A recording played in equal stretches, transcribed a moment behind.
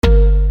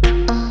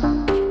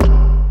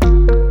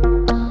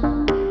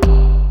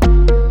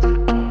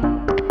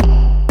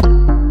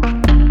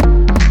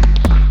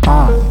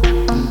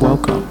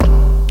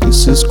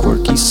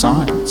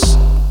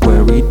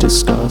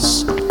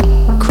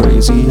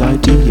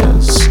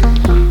yes.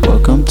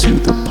 Welcome to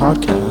the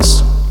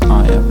podcast.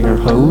 I am your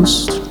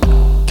host,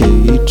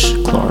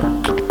 Gage Clark.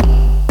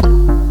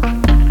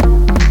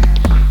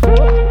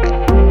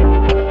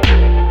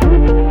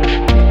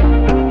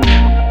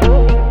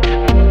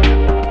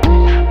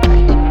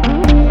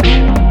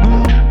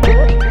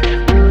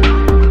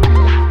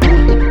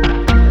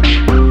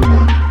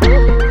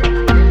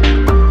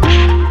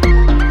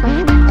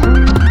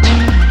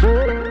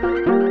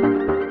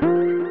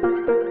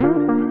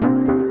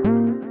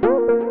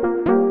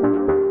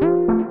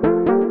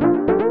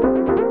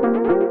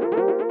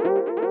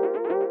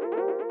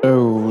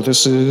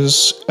 This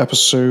is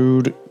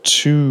episode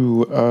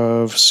 2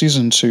 of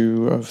season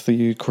 2 of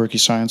the Quirky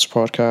Science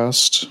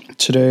podcast.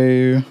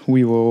 Today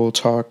we will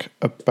talk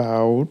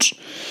about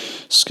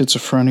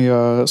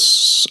schizophrenia,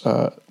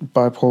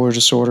 bipolar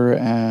disorder,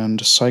 and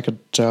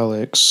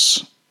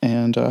psychedelics.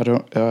 And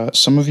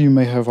some of you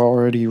may have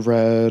already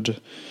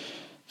read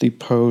the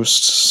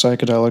post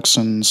Psychedelics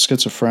and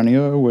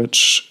Schizophrenia,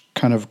 which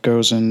kind of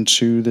goes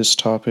into this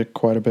topic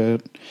quite a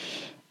bit.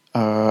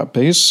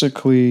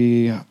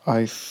 Basically,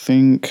 I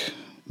think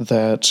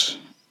that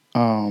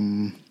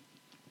it's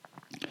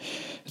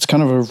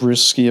kind of a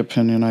risky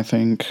opinion, I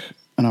think,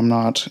 and I'm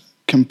not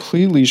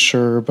completely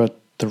sure, but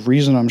the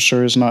reason I'm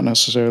sure is not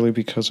necessarily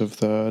because of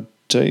the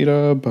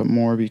data, but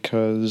more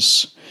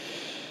because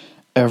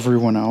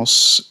everyone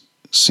else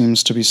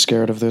seems to be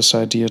scared of this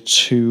idea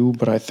too.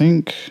 But I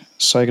think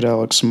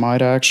psychedelics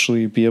might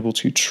actually be able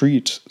to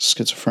treat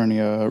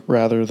schizophrenia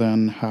rather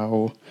than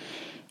how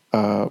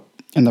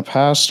in the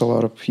past, a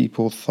lot of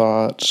people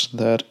thought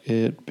that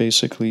it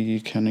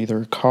basically can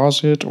either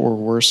cause it or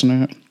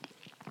worsen it.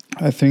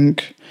 I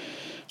think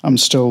I'm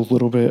still a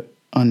little bit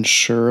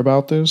unsure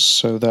about this,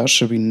 so that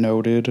should be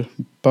noted,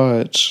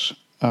 but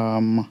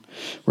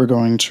we're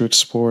going to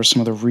explore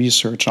some of the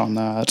research on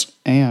that,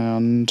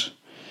 and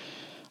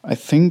I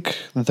think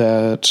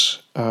that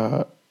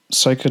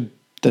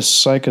this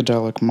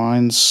psychedelic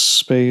mind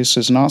space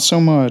is not so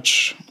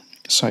much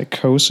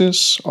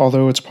psychosis,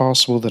 although it's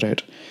possible that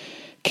it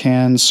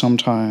can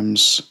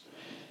sometimes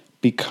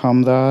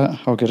become that.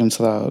 I'll get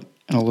into that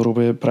in a little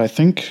bit, but I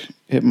think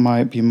it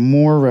might be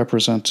more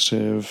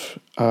representative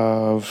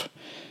of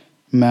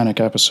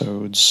manic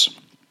episodes.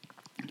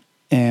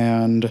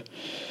 And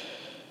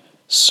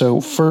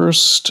so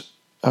first,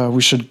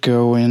 we should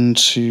go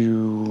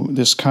into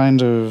this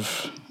kind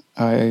of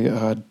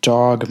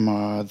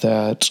dogma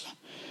that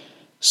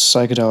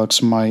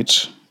psychedelics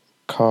might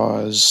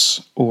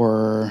cause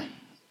or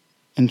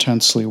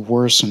intensely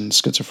worsen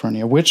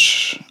schizophrenia,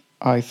 which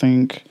I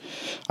think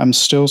I'm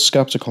still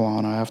skeptical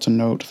on. I have to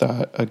note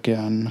that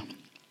again.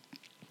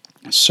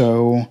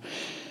 So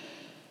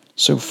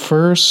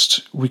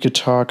first we could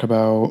talk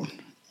about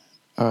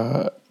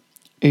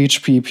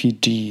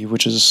HPPD,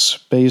 which is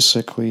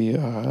basically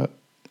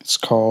it's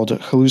called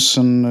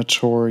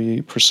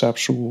hallucinatory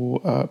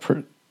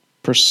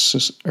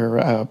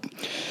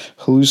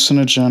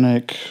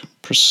hallucinogenic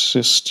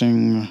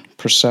persisting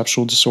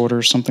perceptual disorder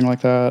or something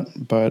like that.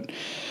 But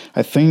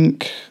I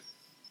think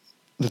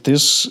that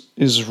this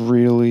is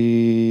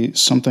really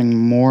something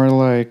more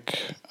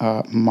like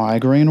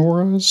migraine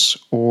auras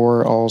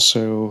or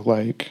also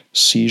like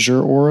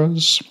seizure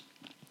auras.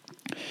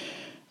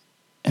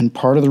 And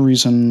part of the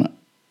reason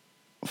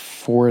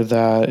for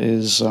that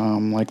is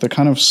like the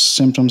kind of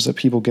symptoms that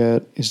people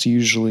get is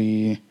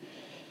usually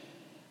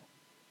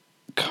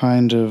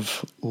kind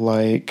of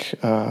like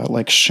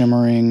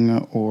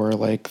shimmering or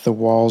like the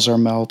walls are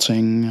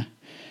melting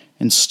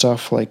and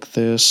stuff like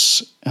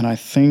this. And I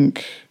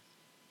think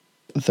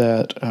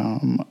that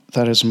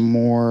that is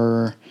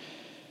more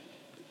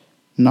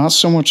not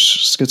so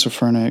much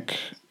schizophrenic.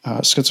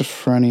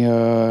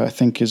 Schizophrenia, I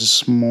think,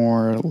 is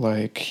more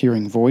like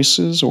hearing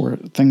voices or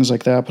things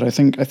like that. But I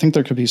think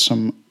there could be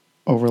some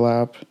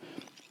overlap.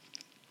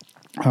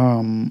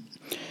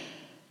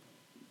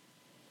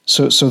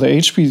 So the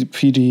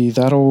HPPD,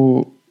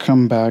 that'll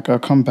come back. I'll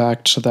come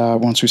back to that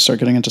once we start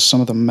getting into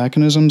some of the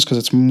mechanisms, because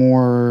it's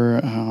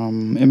more,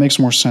 it makes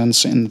more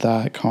sense in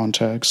that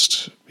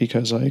context.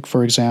 Because, like,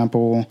 for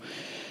example,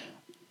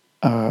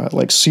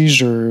 like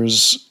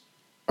seizures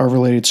are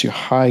related to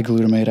high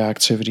glutamate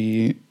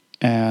activity,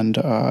 and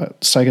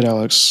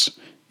psychedelics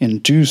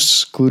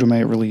induce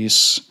glutamate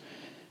release.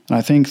 And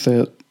I think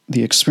that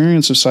the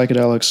experience of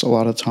psychedelics a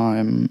lot of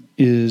time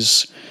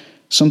is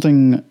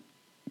something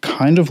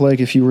kind of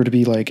like if you were to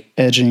be like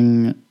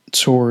edging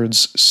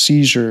towards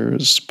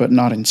seizures, but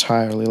not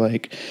entirely.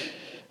 Like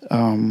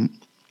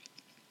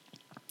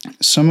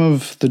some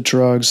of the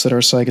drugs that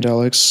are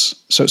psychedelics,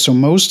 so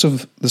most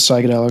of the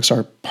psychedelics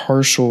are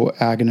partial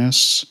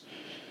agonists.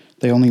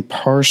 They only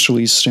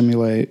partially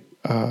stimulate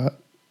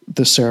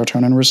the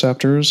serotonin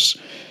receptors,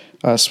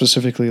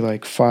 specifically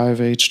like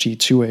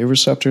 5-HT2A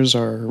receptors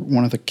are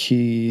one of the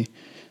key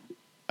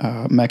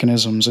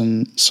mechanisms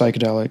in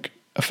psychedelic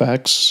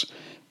effects.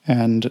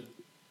 And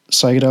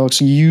psychedelics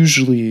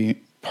usually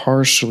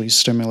partially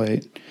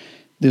stimulate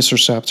this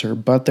receptor,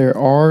 but there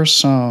are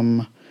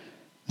some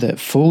that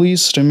fully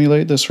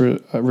stimulate this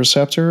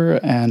receptor,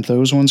 and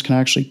those ones can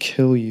actually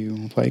kill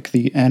you, like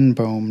the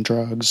NBOME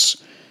drugs.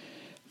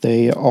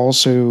 They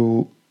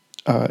also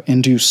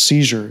induce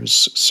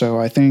seizures. So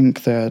I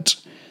think that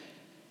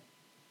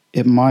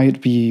it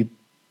might be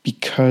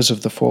because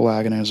of the full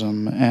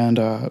agonism. And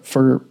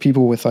for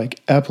people with like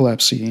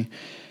epilepsy,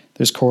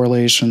 there's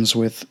correlations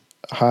with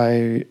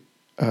high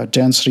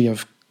density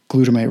of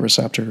glutamate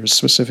receptors,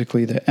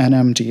 specifically the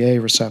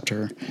NMDA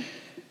receptor,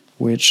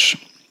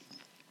 which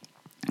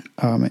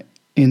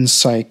in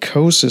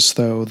psychosis,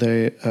 though,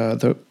 they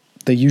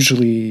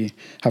usually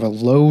have a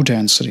low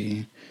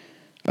density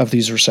of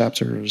these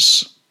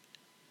receptors.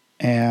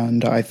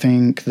 And I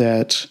think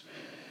that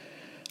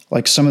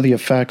like some of the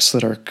effects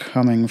that are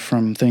coming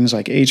from things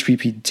like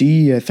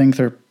HPPD, I think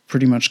they're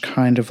pretty much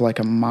kind of like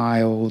a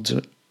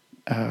mild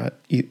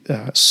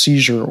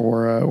seizure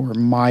aura or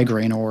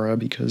migraine aura,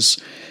 because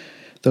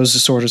those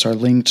disorders are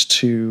linked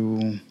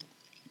to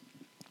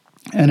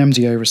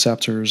NMDA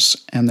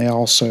receptors, and they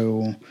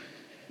also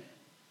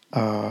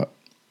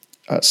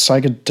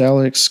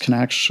psychedelics can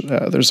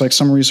actually there's like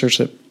some research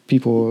that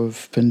people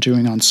have been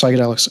doing on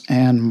psychedelics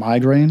and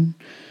migraine,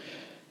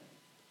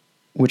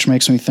 which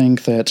makes me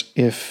think that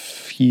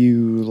if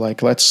you,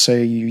 like, let's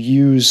say you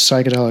use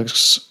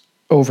psychedelics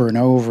over and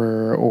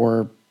over,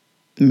 or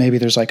maybe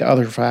there's like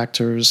other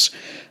factors,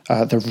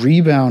 the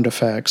rebound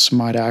effects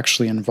might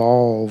actually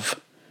involve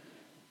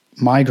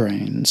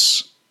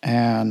migraines.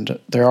 And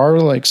there are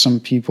like some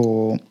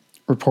people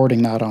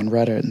reporting that on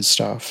Reddit and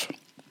stuff.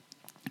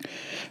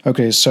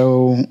 Okay,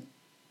 so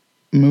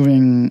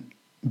moving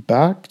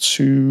back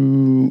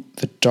to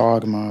the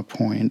dogma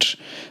point,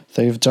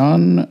 they've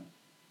done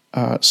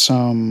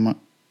some,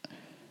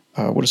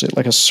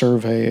 like a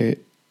survey,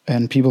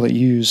 and people that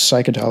use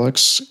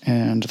psychedelics,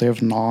 and they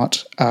have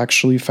not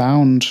actually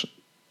found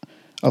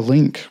a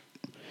link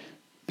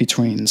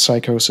between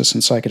psychosis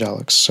and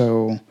psychedelics.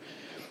 So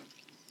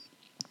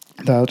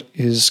that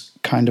is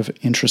kind of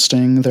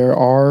interesting. There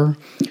are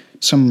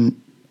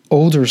some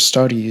older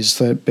studies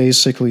that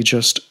basically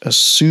just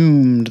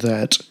assumed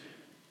that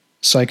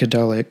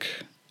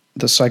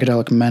the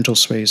psychedelic mental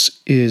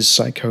space is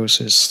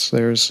psychosis.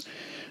 There's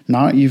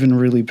not even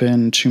really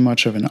been too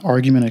much of an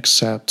argument,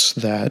 except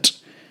that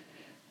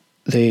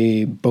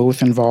they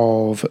both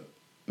involve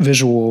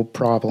visual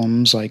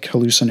problems like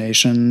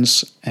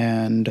hallucinations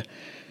and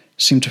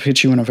seem to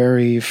put you in a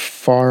very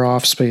far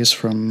off space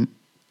from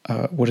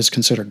what is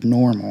considered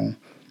normal.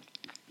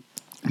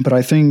 But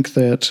I think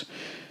that,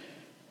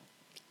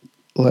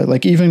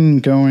 like, even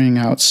going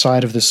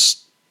outside of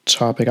this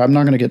topic, I don't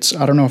know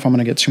if I'm going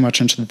to get too much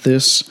into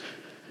this,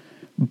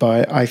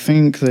 but I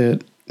think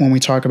that when we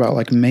talk about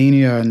like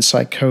mania and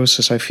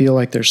psychosis, I feel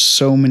like there's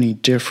so many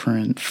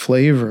different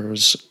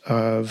flavors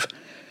of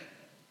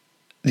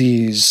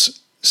these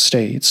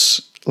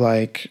states.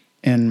 Like,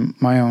 in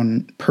my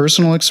own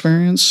personal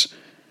experience,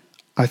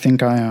 I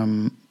think I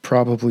am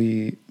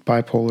probably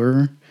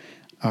bipolar.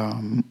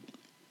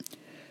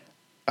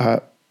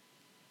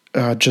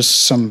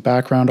 Just some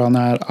background on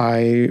that.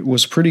 I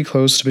was pretty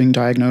close to being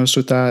diagnosed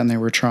with that, and they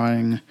were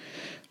trying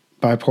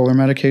bipolar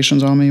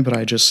medications on me, but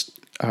I just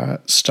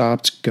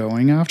stopped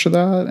going after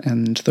that.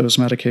 And those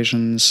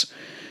medications,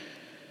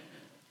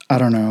 I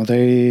don't know,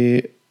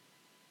 they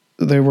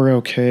were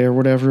okay or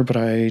whatever, but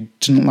I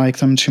didn't like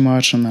them too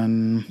much. And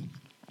then,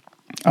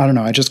 I don't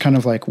know, I just kind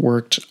of like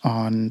worked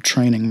on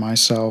training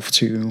myself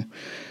to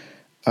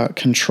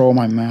control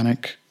my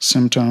manic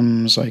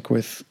symptoms, like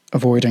with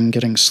avoiding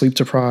getting sleep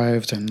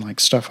deprived and like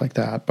stuff like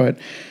that. But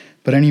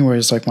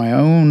anyways, like my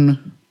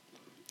own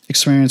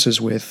experiences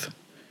with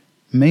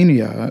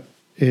mania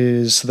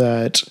is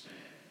that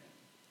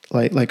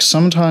like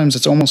sometimes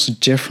it's almost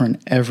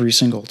different every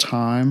single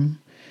time.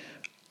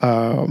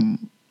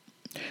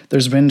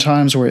 There's been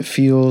times where it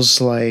feels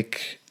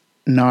like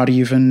not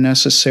even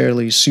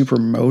necessarily super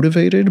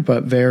motivated,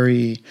 but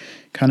very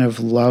kind of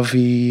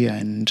lovey,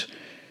 and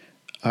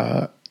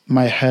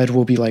my head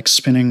will be like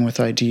spinning with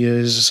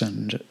ideas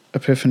and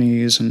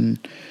epiphanies, and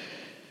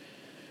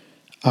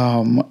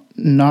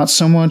not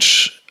so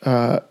much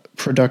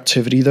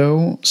productivity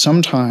though.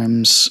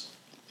 Sometimes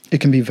it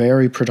can be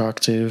very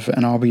productive,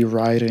 and I'll be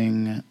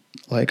writing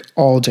like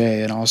all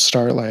day, and I'll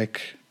start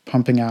like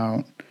pumping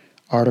out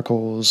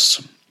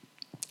articles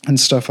and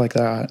stuff like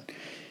that.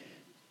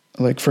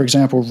 Like, for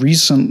example,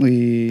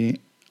 recently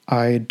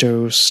I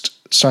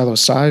dosed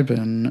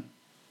psilocybin,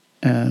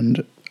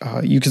 and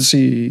you can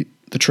see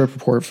the trip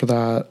report for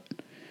that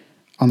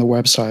on the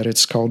website.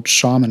 It's called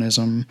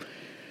Shamanism.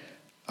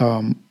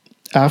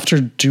 After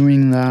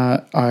doing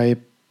that, I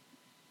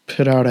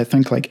put out, I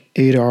think, like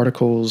 8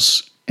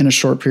 articles in a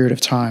short period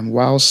of time,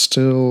 while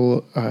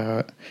still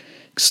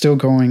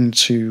going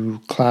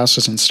to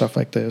classes and stuff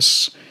like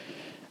this.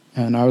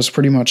 And I was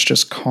pretty much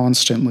just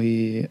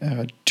constantly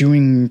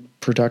doing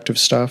productive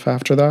stuff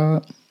after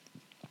that.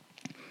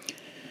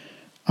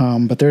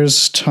 But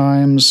there's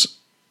times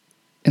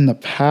in the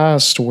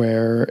past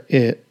where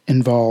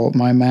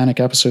my manic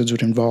episodes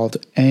would involve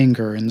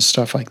anger and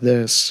stuff like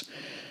this.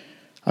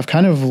 I've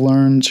kind of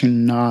learned to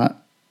not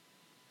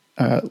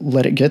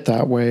let it get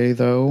that way,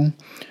 though.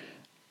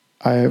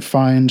 I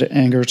find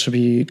anger to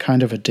be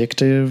kind of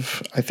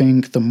addictive. I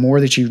think the more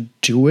that you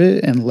do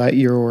it and let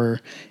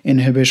your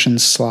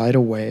inhibitions slide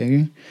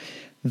away,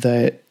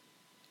 that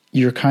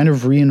you're kind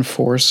of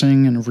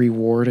reinforcing and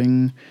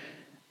rewarding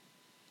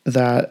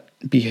that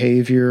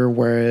behavior.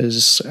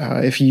 Whereas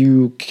if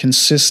you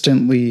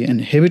consistently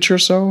inhibit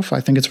yourself,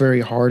 I think it's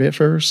very hard at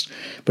first.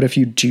 But if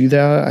you do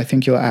that, I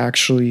think you'll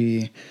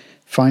actually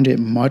find it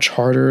much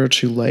harder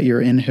to let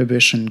your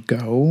inhibition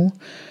go.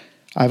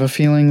 I have a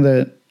feeling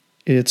that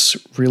it's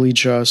really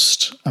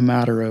just a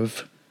matter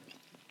of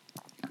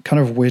kind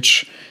of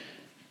which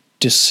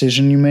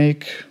decision you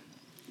make,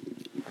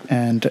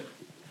 and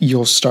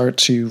you'll start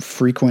to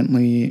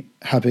frequently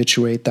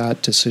habituate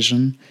that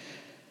decision.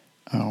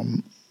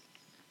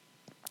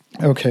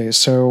 Okay,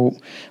 so,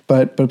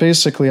 but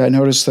basically, I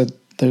noticed that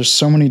there's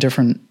so many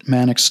different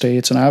manic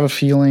states, and I have a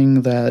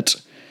feeling that,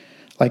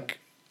 like,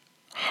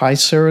 high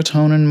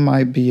serotonin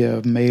might be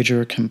a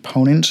major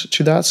component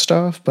to that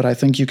stuff, but I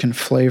think you can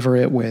flavor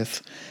it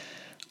with,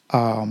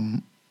 I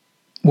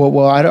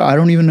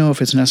don't even know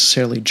if it's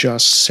necessarily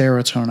just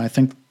serotonin. I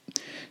think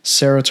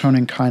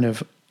serotonin kind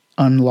of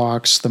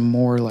unlocks the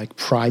more like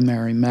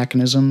primary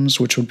mechanisms,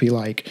 which would be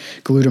like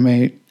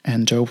glutamate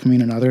and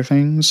dopamine and other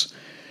things.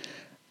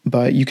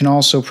 But you can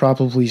also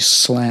probably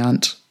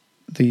slant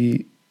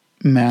the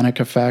manic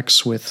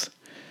effects with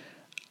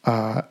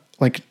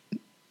like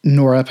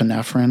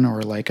norepinephrine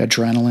or like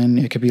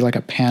adrenaline. It could be like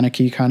a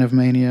panicky kind of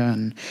mania.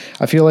 And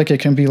I feel like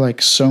it can be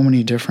like so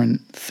many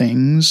different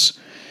things.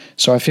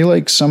 So I feel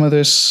like some of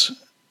this,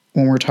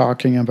 when we're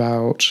talking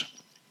about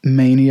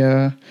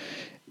mania,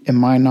 it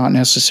might not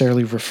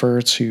necessarily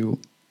refer to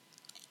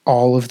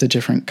all of the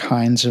different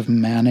kinds of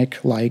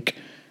manic-like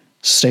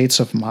states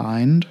of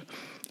mind.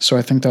 So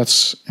I think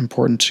that's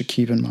important to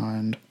keep in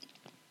mind.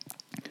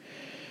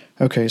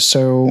 Okay,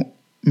 so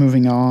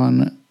moving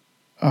on.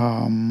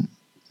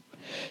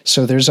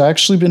 So there's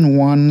actually been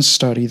one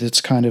study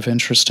that's kind of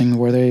interesting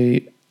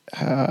where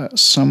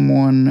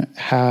someone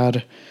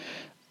had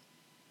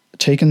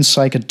taken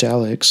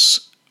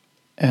psychedelics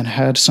and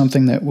had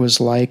something that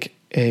was like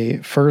a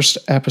first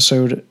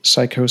episode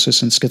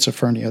psychosis and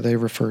schizophrenia, they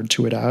referred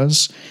to it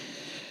as,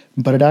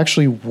 but it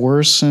actually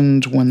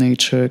worsened when they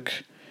took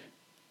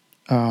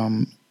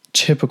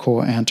typical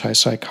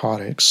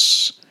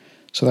antipsychotics.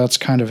 So that's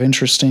kind of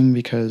interesting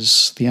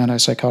because the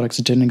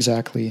antipsychotics didn't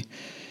exactly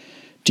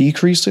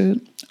decrease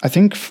it. I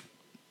think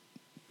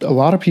a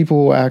lot of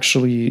people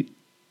actually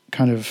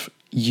kind of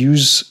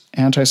use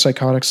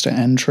antipsychotics to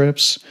end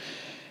trips.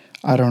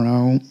 I don't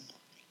know.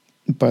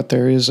 But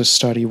there is a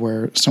study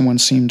where someone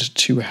seemed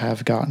to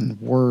have gotten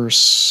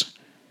worse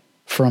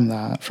from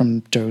that, from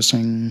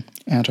dosing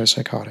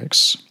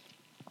antipsychotics.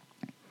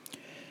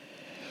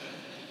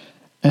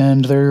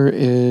 And there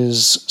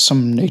is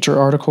some Nature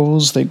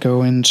articles that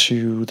go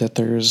into that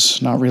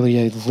there's not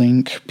really a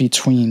link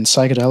between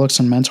psychedelics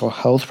and mental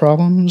health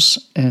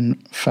problems. In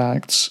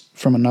fact,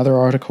 from another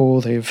article,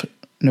 they've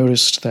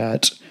noticed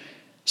that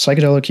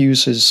psychedelic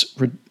use is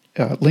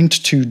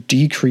linked to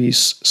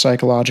decreased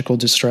psychological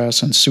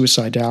distress and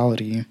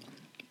suicidality.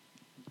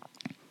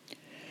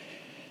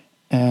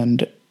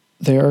 And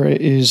there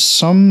is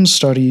some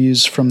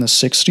studies from the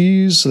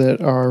 60s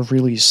that are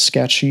really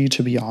sketchy,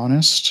 to be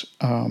honest,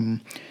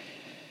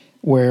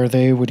 where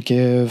they would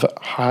give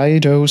high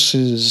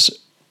doses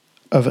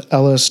of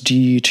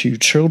LSD to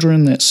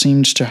children that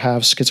seemed to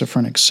have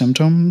schizophrenic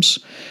symptoms.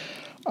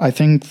 I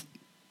think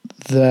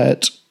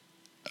that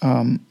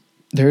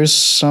there's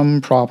some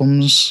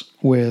problems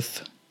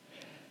with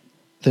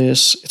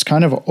this. It's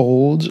kind of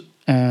old,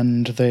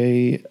 and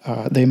they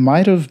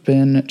might have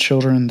been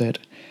children that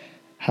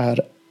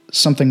had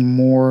something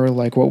more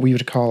like what we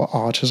would call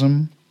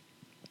autism,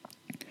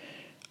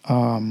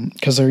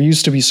 because there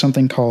used to be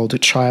something called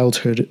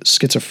childhood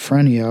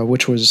schizophrenia,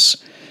 which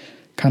was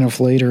kind of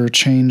later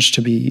changed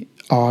to be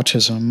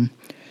autism.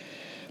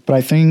 But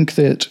I think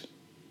that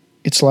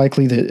it's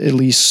likely that at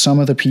least some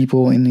of the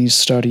people in these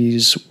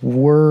studies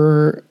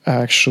were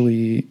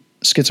actually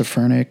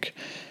schizophrenic.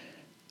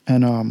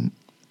 And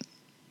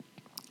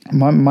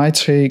my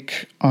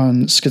take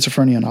on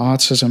schizophrenia and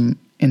autism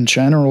in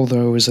general,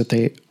 though, is that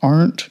they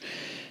aren't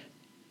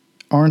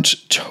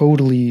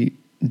totally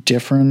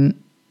different.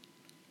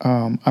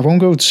 I won't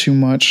go too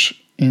much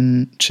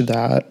into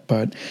that,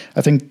 but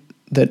I think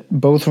that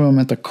both of them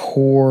at the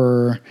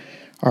core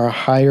are a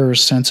higher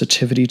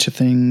sensitivity to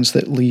things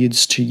that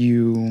leads to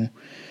you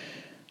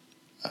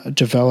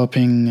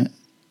developing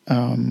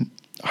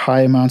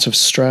high amounts of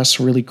stress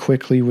really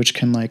quickly, which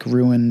can like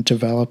ruin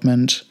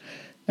development.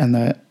 And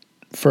that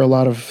for a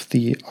lot of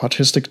the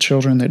autistic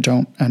children that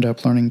don't end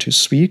up learning to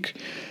speak,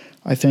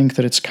 I think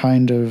that it's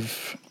kind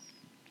of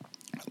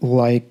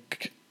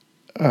like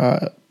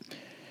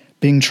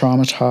being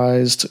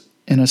traumatized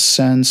in a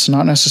sense,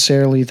 not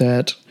necessarily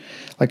that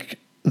like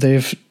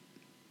they've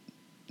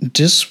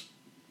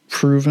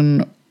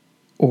disproven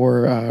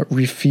or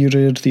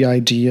refuted the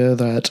idea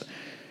that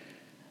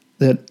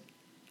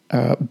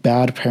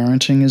bad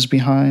parenting is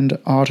behind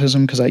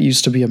autism, because that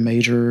used to be a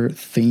major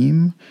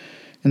theme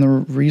in the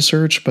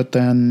research, but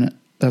then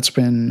that's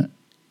been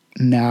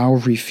now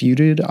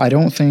refuted. I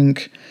don't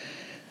think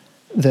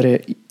that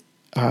it,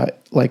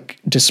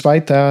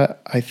 despite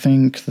that, I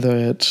think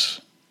that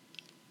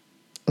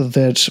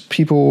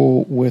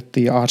people with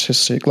the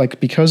autistic,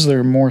 because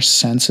they're more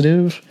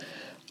sensitive,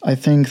 I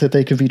think that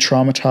they could be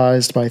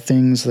traumatized by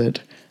things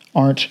that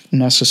aren't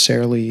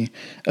necessarily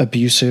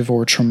abusive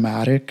or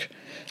traumatic.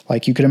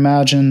 Like, you could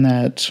imagine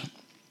that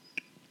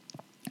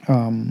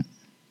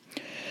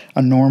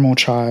a normal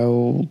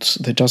child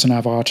that doesn't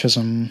have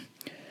autism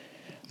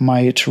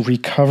might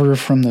recover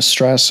from the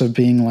stress of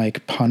being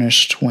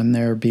punished when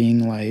they're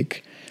being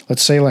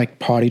let's say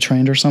potty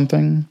trained or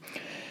something.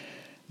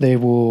 They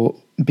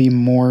will be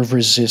more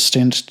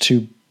resistant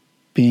to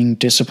being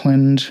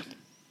disciplined.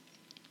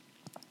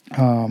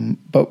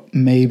 But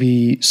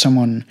maybe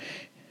someone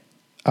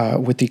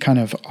with the kind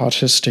of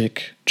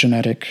autistic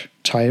genetic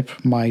type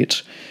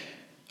might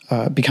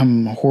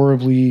become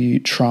horribly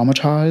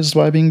traumatized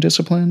by being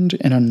disciplined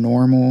in a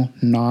normal,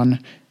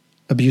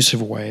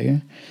 non-abusive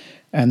way,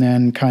 and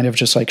then kind of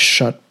just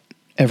shut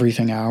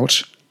everything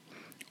out,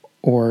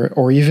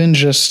 or even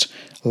just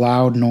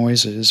loud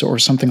noises or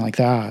something like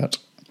that,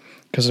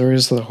 because there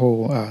is the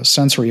whole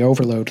sensory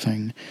overload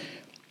thing.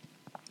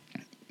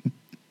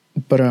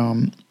 But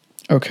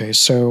okay,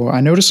 so I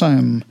notice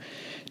I'm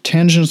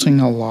tangenting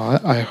a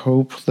lot. I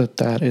hope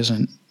that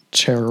isn't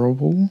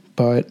terrible,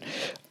 but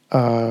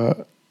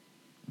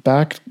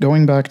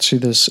going back to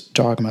this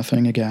dogma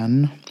thing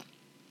again,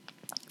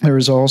 there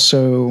is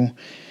also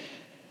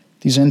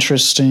these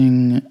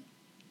interesting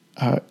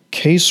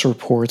case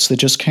reports that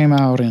just came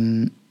out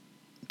in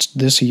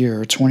this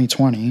year,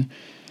 2020,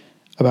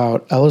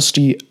 about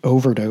LSD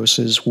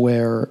overdoses,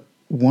 where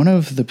one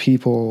of the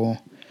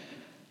people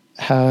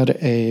had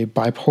a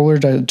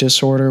bipolar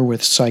disorder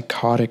with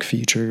psychotic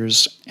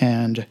features,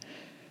 and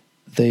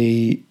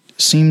they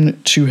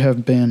seem to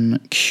have been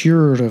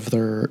cured of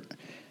their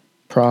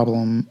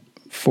problem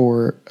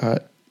for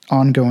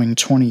ongoing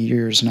 20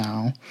 years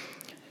now,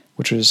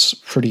 which is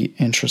pretty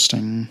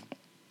interesting.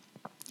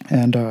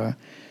 And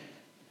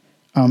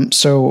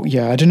so,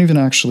 yeah, I didn't even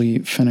actually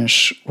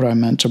finish what I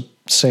meant to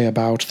say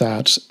about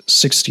that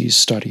 60s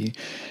study.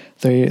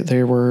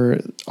 They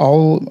were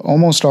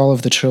almost all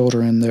of the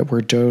children that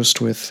were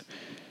dosed with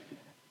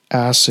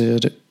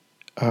acid,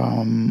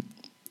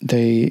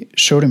 they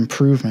showed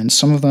improvement.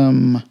 Some of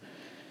them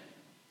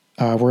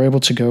were able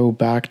to go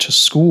back to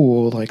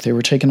school, they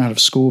were taken out of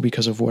school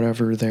because of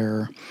whatever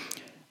their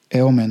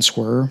ailments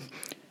were,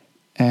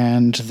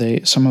 and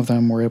some of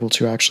them were able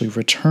to actually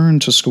return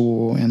to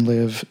school and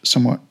live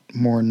somewhat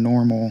more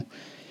normal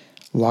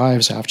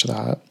lives after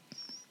that.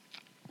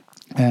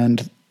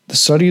 And the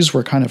studies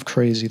were kind of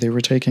crazy. They were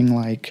taking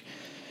in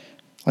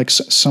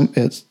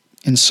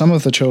some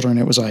of the children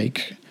it was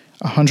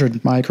 100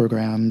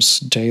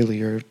 micrograms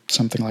daily or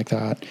something like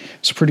that.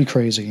 It's pretty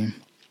crazy.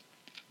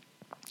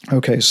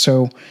 Okay,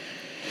 so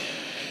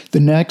the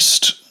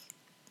next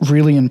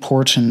really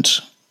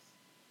important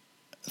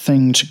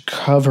thing to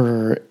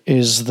cover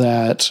is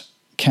that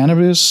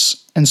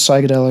cannabis and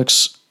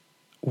psychedelics,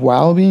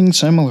 while being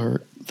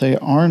similar, they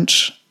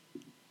aren't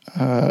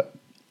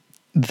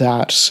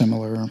that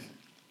similar.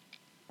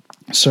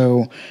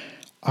 So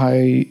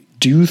I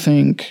do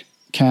think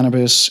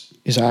cannabis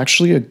is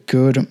actually a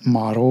good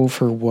model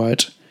for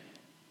what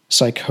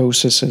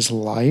psychosis is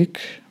like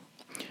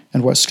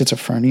and what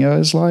schizophrenia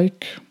is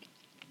like.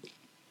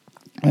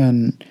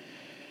 And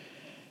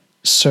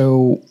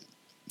so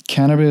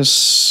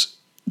cannabis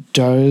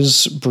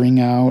does bring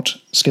out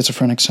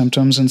schizophrenic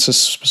symptoms in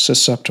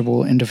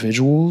susceptible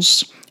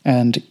individuals,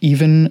 and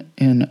even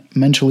in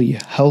mentally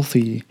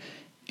healthy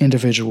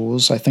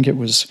individuals. I think it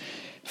was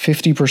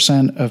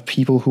 50% of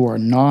people who are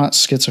not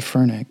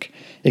schizophrenic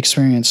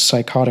experience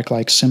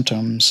psychotic-like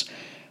symptoms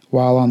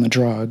while on the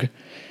drug.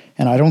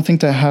 And I don't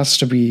think that has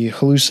to be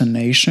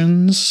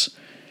hallucinations,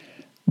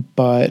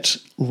 but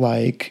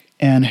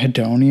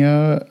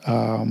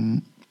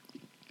anhedonia,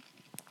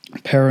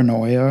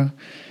 paranoia,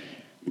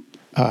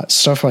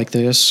 stuff like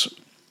this,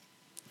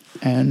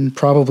 and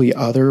probably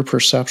other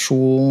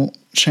perceptual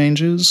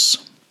changes.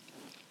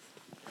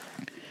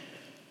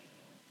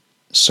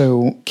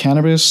 So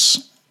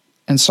cannabis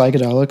and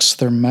psychedelics,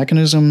 their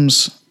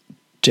mechanisms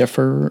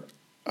differ.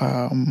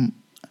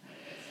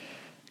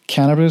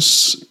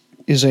 Cannabis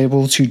is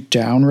able to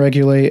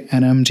downregulate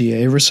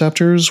NMDA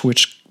receptors,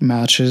 which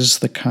matches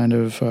the kind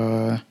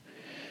of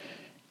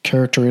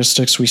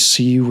characteristics we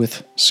see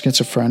with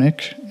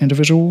schizophrenic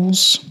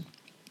individuals.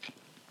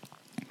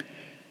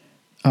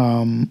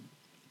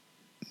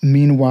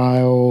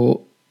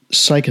 Meanwhile,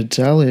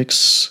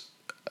 psychedelics,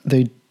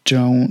 they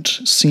don't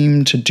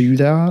seem to do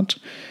that.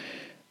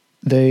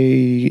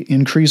 They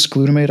increase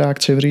glutamate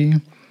activity.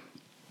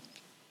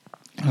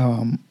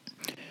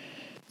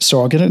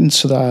 So I'll get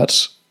into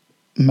that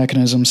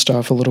mechanism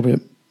stuff a little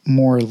bit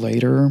more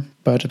later,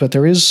 but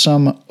there is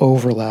some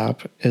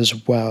overlap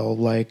as well.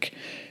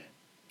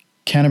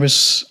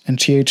 cannabis and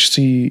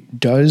THC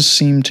does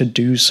seem to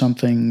do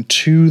something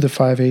to the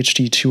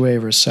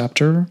 5-HT2A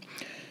receptor.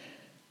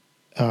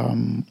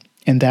 And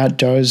that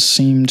does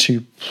seem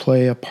to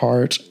play a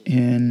part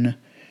in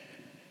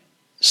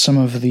some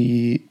of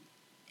the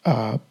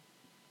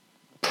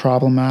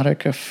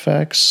problematic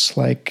effects,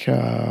 like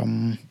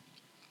I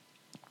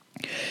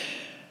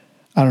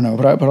don't know,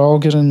 but I'll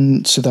get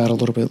into that a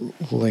little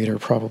bit later,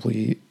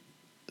 probably.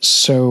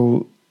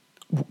 So,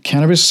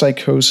 cannabis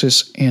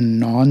psychosis in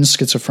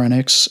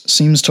non-schizophrenics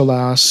seems to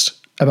last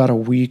about a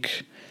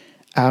week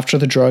after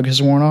the drug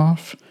has worn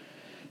off,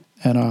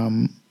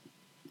 and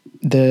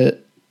the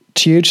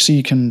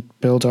THC can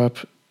build up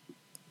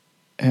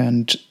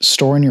and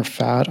store in your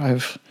fat.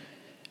 I've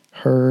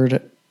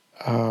heard,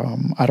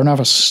 I don't have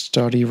a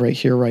study right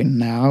here, right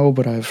now,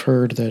 but I've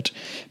heard that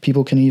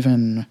people can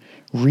even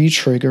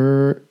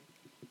re-trigger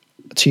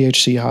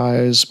THC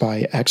highs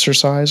by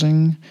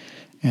exercising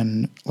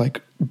and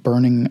like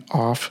burning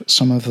off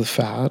some of the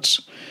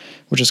fats,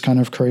 which is kind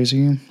of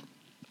crazy.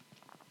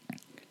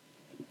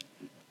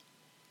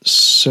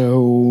 So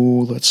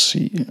let's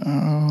see.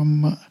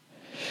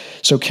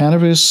 So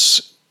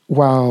cannabis,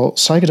 while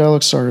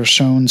psychedelics are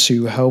shown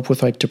to help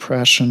with like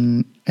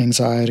depression,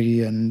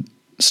 anxiety, and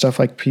stuff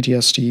like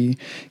PTSD,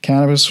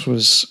 cannabis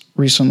was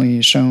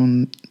recently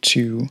shown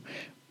to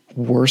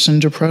worsen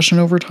depression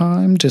over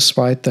time,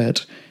 despite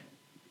that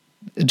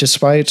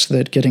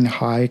getting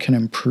high can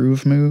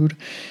improve mood.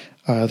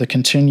 The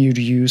continued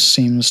use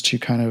seems to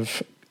kind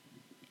of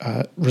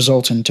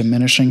result in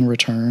diminishing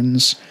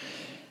returns,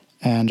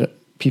 and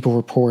people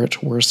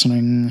report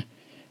worsening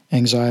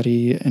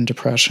anxiety and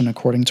depression,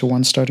 according to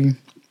one study.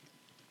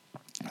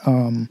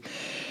 On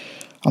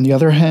the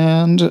other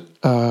hand,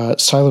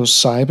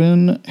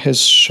 psilocybin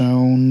has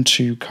shown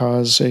to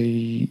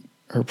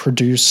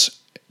produce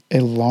a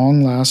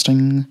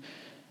long-lasting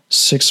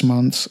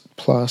 6-month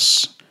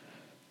plus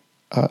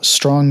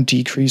strong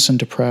decrease in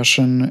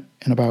depression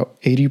in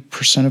about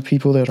 80% of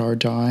people that are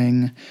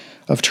dying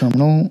of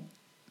terminal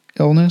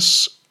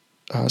illness.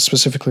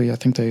 Specifically, I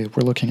think they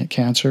were looking at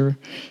cancer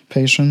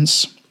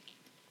patients.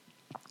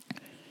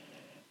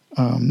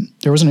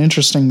 There was an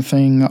interesting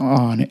thing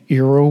on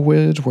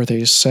Erowid where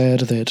they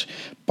said that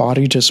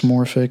body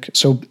dysmorphic...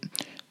 So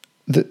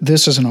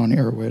this isn't on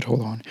Erowid,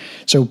 hold on.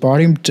 So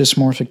body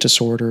dysmorphic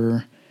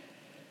disorder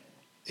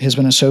has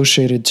been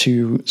associated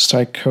to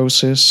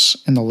psychosis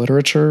in the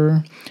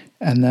literature,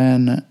 and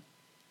then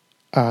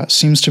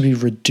seems to be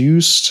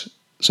reduced.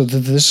 So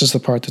this is the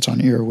part that's on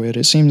Erowid.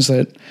 It seems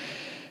that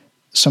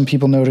some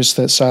people notice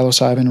that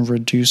psilocybin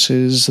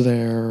reduces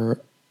their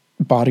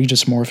body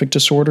dysmorphic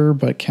disorder,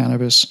 but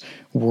cannabis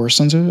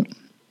worsens it.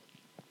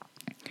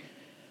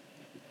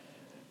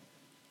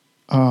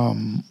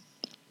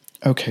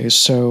 Okay,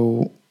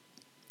 so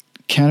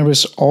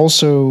cannabis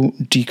also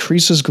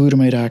decreases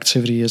glutamate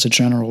activity as a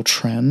general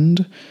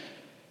trend.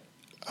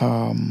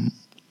 I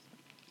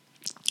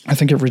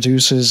think it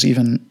reduces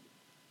even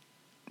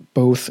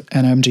both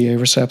NMDA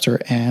receptor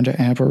and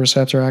AMPA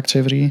receptor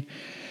activity.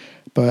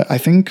 But I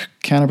think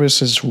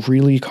cannabis is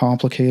really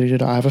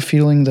complicated. I have a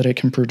feeling that it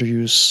can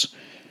produce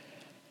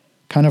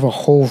kind of a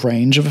whole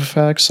range of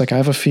effects. Like, I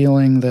have a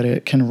feeling that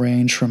it can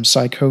range from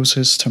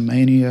psychosis to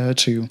mania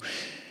to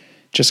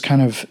just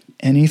kind of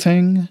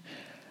anything.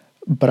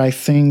 But I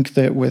think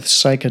that with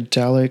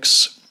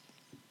psychedelics,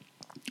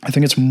 I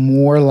think it's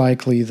more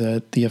likely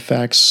that the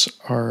effects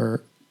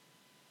are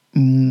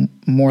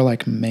more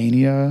like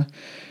mania,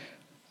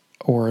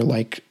 or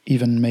like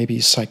even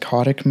maybe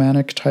psychotic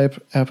manic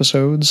type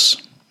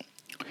episodes.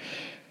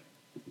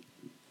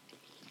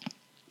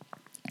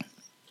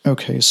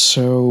 Okay,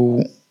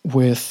 so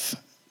with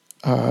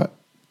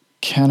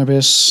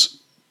cannabis,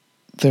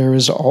 there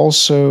is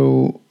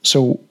also,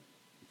 so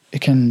it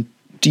can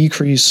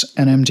decrease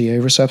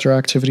NMDA receptor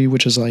activity,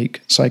 which is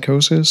like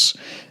psychosis.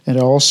 And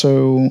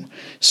also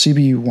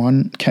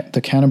CB1,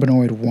 the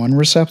cannabinoid 1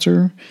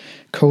 receptor,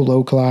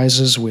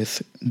 co-localizes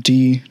with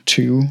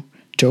D2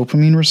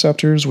 dopamine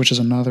receptors, which is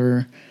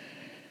another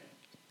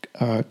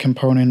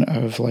component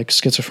of like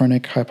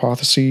schizophrenic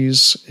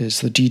hypotheses.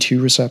 Is the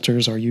D2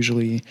 receptors are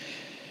usually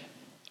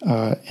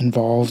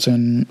involved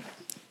in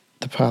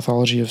the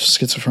pathology of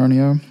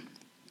schizophrenia.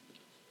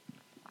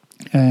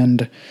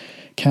 And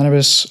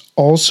cannabis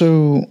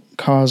also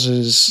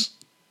causes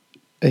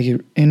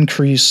an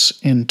increase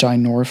in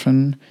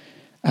dynorphin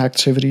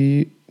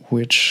activity,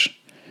 which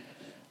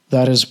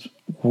that is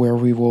where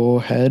we will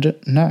head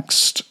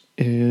next,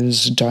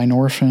 is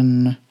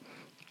dynorphin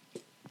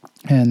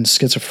and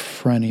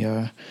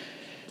schizophrenia.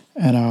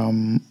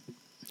 And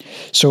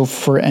so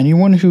for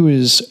anyone who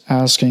is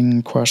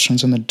asking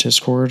questions in the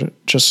Discord,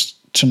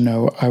 just to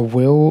know, I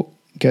will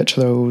get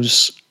to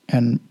those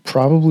and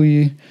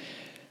probably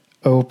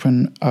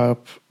open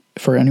up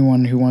for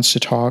anyone who wants to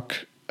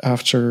talk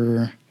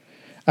after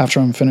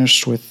I'm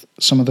finished with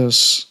some of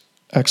this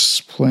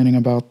explaining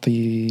about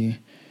the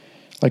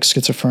like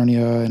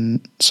schizophrenia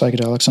and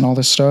psychedelics and all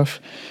this stuff.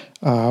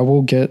 I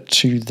will get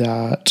to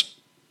that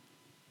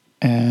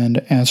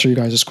and answer you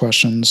guys'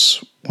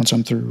 questions once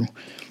I'm through.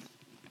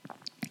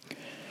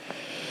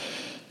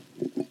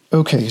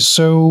 Okay,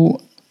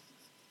 so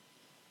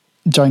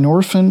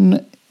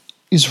dynorphin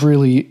is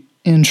really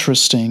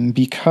interesting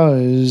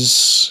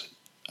because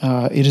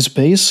it is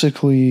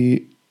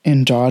basically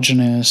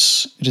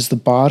endogenous. It is the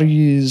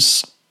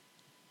body's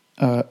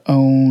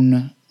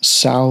own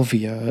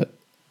salvia.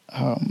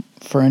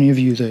 For any of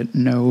you that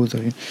know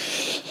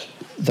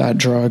that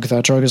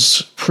drug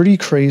is pretty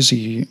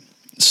crazy.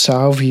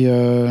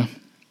 Salvia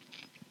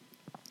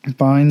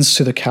binds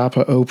to the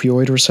kappa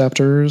opioid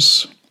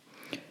receptors,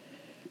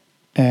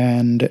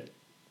 and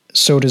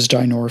so does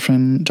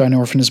dynorphin.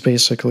 Dynorphin is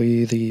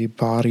basically the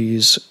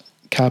body's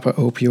kappa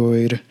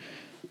opioid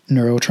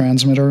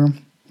neurotransmitter,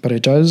 but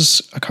it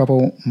does a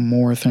couple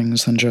more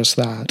things than just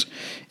that.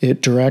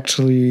 It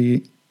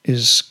directly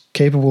is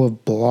capable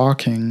of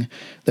blocking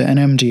the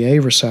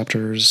NMDA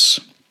receptors,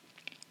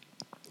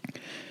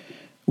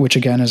 which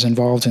again is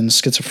involved in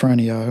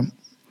schizophrenia.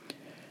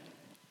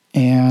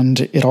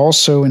 And it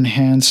also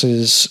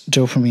enhances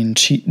dopamine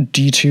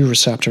D2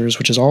 receptors,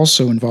 which is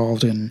also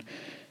involved in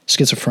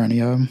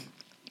schizophrenia.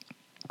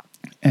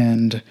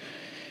 And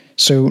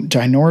so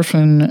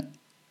dynorphin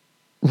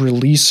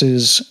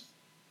releases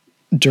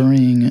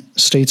during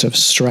states of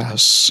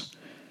stress,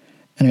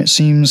 and it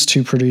seems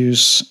to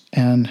produce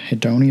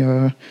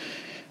anhedonia,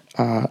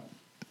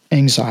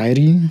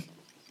 anxiety,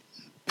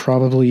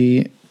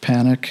 probably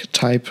panic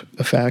type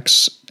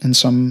effects in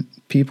some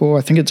people.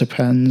 I think it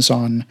depends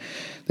on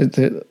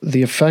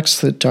the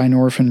effects that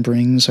dynorphin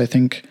brings. I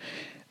think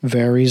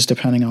varies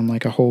depending on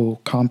like a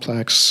whole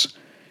complex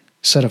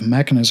set of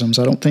mechanisms.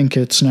 I don't think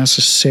it's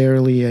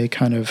necessarily a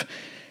kind of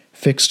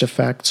fixed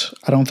effect.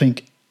 I don't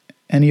think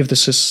any of the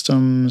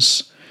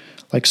systems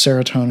like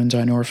serotonin,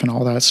 dynorphin,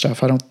 all that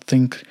stuff, I don't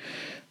think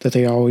that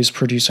they always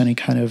produce any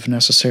kind of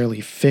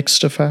necessarily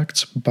fixed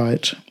effect,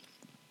 but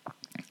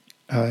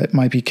it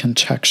might be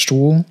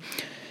contextual.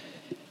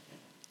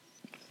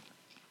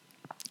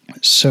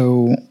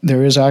 So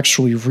there is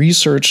actually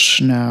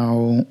research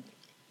now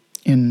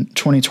in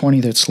 2020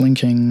 that's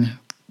linking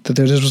that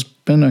there's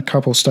been a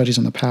couple studies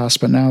in the past,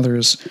 but now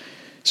there's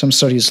some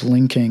studies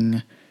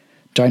linking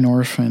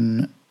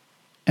dynorphin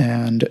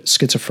and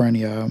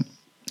schizophrenia,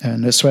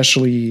 and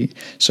especially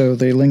so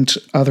they linked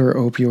other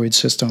opioid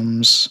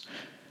systems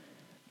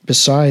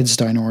besides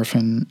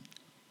dynorphin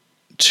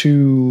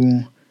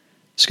to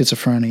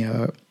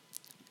schizophrenia,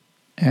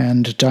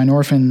 and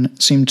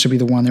dynorphin seemed to be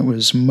the one that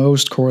was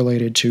most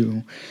correlated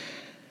to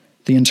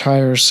the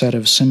entire set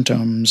of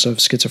symptoms of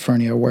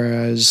schizophrenia,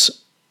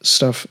 whereas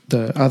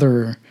the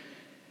other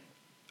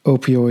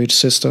opioid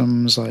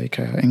systems like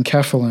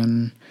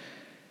enkephalin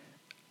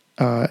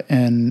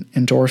and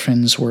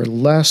endorphins were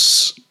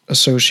less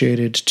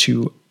associated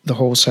to the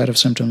whole set of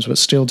symptoms, but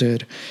still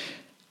did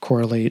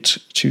correlate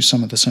to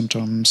some of the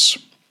symptoms.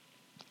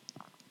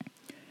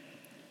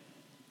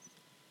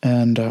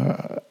 And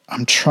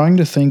I'm trying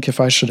to think if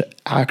I should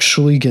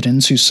actually get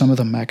into some of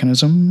the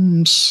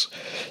mechanisms.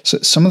 So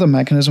some of the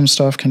mechanism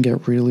stuff can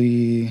get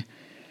really,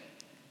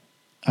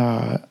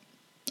 I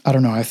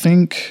don't know. I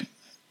think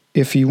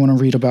if you want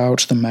to read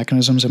about the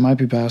mechanisms, it might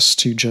be best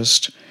to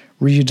just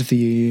read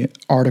the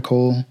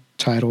article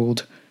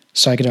titled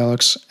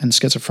Psychedelics and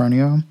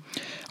Schizophrenia.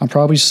 I'm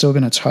probably still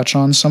going to touch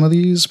on some of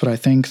these, but I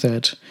think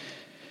that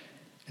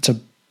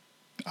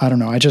I don't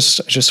know, I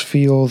just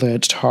feel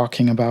that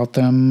talking about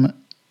them,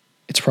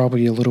 it's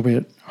probably a little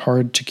bit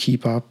hard to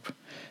keep up,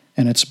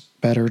 and it's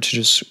better to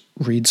just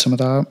read some of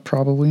that,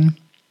 probably.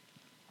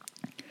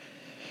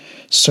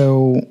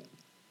 So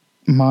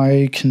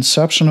my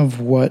conception of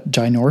what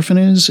dynorphin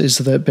is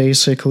that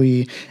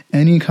basically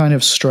any kind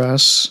of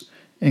stress,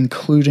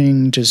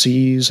 including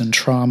disease and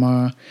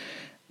trauma,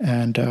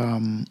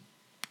 and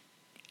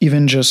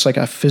even just like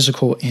a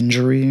physical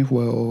injury,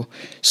 will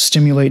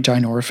stimulate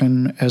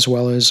dynorphin as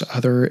well as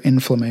other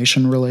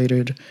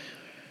inflammation-related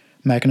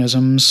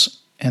mechanisms.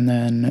 And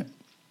then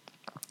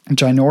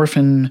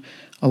dynorphin,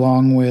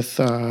 along with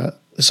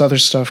this other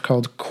stuff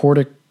called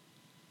cortic,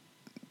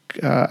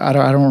 I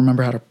don't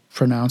remember how to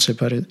pronounce it,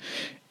 but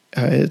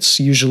it's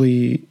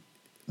usually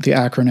the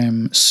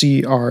acronym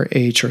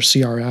CRH or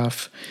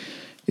CRF,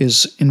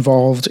 is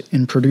involved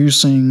in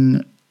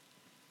producing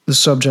the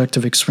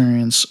subjective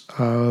experience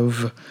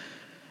of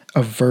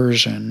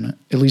aversion.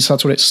 At least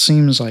that's what it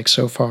seems like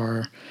so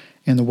far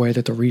in the way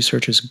that the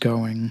research is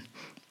going.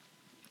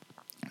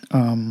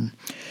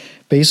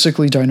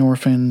 Basically,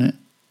 dynorphin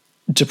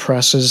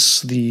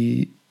depresses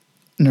the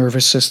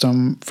nervous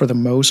system for the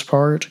most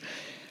part.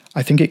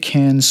 I think it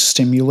can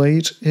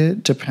stimulate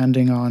it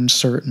depending on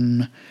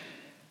certain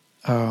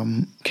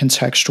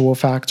contextual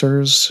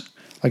factors.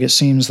 Like it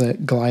seems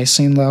that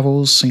glycine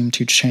levels seem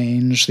to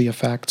change the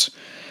effect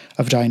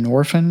of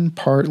dynorphin,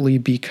 partly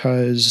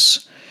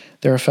because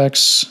their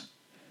effects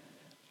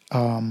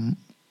are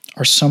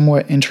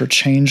somewhat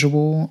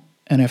interchangeable.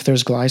 And if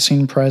there's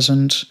glycine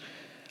present,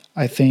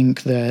 I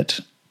think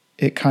that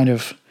it kind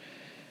of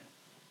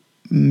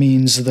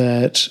means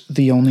that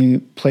the only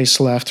place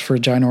left for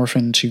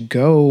dynorphin to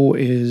go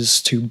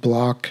is to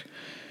block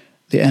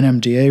the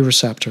NMDA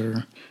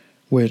receptor,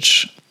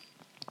 which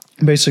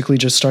basically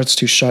just starts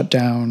to shut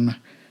down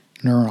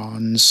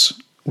neurons,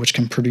 which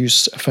can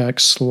produce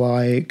effects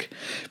like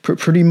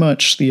pretty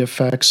much the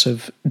effects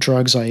of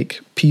drugs like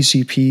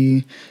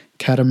PCP,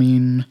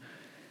 ketamine,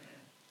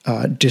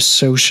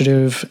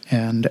 dissociative,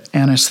 and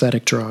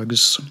anesthetic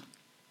drugs.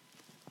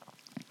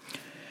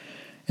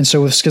 And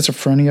so with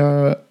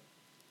schizophrenia,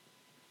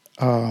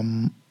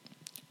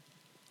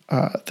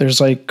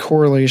 there's like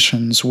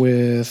correlations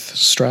with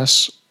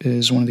stress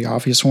is one of the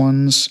obvious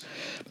ones.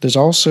 But there's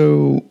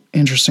also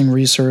interesting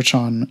research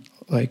on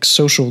like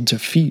social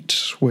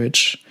defeat,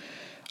 which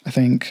I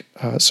think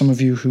some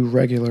of you who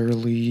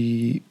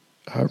regularly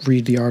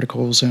read the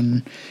articles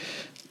and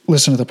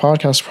listen to the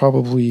podcast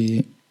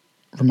probably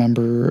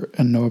remember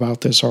and know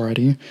about this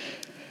already.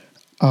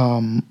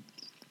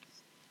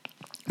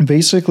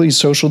 Basically,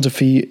 social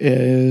defeat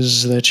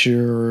is that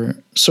your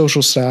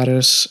social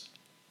status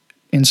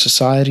in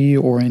society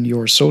or in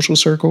your social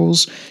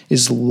circles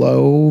is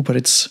low, but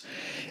it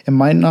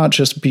might not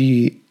just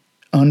be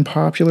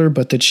unpopular,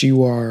 but that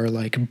you are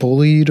like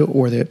bullied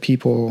or that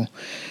people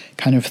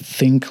kind of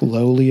think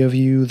lowly of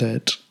you,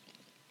 that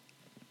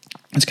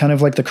it's kind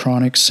of like the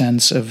chronic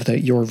sense of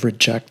that you're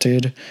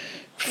rejected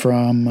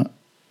from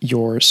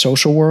your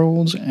social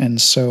world.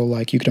 And so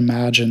like you could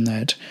imagine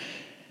that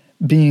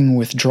being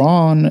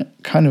withdrawn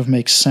kind of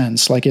makes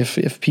sense. Like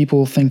if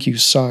people think you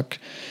suck,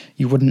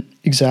 you wouldn't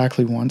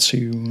exactly want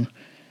to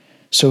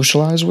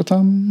socialize with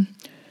them.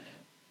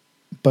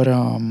 But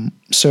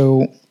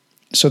so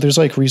there's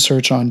like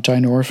research on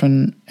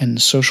dynorphin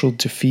and social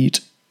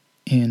defeat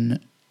in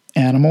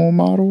animal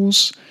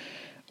models,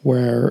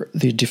 where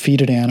the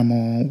defeated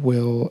animal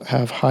will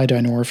have high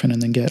dynorphin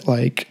and then get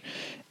like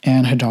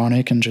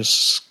anhedonic and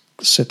just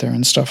sit there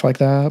and stuff like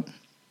that.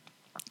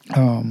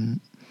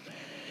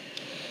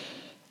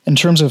 In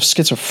terms of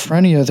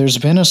schizophrenia, there's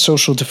been a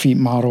social defeat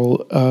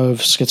model of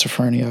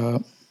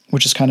schizophrenia,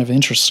 which is kind of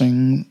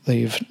interesting.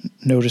 They've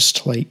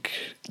noticed like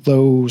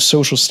low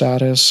social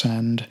status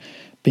and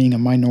being a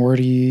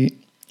minority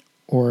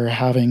or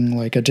having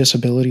like a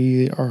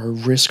disability are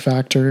risk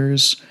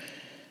factors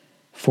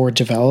for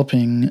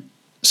developing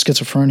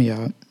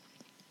schizophrenia.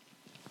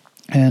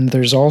 And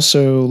there's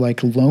also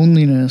like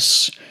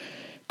loneliness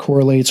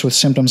correlates with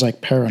symptoms like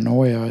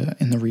paranoia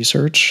in the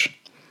research.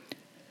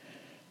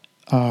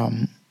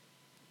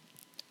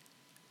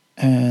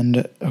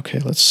 And okay,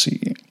 let's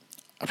see.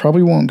 I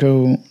probably won't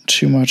go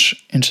too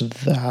much into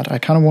that. I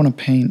kind of want to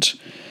paint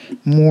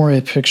more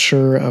a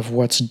picture of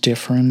what's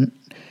different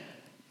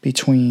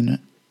between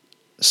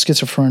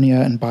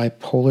schizophrenia and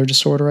bipolar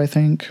disorder, I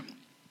think.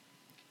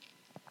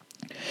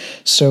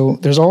 So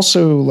there's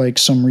also like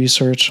some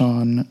research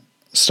on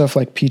stuff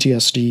like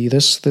PTSD.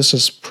 This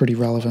is pretty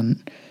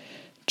relevant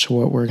to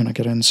what we're going to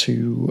get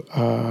into.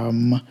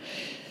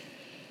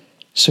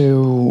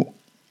 So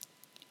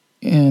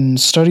in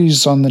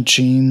studies on the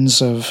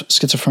genes of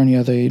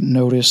schizophrenia, they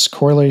notice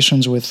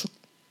correlations with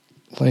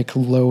like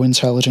low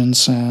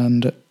intelligence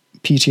and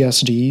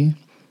PTSD.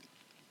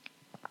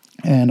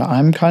 And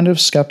I'm kind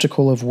of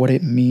skeptical of what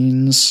it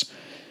means,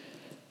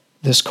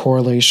 this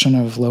correlation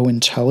of low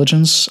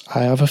intelligence.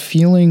 I have a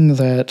feeling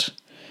that,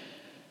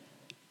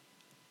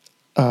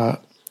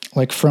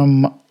 like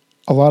from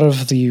a lot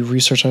of the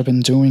research I've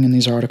been doing in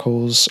these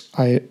articles,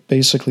 I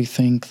basically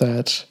think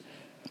that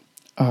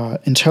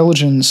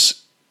intelligence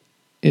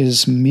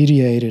is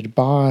mediated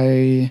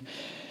by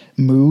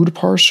mood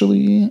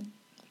partially,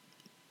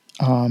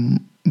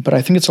 but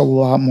I think it's a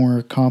lot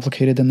more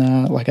complicated than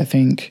that. Like I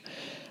think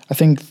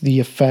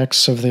the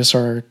effects of this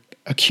are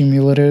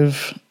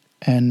accumulative,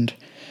 and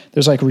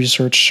there's like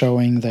research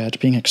showing that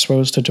being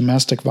exposed to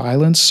domestic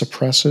violence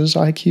suppresses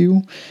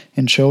IQ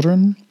in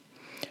children.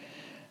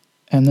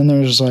 And then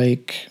there's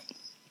like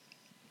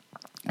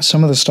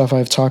some of the stuff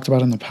I've talked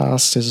about in the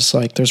past is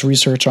like there's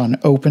research on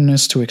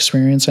openness to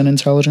experience and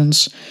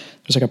intelligence.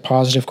 There's like a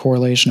positive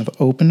correlation of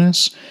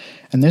openness.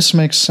 And this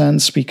makes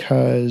sense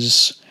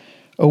because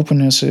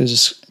openness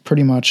is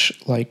pretty much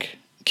like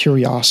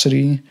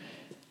curiosity.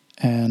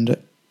 And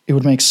it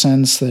would make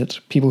sense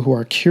that people who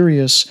are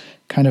curious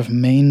kind of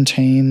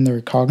maintain their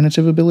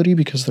cognitive ability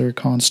because they're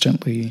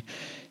constantly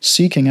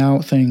seeking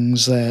out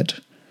things that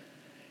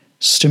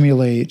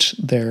stimulate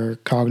their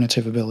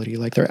cognitive ability,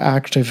 like they're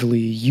actively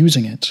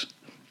using it.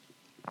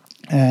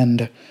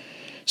 And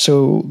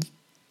so,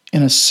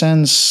 in a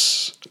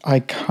sense,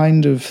 I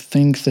kind of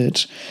think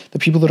that the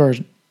people that are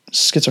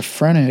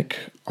schizophrenic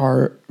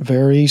are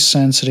very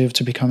sensitive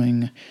to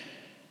becoming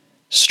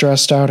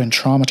stressed out and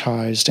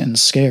traumatized and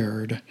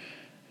scared.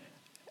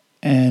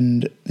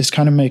 And this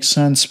kind of makes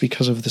sense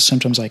because of the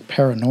symptoms like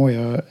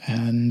paranoia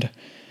and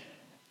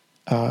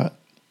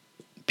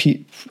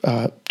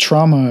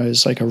trauma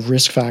is like a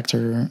risk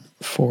factor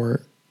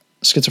for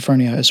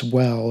schizophrenia as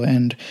well.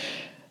 And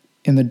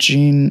in the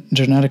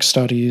genetic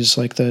studies,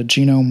 like the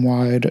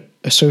genome-wide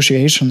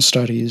association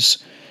studies,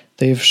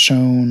 they've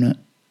shown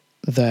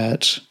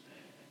that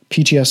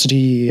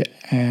PTSD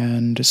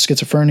and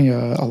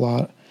schizophrenia,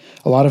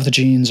 a lot of the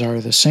genes are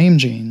the same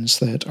genes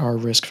that are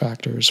risk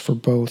factors for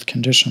both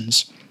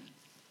conditions.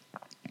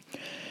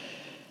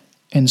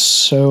 And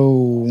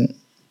so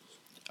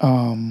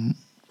On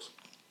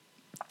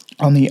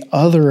the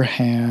other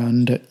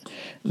hand,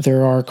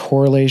 there are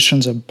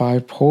correlations of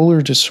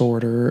bipolar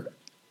disorder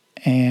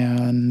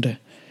and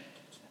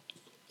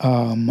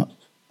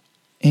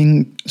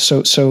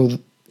so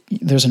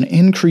there's an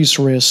increased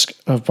risk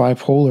of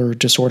bipolar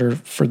disorder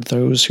for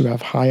those who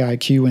have high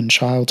IQ in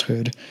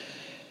childhood,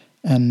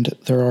 and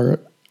there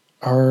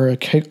are a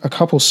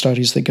couple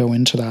studies that go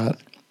into that.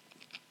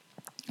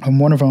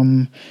 One of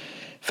them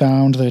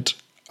found that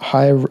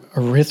high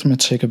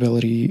arithmetic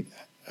ability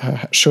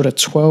showed a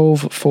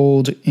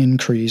 12-fold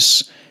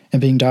increase in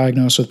being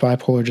diagnosed with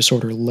bipolar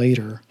disorder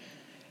later.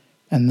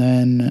 And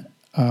then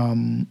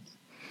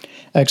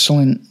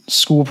excellent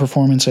school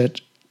performance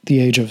at the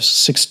age of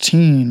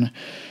 16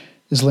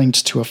 is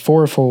linked to a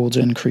 4-fold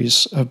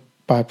increase of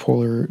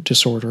bipolar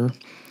disorder.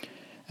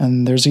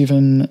 And there's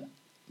even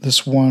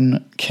this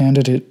one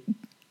candidate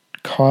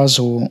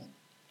causal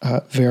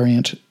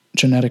variant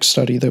genetic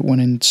study that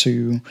went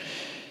into,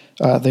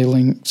 they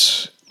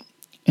linked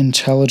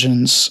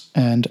intelligence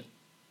and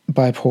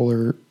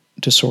bipolar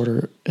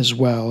disorder as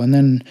well. And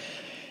then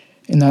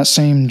in that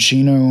same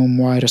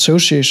genome-wide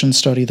association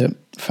study that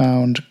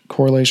found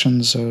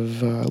correlations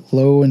of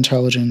low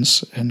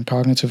intelligence and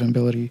cognitive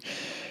ability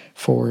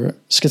for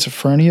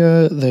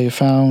schizophrenia, they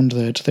found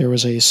that there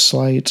was a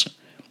slight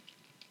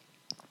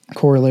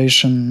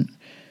correlation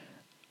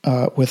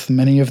with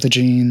many of the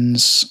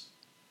genes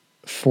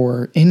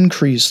for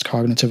increased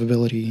cognitive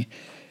ability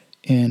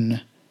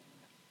in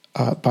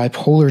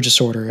bipolar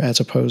disorder as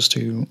opposed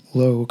to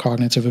low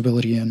cognitive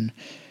ability in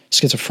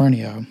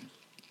schizophrenia.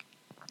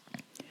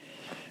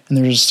 And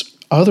there's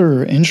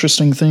other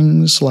interesting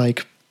things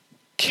like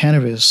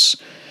cannabis.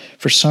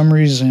 For some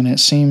reason, it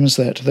seems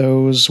that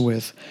those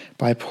with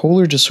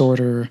bipolar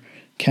disorder,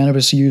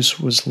 cannabis use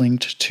was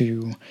linked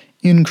to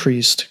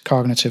increased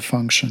cognitive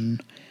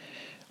function,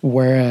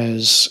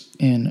 whereas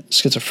in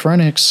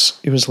schizophrenics,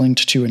 it was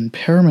linked to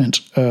impairment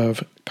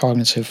of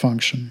cognitive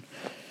function,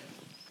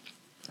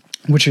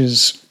 which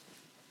is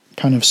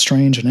kind of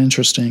strange and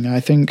interesting.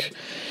 I think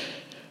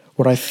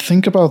what I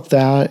think about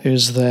that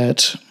is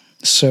that,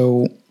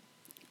 so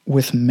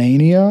with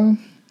mania,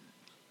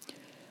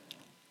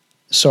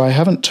 so I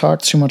haven't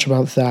talked too much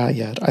about that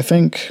yet. I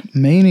think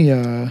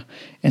mania,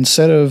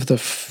 instead of the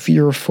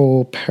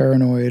fearful,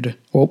 paranoid,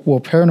 well,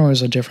 paranoia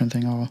is a different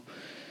thing. I'll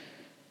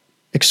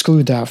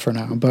exclude that for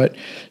now. But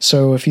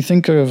so if you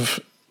think of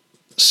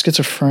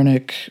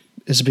schizophrenic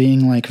as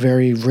being like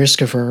very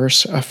risk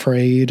averse,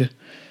 afraid,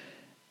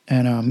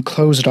 and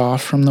closed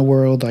off from the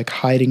world, like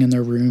hiding in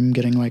their room,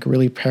 getting like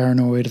really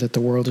paranoid that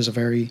the world is a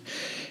very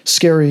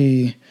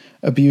scary,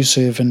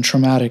 abusive, and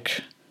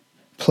traumatic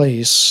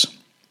place.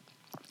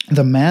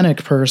 The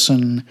manic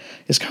person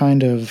is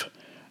kind of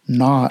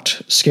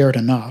not scared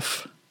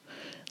enough.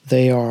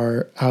 They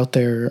are out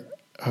there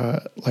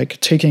like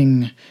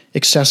taking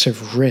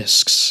excessive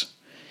risks.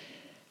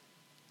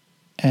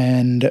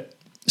 And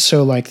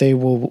so like they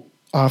will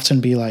often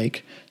be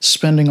like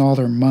spending all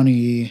their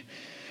money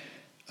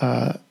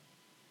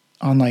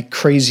on like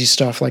crazy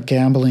stuff like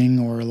gambling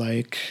or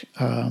like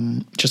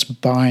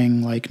just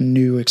buying like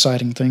new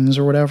exciting things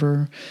or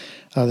whatever.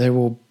 They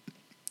will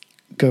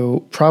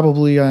go,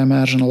 probably I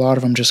imagine a lot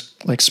of them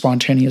just like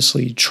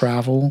spontaneously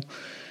travel,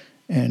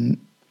 and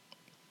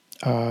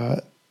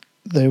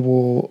they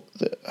will,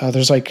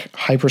 there's like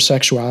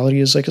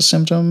hypersexuality is like a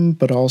symptom,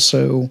 but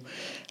also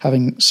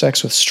having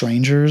sex with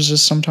strangers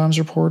is sometimes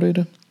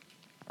reported.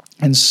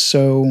 And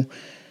so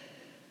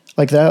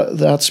like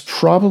that's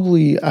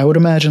probably, I would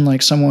imagine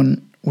like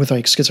someone with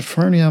like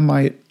schizophrenia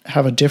might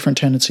have a different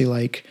tendency,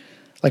 like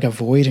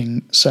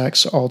avoiding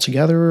sex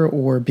altogether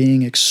or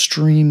being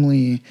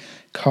extremely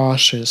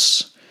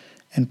cautious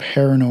and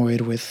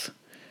paranoid with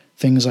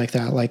things like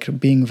that, like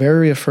being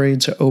very afraid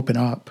to open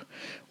up.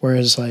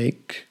 Whereas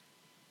like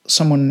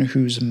someone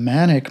who's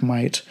manic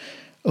might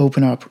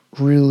open up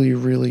really,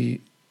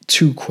 really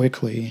too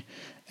quickly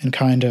and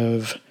kind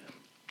of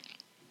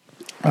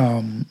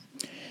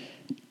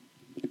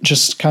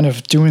just kind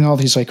of doing all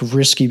these like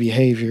risky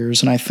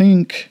behaviors. And I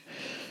think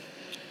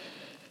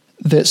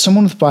that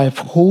someone with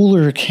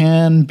bipolar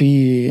can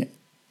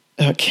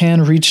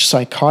reach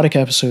psychotic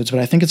episodes,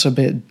 but I think it's a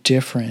bit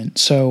different.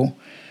 So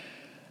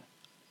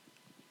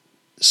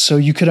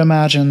you could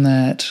imagine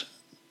that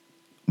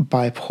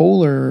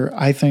bipolar,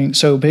 I think,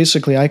 so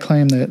basically I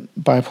claim that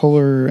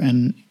bipolar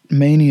and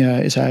mania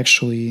is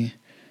actually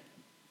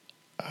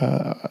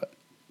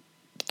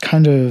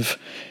kind of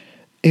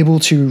able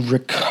to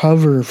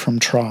recover from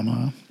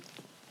trauma.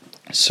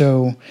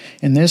 So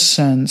in this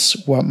sense,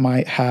 what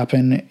might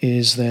happen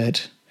is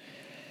that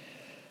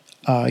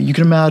you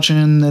can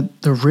imagine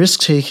that the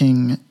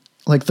risk-taking,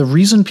 like the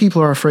reason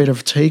people are afraid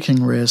of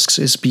taking risks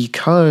is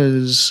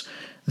because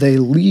they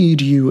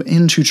lead you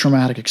into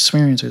traumatic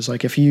experiences.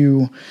 Like if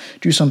you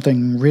do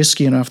something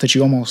risky enough that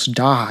you almost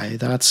die,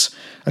 that's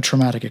a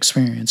traumatic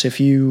experience.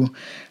 If you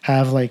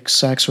have like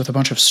sex with a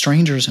bunch of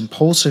strangers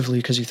impulsively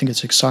because you think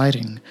it's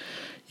exciting,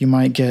 you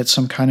might get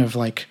some kind of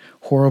like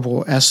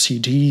horrible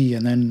STD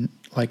and then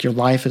like your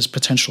life is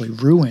potentially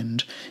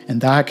ruined,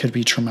 and that could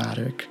be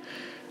traumatic.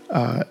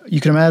 You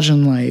can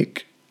imagine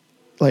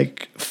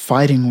like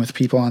fighting with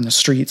people on the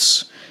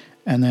streets,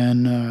 and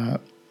then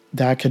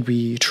that could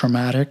be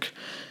traumatic.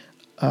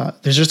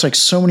 There's just like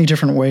so many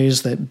different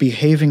ways that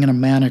behaving in a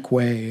manic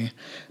way,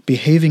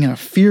 behaving in a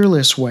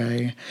fearless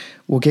way,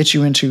 will get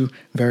you into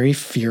very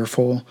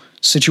fearful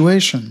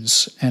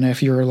situations. And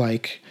if you're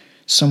like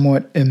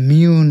somewhat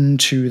immune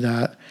to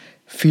that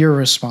fear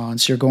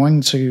response, you're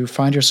going to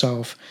find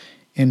yourself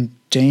in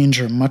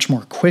danger much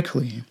more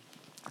quickly.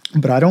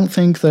 But I don't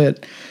think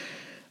that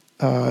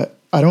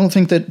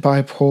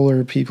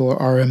bipolar people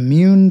are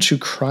immune to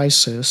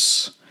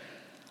crisis.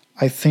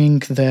 I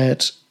think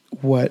that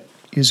what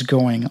is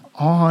going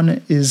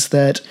on is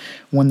that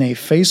when they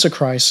face a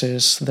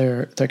crisis,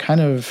 their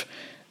kind of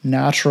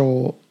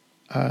natural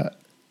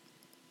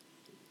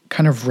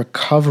kind of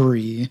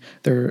recovery.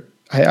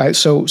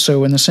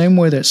 So in the same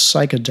way that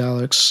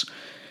psychedelics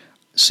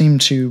seem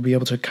to be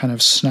able to kind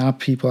of snap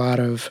people out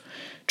of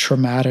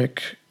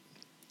traumatic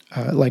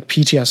like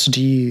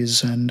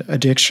PTSDs and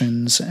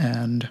addictions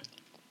and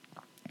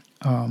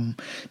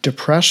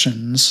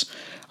depressions,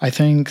 I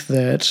think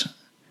that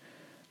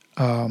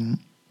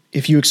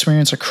if you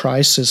experience a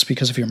crisis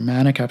because of your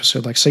manic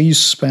episode, like say you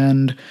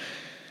spend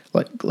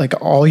like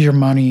all your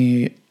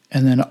money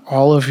and then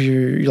all of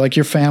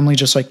your family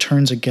just like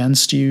turns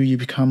against you, you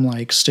become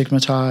like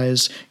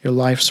stigmatized, your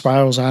life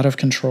spirals out of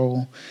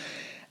control,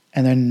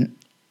 and then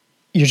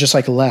you're just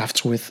like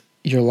left with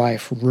your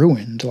life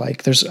ruined.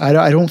 Like I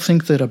don't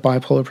think that a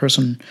bipolar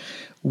person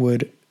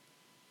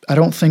I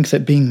don't think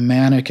that being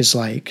manic is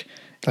like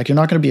you're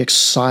not going to be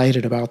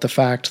excited about the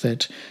fact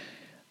that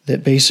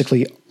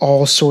basically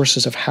all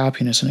sources of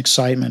happiness and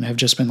excitement have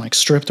just been like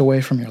stripped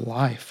away from your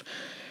life.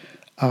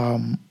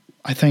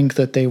 I think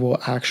that they will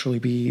actually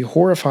be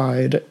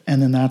horrified,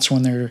 and then that's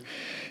when their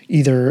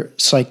either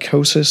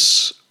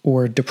psychosis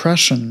or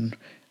depression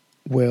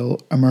will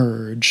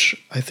emerge.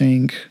 I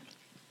think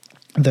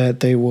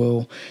that they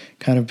will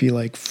kind of be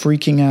like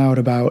freaking out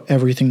about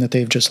everything that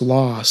they've just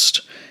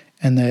lost,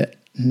 and that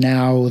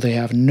now they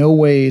have no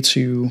way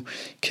to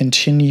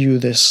continue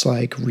this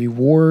like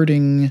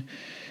rewarding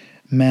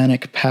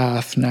manic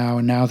path now,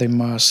 and now they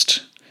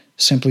must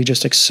simply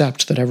just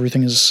accept that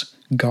everything is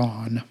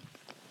gone.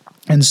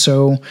 And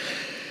so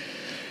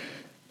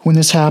when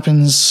this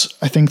happens,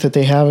 I think that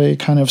they have a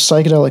kind of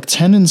psychedelic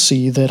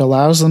tendency that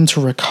allows them to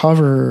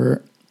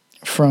recover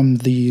from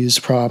these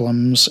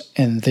problems,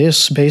 and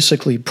this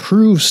basically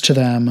proves to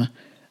them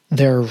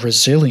their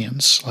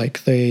resilience.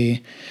 Like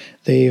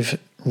they've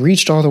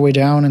reached all the way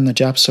down in the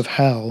depths of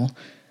hell,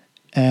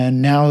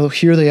 and now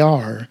here they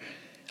are,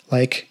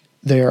 like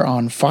they're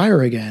on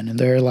fire again, and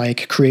they're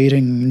like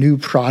creating new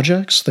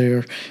projects,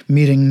 they're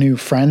meeting new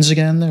friends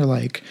again, they're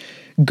like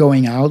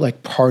going out,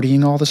 like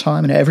partying all the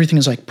time, and everything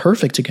is like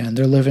perfect again.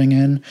 They're living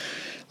in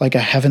like a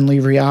heavenly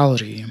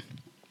reality.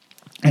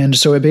 And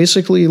so it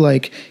basically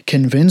like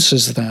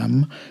convinces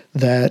them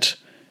that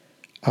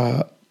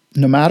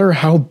no matter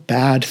how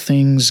bad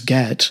things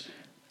get,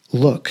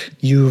 look,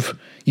 you've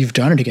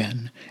done it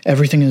again.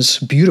 Everything is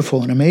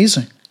beautiful and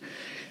amazing.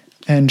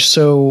 And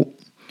so,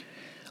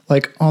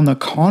 like, on the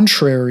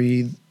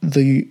contrary,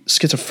 the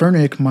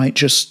schizophrenic might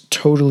just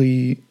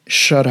totally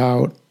shut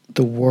out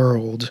the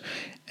world.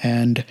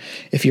 And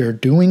if you're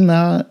doing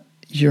that,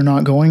 you're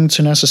not going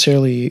to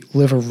necessarily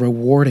live a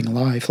rewarding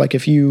life. Like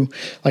if you,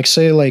 like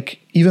say, like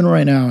even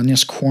right now in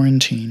this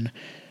quarantine,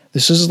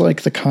 this is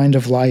like the kind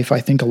of life I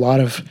think a lot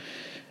of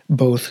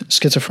both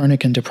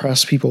schizophrenic and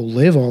depressed people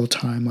live all the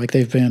time. Like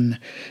they've been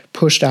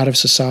pushed out of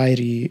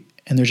society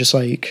and they're just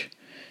like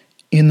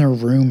in their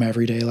room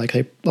every day. Like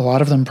a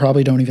lot of them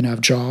probably don't even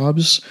have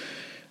jobs,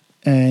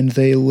 and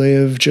they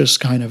live just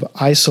kind of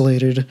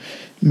isolated,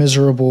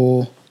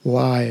 miserable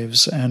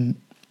lives. And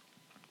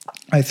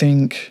I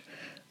think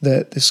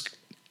that this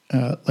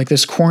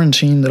this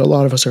quarantine that a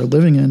lot of us are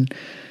living in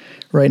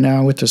right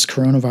now with this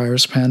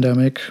coronavirus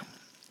pandemic,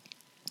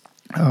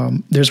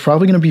 there's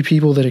probably going to be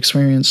people that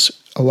experience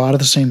a lot of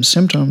the same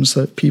symptoms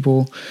that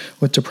people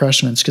with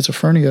depression and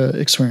schizophrenia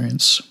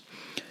experience.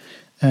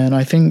 And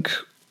I think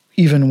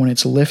even when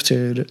it's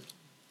lifted,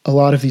 a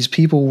lot of these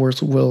people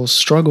will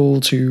struggle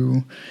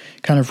to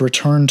kind of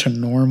return to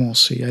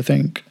normalcy. I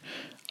think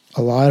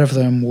a lot of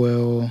them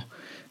will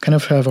kind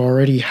of have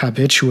already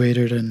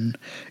habituated and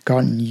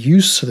gotten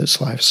used to this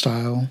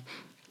lifestyle.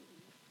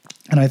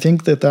 And I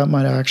think that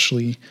might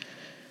actually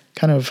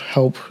kind of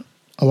help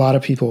a lot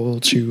of people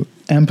to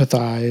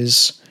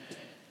empathize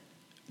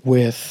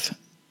with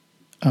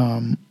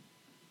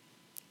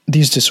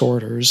these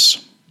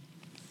disorders,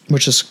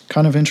 which is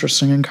kind of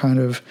interesting and kind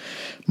of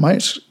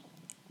might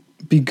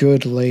be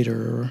good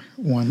later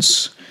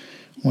once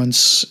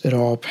it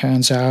all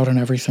pans out and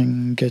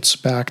everything gets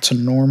back to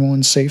normal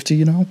and safety,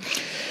 you know?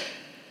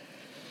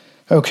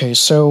 Okay,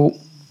 so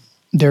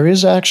there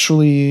is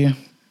actually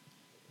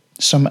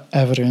some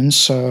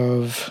evidence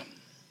of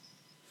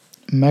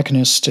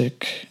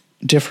mechanistic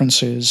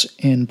differences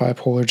in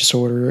bipolar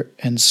disorder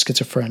and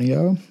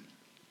schizophrenia.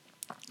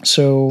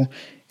 So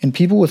In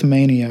people with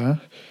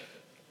mania,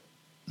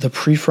 the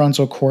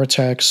prefrontal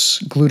cortex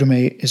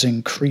glutamate is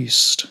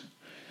increased,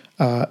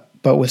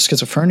 but with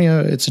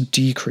schizophrenia, it's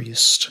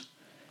decreased.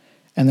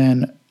 And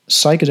then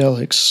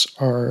psychedelics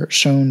are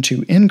shown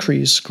to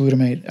increase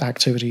glutamate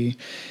activity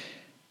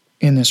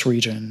in this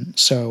region.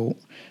 So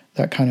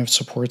that kind of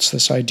supports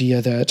this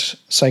idea that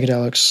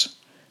psychedelics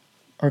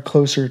are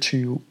closer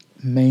to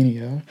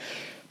mania.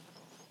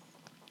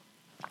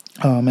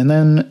 And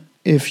then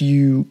if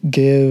you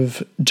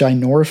give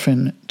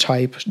dynorphin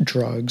type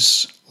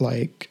drugs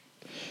like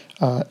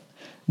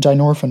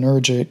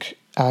dynorphinergic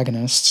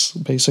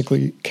agonists,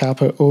 basically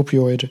kappa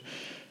opioid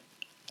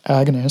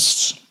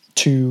agonists,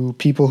 to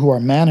people who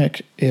are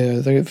manic,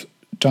 they've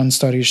done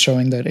studies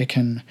showing that it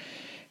can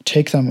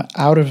take them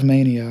out of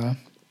mania,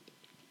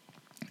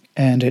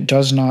 and it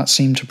does not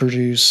seem to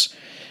produce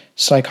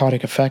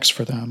psychotic effects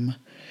for them.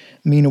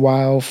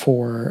 Meanwhile,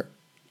 for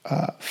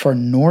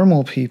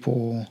normal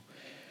people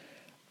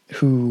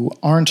who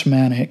aren't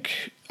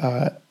manic,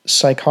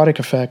 psychotic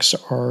effects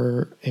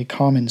are a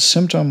common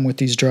symptom with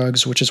these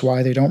drugs, which is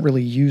why they don't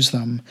really use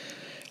them.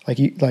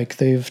 Like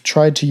they've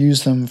tried to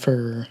use them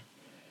for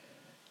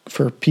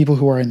people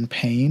who are in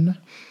pain,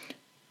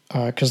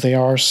 because they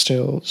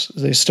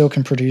still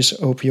can produce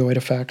opioid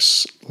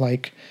effects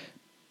like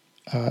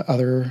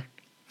other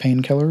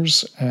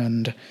painkillers,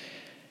 and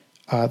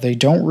they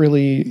don't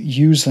really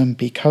use them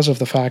because of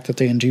the fact that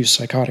they induce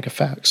psychotic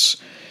effects.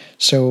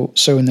 So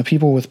in the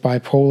people with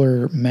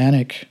bipolar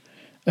manic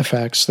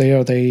effects,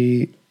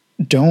 they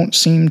don't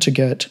seem to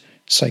get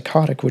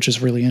psychotic, which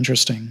is really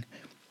interesting.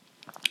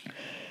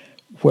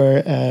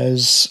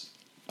 Whereas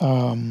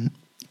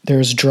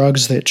there's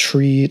drugs that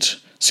treat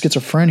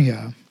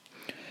schizophrenia,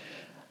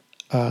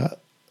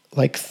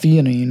 like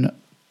theanine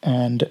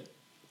and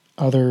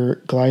other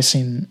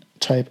glycine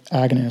type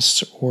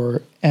agonists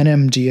or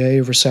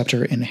NMDA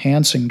receptor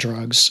enhancing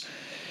drugs.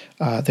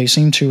 They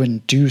seem to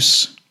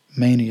induce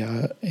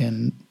mania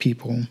in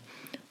people.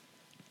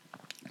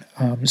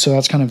 So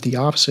that's kind of the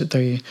opposite.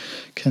 They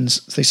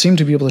seem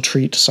to be able to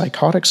treat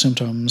psychotic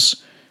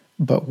symptoms,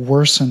 but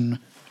worsen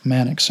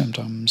manic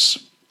symptoms.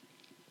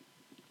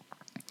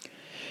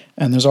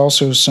 And there's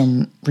also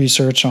some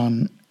research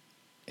on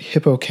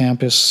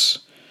hippocampus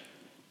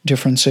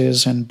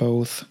differences in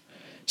both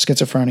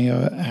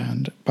schizophrenia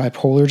and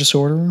bipolar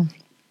disorder,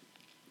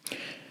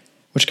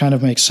 which kind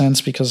of makes sense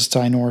because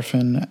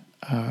dynorphin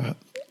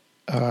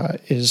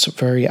is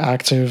very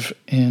active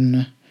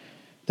in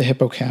the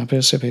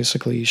hippocampus. It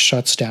basically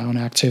shuts down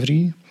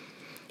activity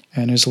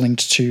and is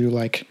linked to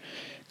like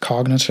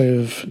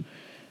cognitive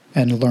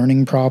and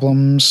learning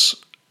problems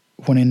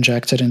when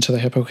injected into the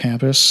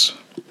hippocampus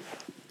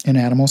in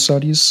animal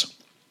studies.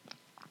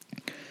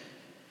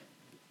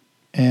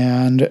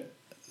 And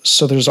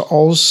so there's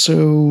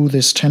also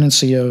this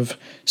tendency of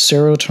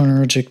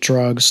serotonergic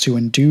drugs to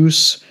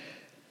induce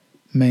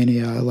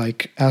mania,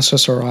 like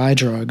SSRI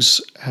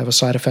drugs have a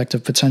side effect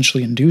of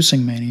potentially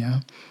inducing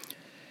mania.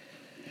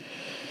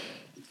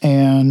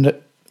 And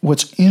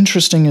what's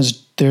interesting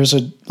is there's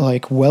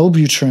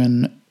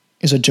Wellbutrin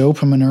is a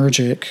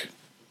dopaminergic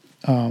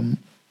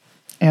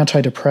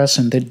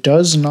antidepressant that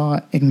does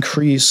not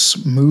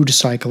increase mood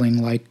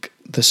cycling like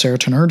the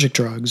serotonergic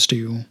drugs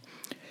do,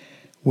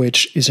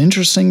 which is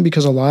interesting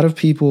because a lot of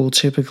people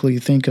typically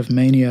think of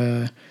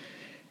mania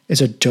as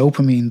a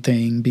dopamine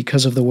thing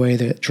because of the way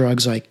that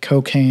drugs like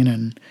cocaine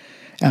and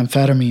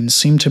amphetamines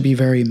seem to be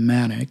very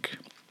manic.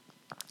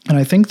 And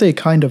I think they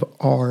kind of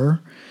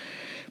are,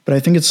 but I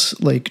think it's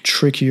like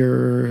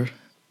trickier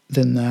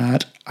than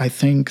that. I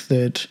think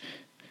that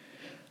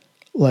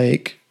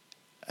it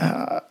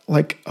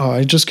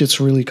just gets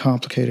really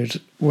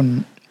complicated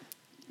when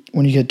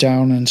you get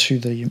down into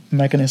the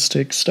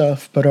mechanistic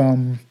stuff. But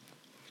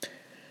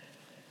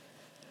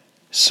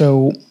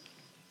so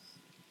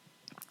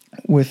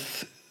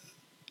with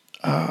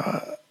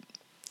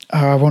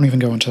I won't even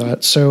go into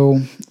that.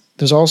 So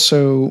there's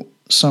also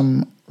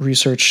some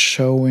research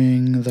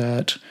showing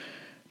that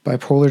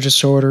bipolar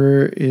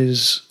disorder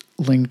is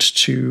linked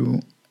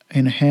to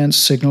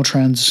enhanced signal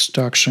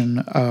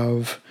transduction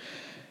of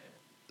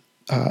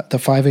the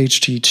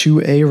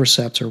 5-HT2A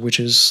receptor, which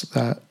is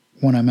that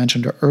one I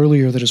mentioned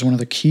earlier that is one of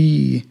the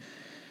key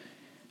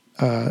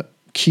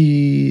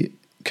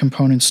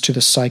components to the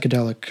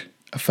psychedelic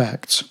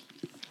effects.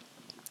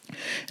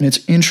 And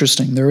it's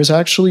interesting. There was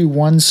actually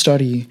one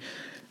study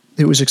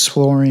that was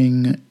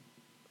exploring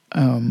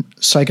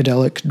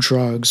psychedelic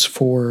drugs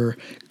for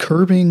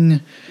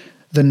curbing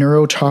the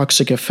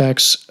neurotoxic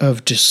effects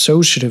of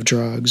dissociative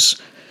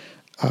drugs.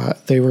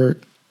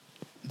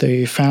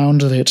 They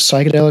found that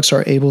psychedelics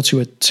are able to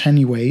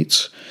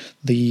attenuate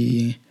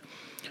the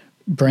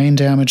brain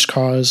damage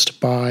caused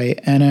by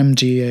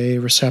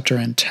NMDA receptor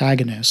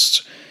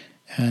antagonists.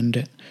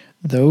 And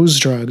those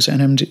drugs,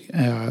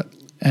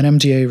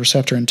 NMDA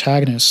receptor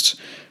antagonists,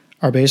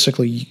 are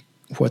basically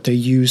what they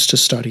use to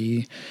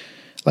study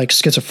like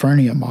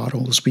schizophrenia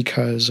models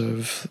because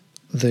of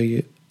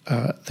they're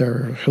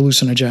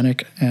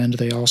hallucinogenic, and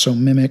they also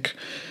mimic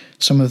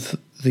some of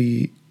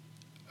the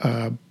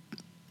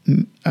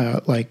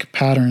like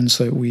patterns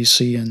that we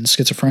see in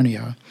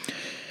schizophrenia.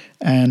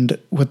 And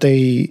what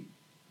they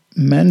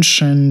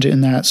mentioned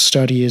in that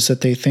study is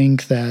that they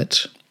think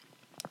that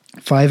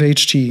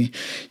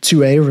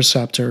 5-HT2A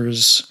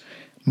receptors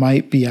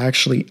might be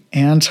actually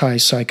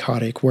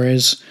antipsychotic,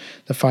 whereas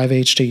the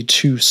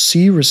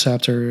 5-HT2C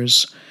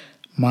receptors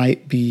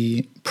might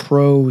be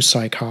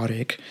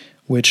pro-psychotic,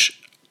 which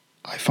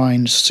I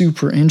find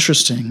super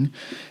interesting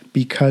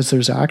because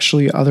there's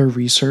actually other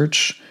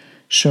research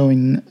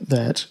showing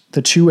that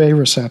the 2A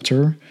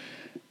receptor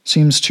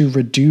seems to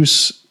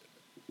reduce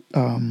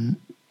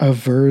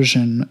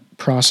aversion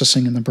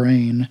processing in the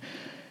brain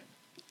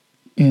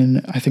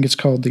in, I think it's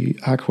called the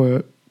I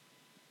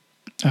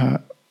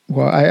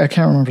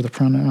can't remember the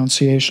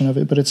pronunciation of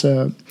it, but it's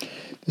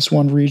this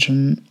one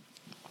region.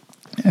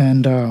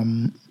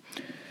 And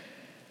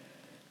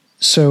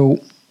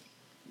so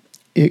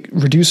it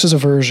reduces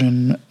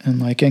aversion and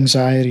like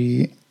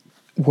anxiety,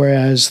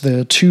 whereas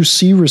the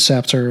 2C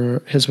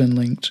receptor has been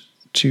linked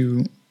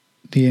to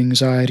the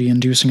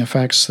anxiety-inducing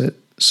effects that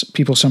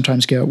people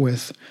sometimes get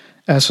with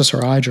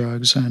SSRI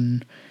drugs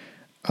and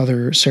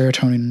other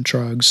serotonin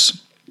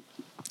drugs.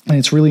 And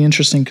it's really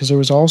interesting because there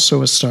was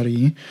also a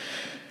study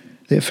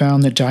that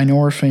found that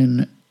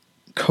dynorphin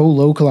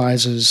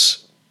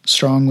co-localizes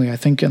strongly, I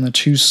think, in the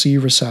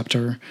 2C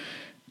receptor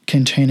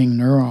containing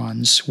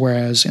neurons,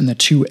 whereas in the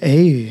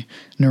 2A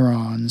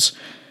neurons,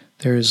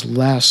 there is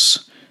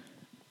less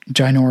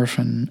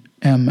dynorphin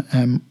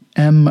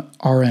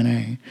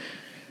mRNA.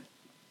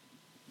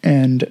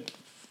 And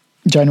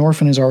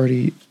dynorphin is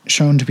already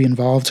shown to be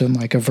involved in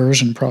like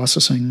aversion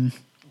processing.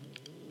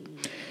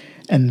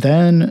 And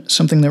then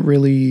something that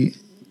really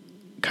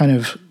kind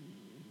of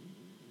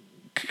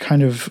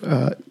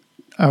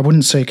I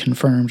wouldn't say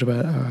confirmed,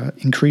 but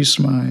increased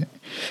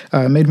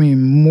made me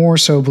more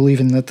so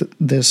believing that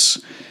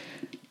this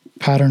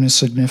pattern is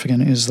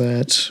significant is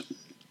that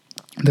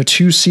the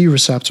 2C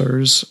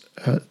receptors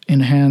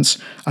enhance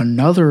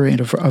another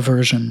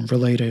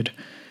aversion-related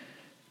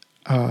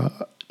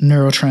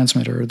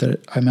neurotransmitter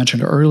that I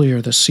mentioned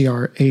earlier, the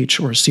CRH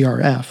or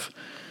CRF.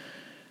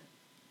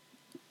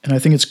 And I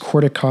think it's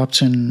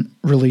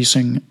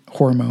corticopsin-releasing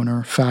hormone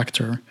or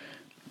factor.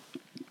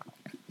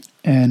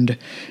 And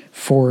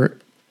for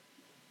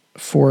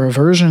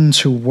aversion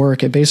to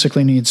work, it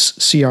basically needs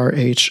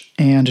CRH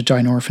and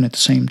dynorphin at the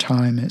same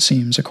time, it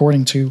seems,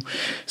 according to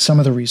some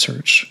of the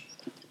research.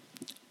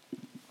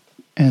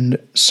 And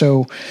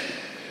so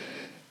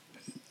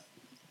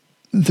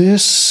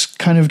this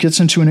kind of gets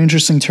into an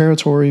interesting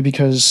territory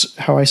because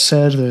how I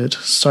said that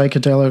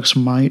psychedelics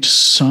might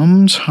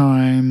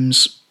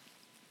sometimes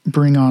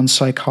bring on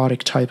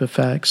psychotic type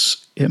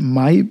effects, it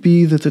might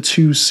be that the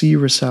 2C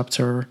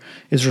receptor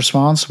is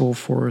responsible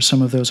for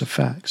some of those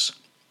effects.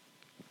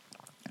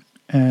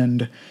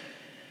 And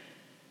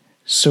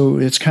so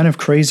it's kind of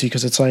crazy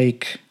because it's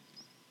like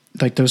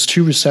those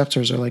two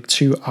receptors are like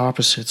two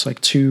opposites,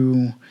 like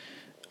two,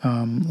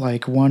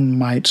 like one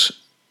might,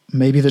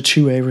 maybe the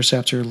 2A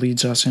receptor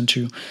leads us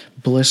into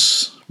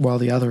bliss while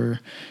the other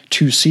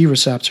 2C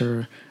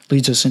receptor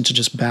leads us into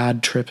just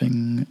bad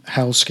tripping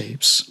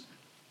hellscapes.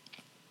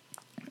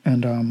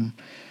 And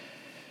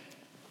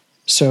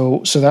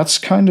so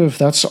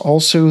that's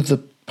also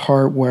the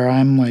part where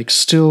I'm like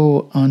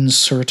still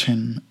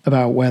uncertain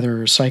about whether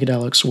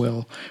psychedelics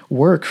will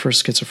work for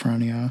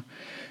schizophrenia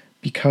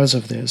because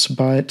of this.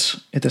 But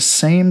at the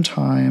same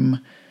time,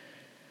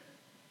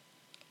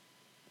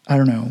 I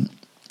don't know.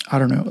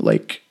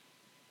 Like,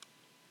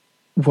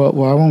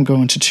 well, I won't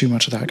go into too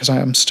much of that because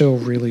I'm still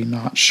really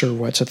not sure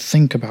what to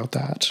think about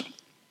that.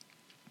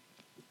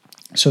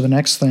 So the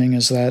next thing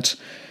is that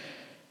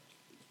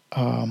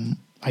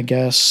I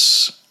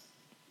guess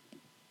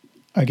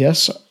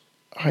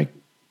I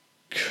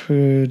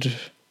could,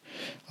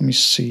 let me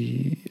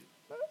see.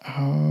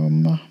 I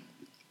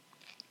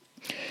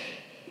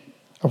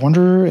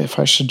wonder if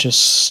I should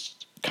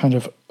just kind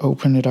of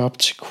open it up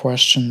to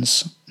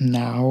questions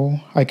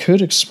now. I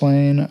could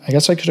explain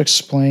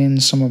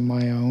some of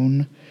my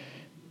own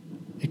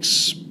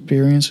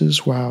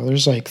experiences. Wow,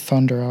 there's like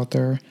thunder out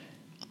there.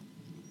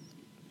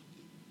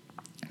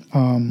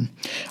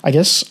 I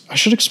guess I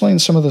should explain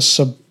some of the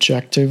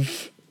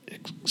subjective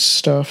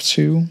stuff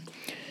too.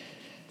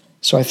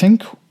 So I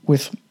think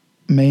with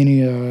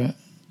mania,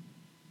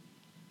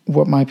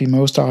 what might be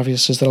most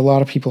obvious is that a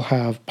lot of people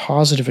have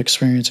positive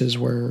experiences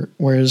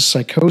whereas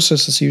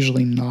psychosis is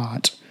usually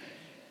not.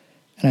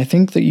 And I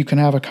think that you can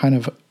have a kind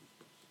of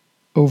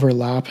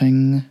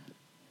overlapping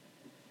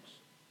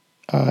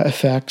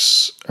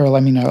effects, or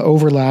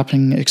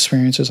overlapping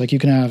experiences. Like you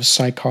can have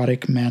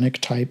psychotic, manic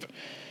type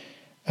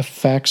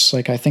effects.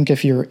 Like I think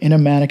if you're in a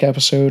manic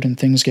episode and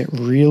things get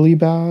really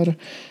bad,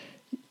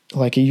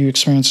 like you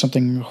experience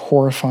something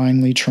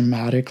horrifyingly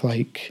traumatic,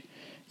 like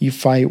you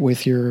fight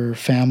with your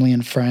family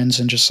and friends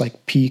and just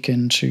like peek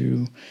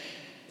into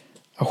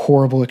a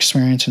horrible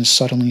experience and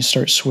suddenly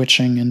start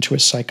switching into a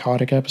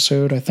psychotic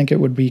episode. I think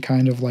it would be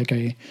kind of like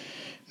a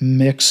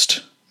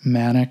mixed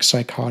manic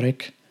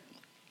psychotic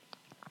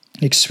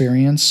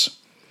experience.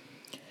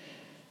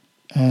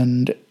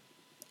 And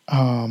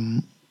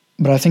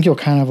But I think you'll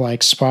kind of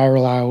like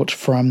spiral out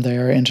from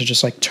there into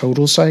just like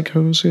total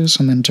psychosis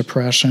and then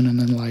depression and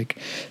then like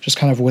just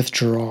kind of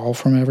withdrawal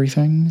from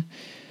everything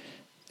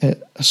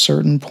at a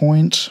certain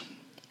point.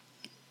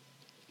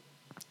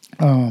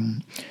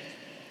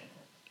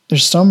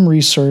 There's some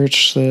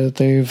research that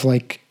they've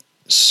like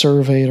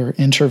surveyed or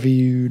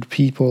interviewed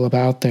people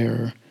about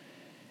their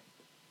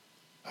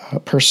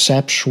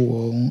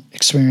perceptual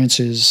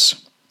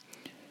experiences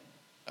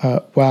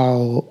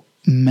while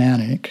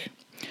manic.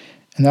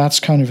 And that's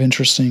kind of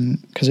interesting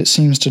because it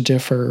seems to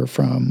differ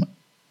from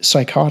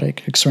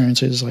psychotic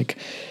experiences. Like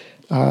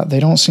they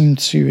don't seem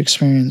to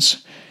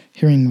experience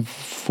hearing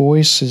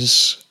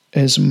voices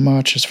as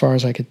much as far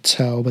as I could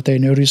tell, but they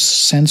notice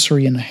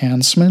sensory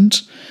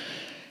enhancement,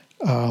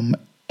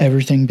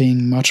 everything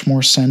being much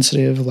more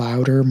sensitive,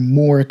 louder,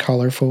 more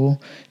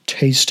colorful,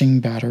 tasting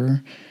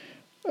better,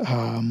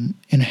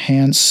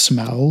 enhanced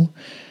smell.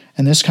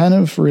 And this kind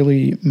of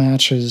really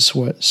matches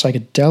what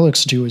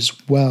psychedelics do as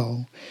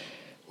well,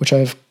 which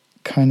I've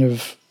kind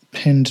of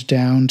pinned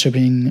down to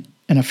being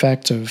an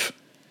effect of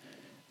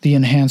the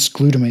enhanced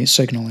glutamate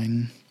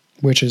signaling,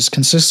 which is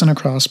consistent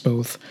across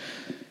both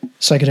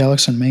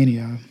psychedelics and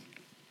mania.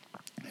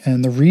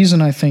 And the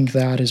reason I think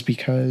that is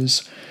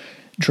because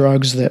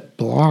drugs that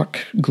block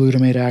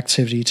glutamate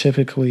activity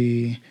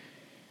typically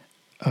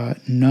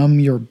numb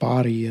your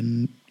body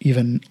and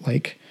even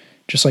like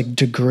just like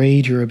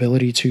degrade your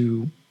ability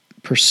to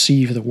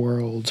perceive the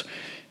world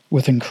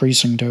with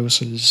increasing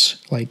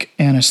doses, like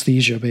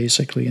anesthesia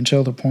basically,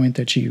 until the point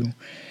that you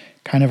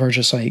kind of are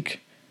just like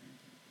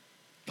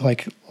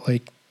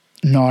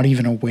not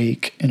even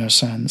awake in a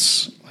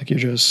sense. Like you're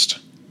just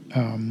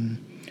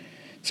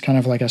it's kind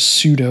of like a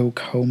pseudo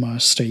coma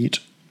state.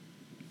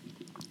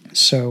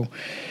 So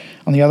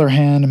on the other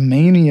hand,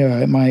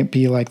 mania, it might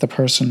be like the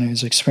person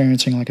is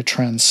experiencing like a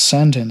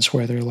transcendence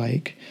where they're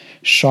like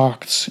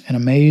shocked and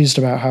amazed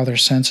about how their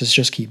senses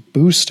just keep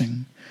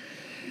boosting.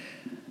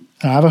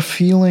 And I have a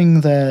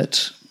feeling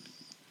that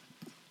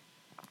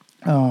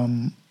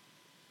kind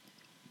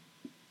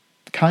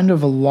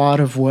of a lot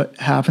of what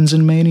happens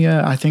in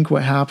mania, I think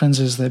what happens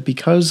is that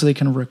because they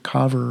can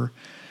recover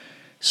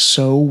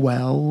so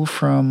well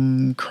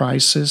from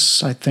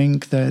crisis, I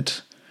think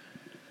that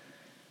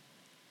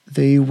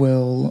they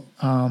will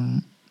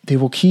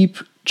keep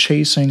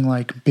chasing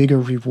like bigger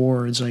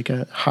rewards, like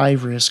a high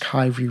risk,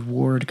 high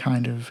reward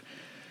kind of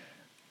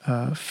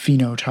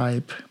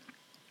phenotype.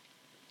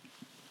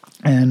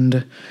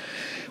 And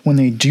when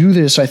they do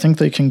this, I think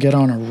they can get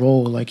on a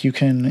roll. Like you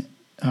can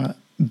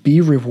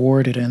be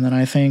rewarded, and then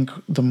I think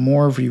the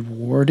more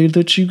rewarded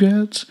that you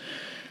get,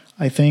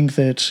 I think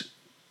that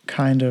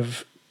kind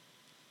of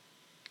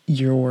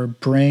your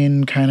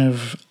brain kind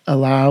of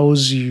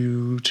allows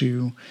you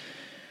to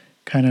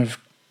kind of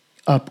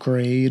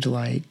upgrade,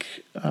 like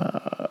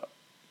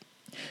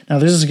now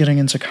this is getting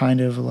into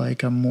kind of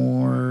like a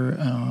more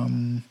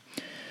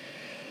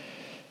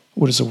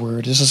what is the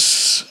word? This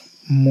is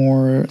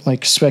more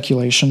like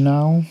speculation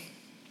now.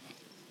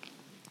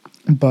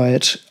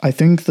 But I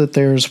think that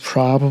there's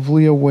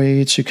probably a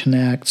way to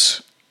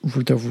connect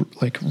the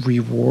like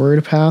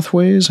reward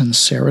pathways and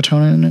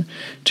serotonin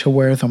to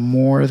where the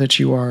more that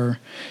you are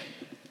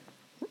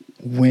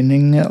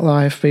winning at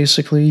life,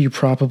 basically, you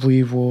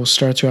probably will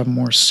start to have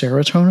more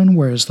serotonin,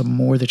 whereas the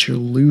more that you're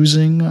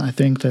losing, I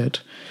think that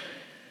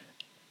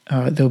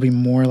there'll be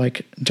more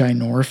like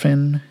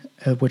dynorphin,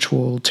 which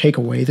will take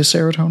away the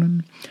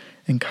serotonin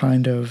and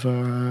kind of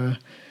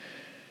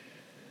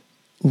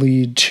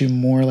lead to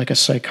more like a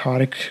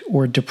psychotic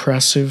or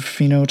depressive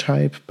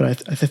phenotype.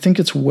 But I think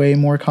it's way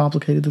more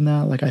complicated than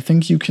that. Like I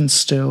think you can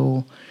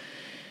still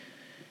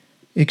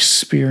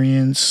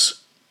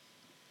experience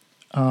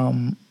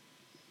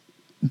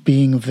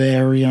being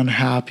very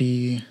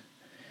unhappy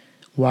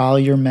while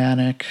you're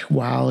manic,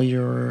 while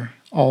you're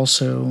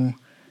also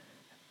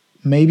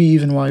maybe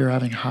even while you're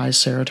having high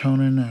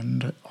serotonin,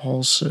 and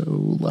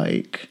also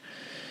like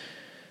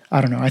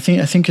I don't know. I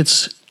think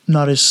it's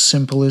not as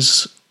simple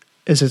as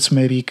it's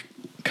maybe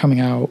coming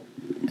out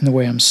in the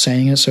way I'm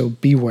saying it, so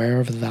beware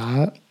of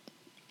that.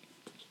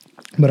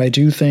 But I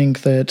do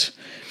think that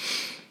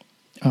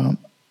I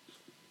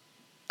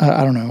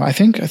don't know. I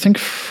think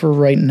for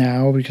right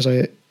now, because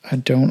I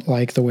don't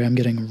like the way I'm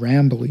getting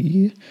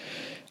rambly,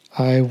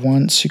 I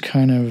want to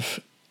kind of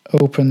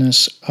open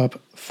this up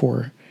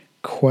for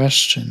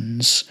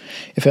questions.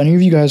 If any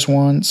of you guys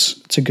want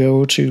to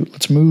go to,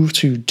 let's move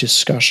to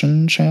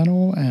discussion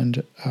channel,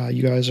 and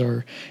you guys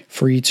are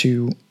free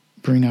to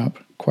bring up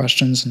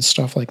questions and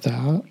stuff like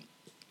that.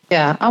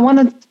 Yeah,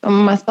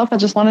 I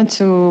just wanted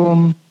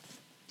to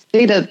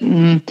say that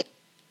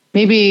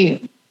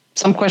maybe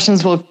some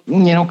questions will,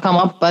 come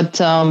up,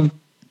 but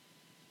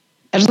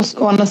I just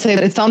want to say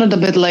that it sounded a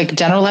bit like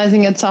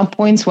generalizing at some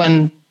points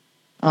when,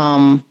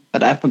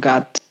 but I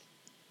forgot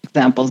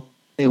examples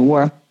they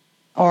were.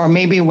 Or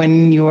maybe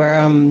when you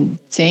were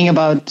saying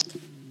about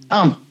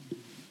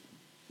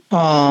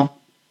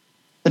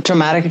the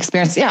traumatic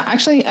experience. Yeah,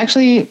 actually,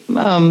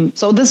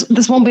 so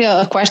this won't be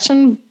a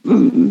question,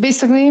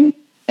 basically,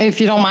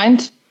 if you don't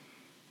mind.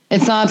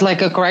 It's not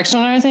like a correction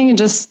or anything,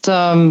 just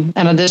an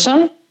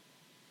addition.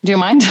 Do you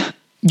mind?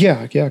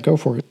 Yeah, go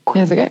for it.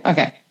 Yes,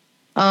 okay.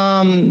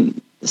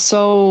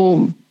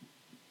 So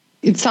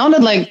it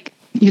sounded like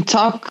you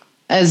talk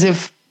as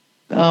if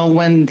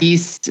when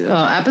these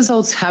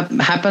episodes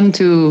happen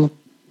to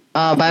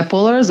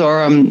bipolars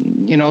or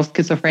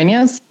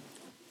schizophrenias,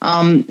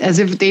 as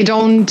if they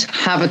don't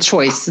have a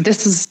choice.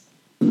 This is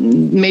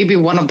maybe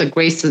one of the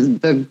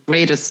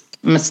greatest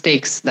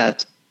mistakes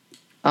that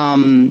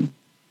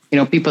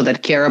people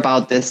that care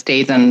about the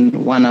state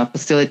and want to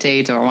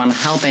facilitate or want to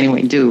help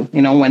anyway do.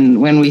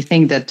 When we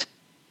think that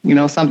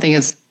something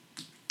is,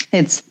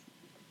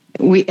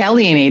 we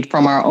alienate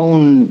from our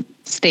own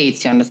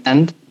states. You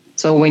understand?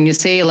 So when you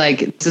say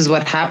like this is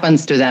what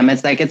happens to them,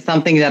 it's like it's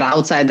something that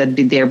outside that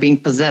they're being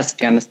possessed.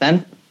 You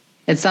understand?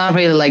 It's not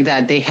really like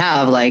that. They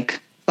have like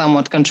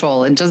somewhat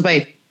control, and just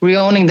by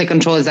reowning the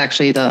control is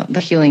actually the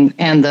healing,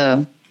 and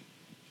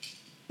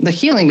the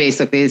healing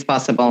basically is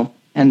possible,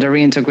 and the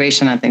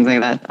reintegration and things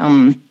like that.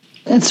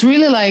 It's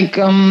really like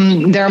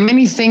there are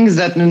many things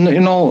that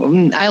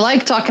I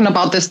like talking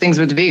about these things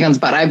with vegans,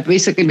 but I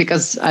basically,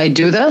 because I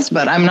do this,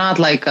 but I'm not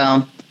like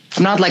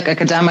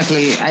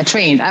academically I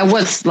trained. I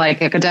was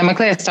like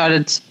academically I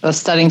started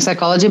studying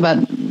psychology, but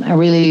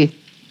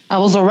I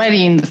was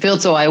already in the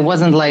field, so I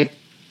wasn't like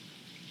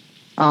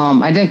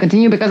I didn't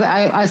continue because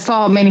I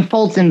saw many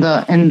faults in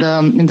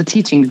the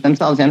teachings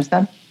themselves. You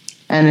understand?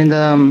 And in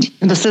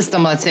the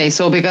system, let's say.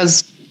 So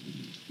because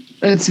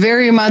it's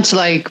very much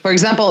like, for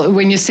example,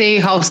 when you say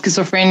how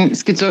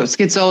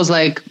schizos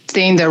like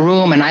stay in their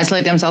room and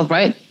isolate themselves,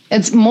 right?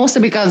 It's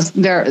mostly because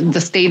their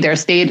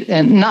state,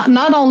 and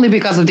not only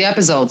because of the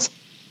episodes,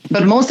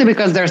 but mostly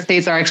because their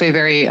states are actually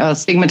very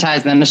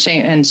stigmatized and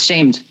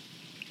shamed.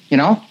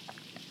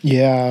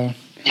 Yeah.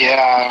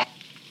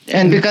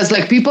 And because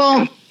like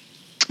people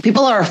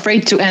are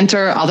afraid to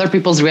enter other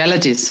people's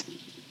realities.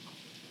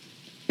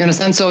 You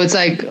understand? So it's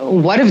like,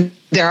 what if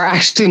there are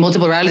actually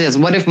multiple realities?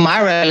 What if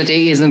my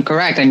reality isn't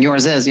correct and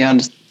yours is? You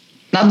understand?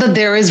 Not that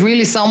there is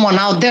really someone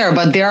out there,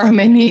 but there are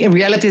many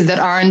realities that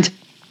aren't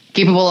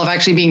capable of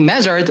actually being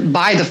measured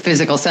by the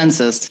physical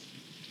senses,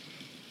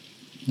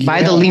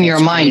 by the linear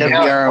mind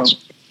that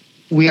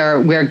we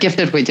are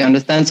gifted with. You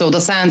understand? So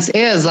the science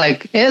is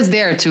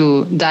there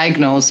to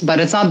diagnose, but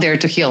it's not there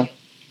to heal.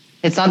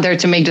 It's not there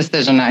to make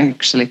decision,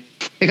 actually,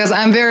 because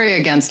I'm very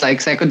against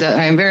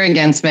I'm very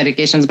against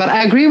medications. But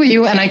I agree with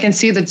you, and I can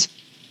see that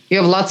you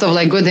have lots of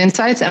like good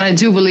insights, and I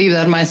do believe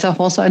that myself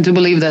also. I do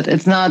believe that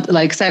it's not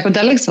like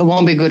psychedelics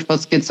won't be good for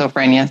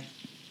schizophrenia.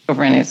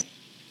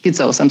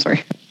 Schizos, I'm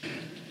sorry.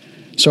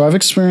 So I've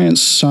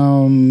experienced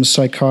some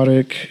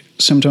psychotic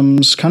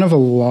symptoms, kind of a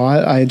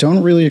lot. I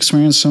don't really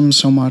experience them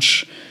so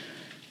much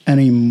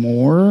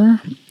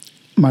anymore.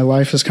 My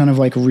life is kind of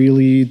like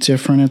really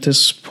different at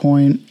this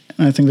point.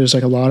 I think there's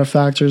like a lot of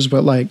factors,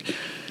 but like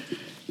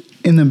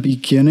in the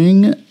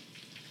beginning,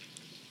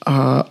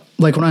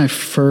 like when I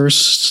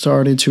first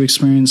started to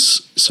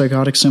experience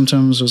psychotic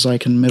symptoms was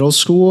like in middle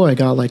school. I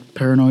got like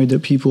paranoid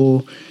that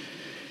people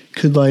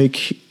could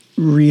like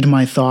read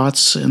my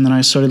thoughts, and then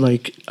I started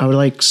like, I would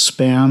like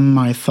spam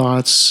my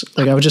thoughts.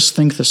 Like I would just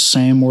think the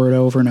same word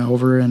over and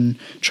over and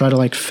try to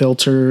like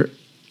filter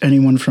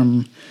anyone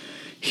from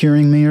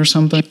hearing me or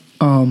something.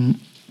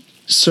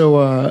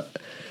 So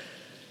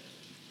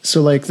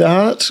like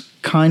that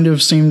kind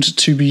of seemed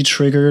to be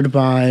triggered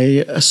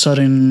by a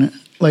sudden,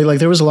 like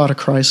there was a lot of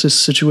crisis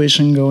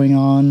situation going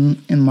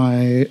on in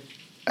my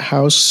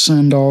house,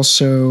 and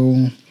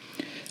also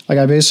like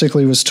I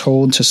basically was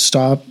told to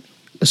stop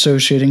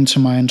associating to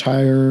my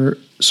entire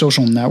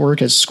social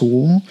network at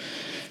school,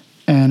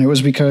 and it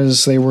was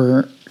because they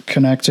were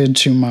connected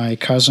to my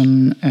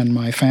cousin and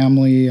my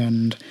family,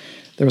 and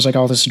there was like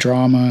all this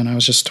drama, and I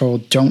was just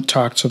told don't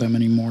talk to them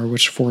anymore,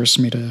 which forced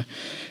me to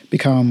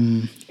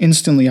become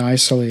instantly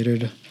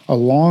isolated,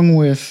 along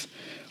with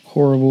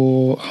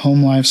horrible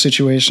home life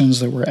situations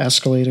that were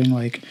escalating,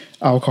 like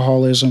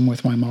alcoholism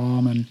with my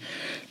mom,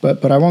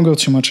 but I won't go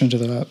too much into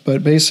that.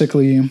 But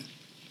basically,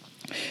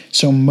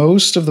 so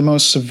most of the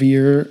most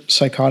severe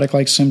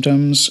psychotic-like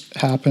symptoms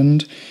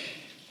happened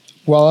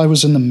while I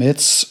was in the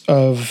midst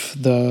of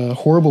the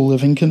horrible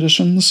living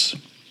conditions,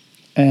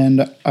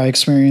 and I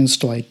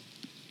experienced like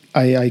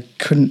I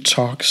couldn't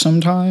talk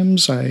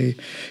sometimes. I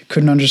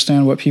couldn't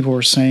understand what people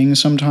were saying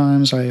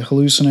sometimes. I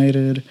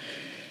hallucinated.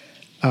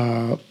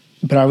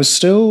 But I was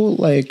still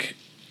like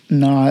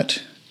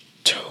not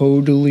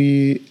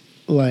totally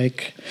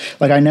like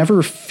I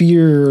never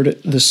feared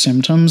the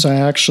symptoms. I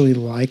actually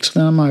liked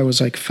them. I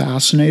was like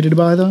fascinated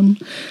by them.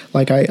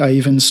 Like I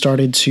even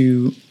started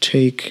to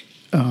take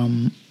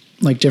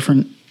like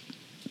different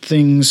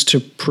things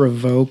to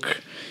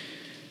provoke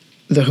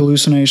the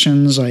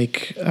hallucinations,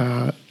 like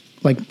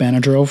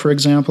Benadryl, for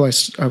example.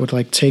 I would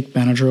like take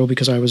Benadryl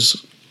because I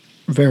was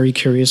very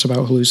curious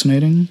about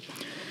hallucinating.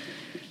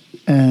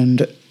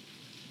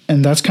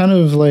 And that's kind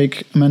of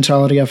like a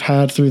mentality I've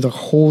had through the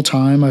whole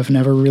time. I've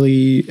never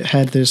really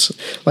had this,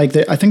 like,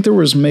 I think there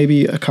was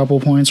maybe a couple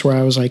points where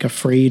I was like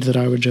afraid that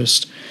I would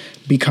just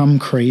become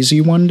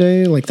crazy one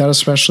day. Like that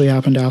especially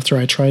happened after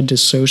I tried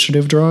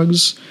dissociative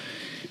drugs,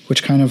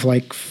 which kind of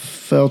like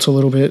felt a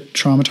little bit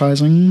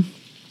traumatizing.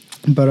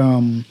 But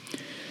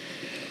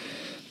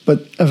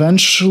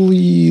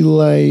eventually,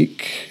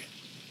 like,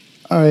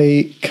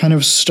 I kind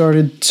of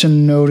started to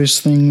notice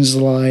things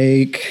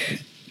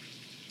like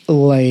a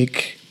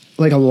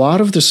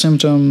lot of the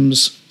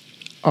symptoms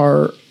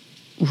are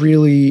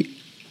really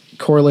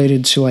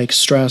correlated to like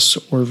stress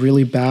or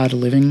really bad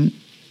living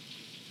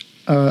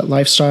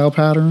lifestyle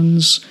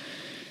patterns.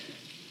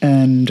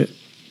 And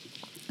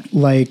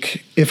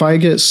like if I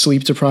get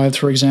sleep deprived,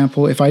 for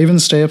example, if I even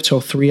stay up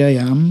till 3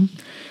 a.m.,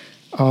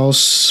 I'll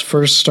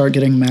first start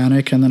getting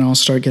manic, and then I'll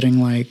start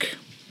getting like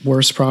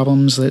worse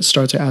problems that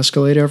start to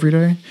escalate every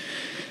day.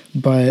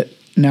 But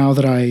now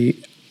that I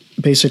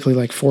basically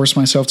like force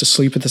myself to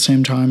sleep at the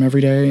same time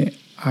every day,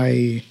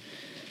 I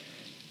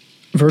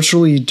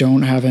virtually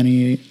don't have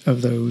any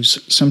of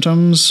those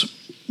symptoms.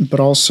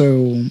 But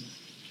also,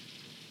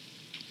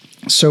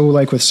 so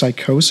like with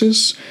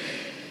psychosis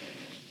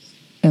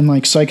and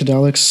like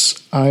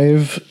psychedelics,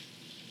 I've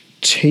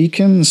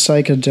taken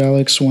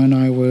psychedelics when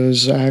I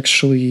was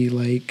actually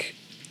like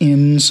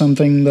in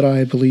something that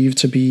I believe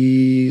to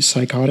be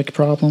psychotic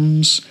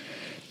problems.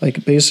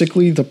 Like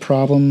basically the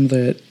problem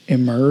that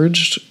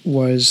emerged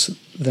was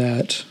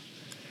that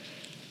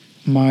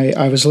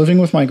I was living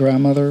with my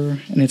grandmother,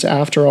 and it's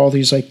after all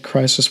these like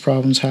crisis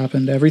problems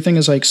happened. Everything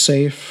is like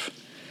safe.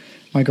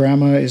 My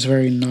grandma is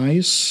very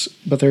nice,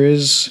 but there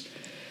is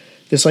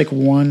this like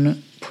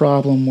one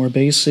problem where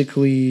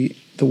basically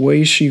the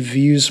way she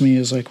views me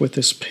is like with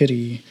this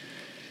pity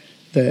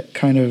that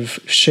kind of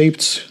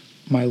shaped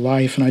my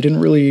life, and I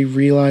didn't really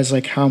realize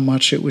like how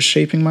much it was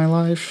shaping my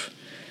life.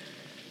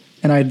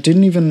 And I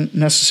didn't even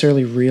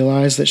necessarily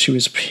realize that she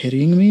was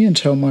pitying me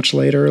until much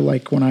later,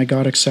 like when I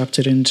got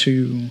accepted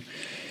into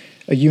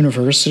a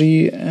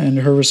university, and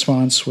her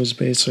response was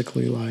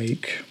basically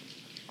like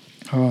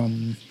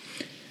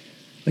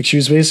she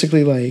was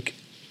basically like,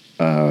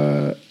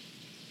 are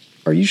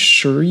you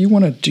sure you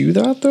want to do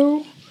that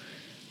though?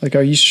 Like,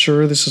 are you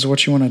sure this is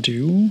what you want to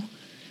do?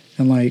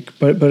 And like,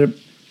 but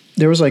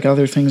there was like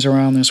other things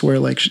around this where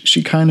like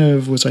she kind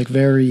of was like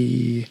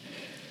very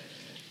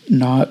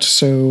not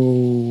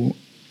so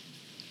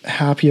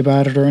happy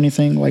about it or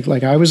anything.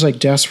 Like I was like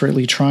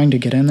desperately trying to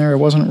get in there. It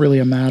wasn't really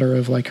a matter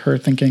of like her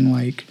thinking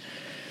like,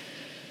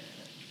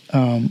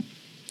 I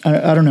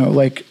don't know,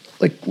 like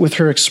with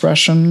her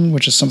expression,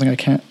 which is something I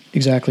can't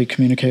exactly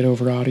communicate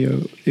over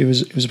audio. It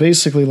was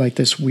basically like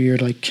this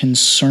weird, like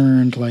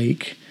concerned,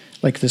 like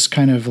this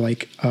kind of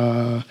like,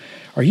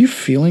 are you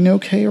feeling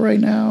okay right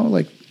now?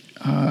 Like,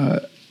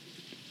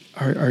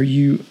 are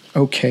you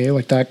okay?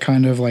 Like that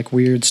kind of like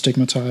weird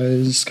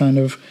stigmatized kind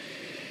of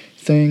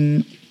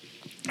thing.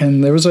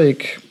 And there was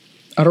like,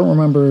 I don't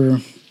remember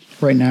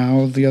right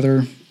now the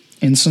other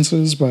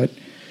instances, but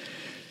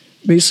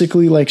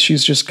basically like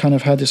she's just kind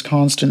of had this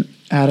constant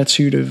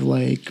attitude of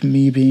like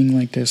me being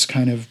like this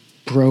kind of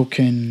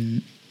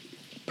broken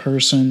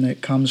person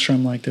that comes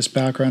from like this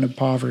background of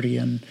poverty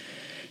and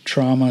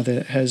trauma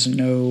that has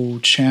no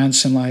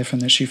chance in life,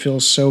 and that she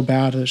feels so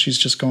bad that she's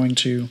just going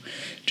to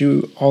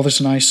do all this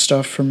nice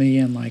stuff for me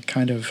and like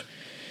kind of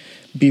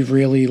be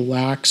really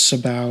lax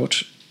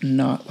about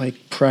not like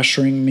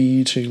pressuring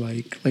me to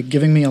like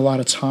giving me a lot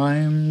of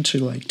time to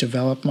like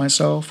develop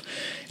myself.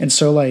 And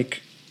so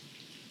like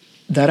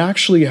that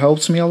actually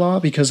helped me a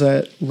lot, because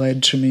that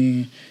led to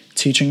me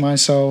teaching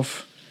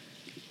myself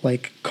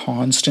like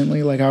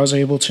constantly. Like I was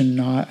able to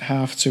not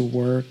have to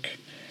work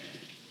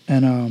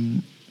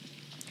and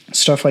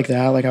stuff like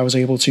that. Like I was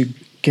able to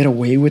get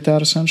away with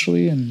that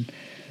essentially. And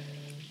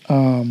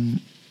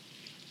but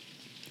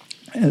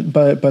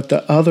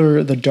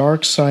the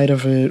dark side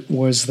of it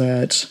was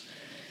that,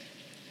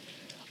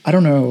 I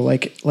don't know,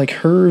 like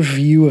her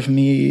view of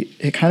me,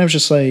 it kind of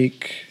just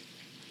like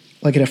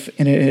it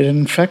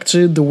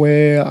infected the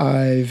way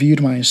I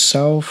viewed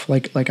myself.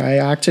 Like I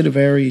acted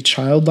very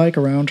childlike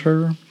around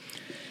her.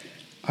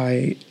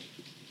 I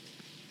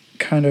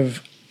kind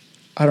of,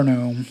 I don't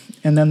know.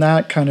 And then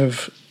that kind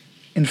of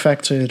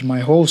infected my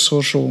whole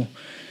social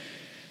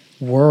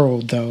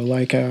world though.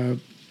 Like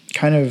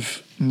kind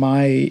of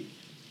my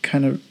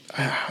kind of,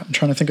 I'm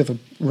trying to think of the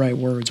right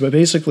words, but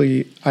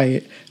basically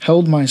I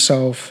held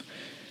myself,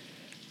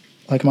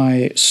 like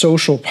my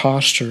social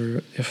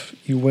posture, if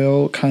you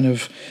will, kind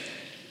of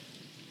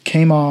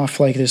came off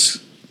like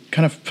this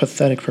kind of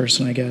pathetic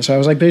person, I guess. I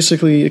was like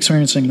basically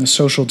experiencing the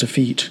social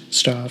defeat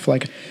stuff.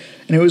 Like,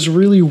 and it was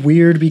really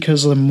weird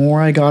because the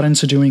more I got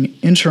into doing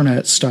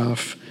internet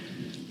stuff,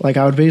 like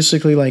I would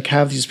basically like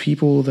have these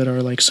people that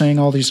are like saying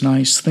all these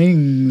nice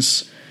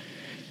things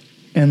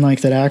and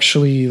like that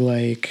actually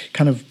like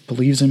kind of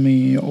believes in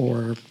me,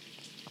 or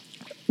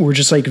were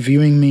just like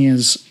viewing me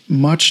as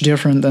much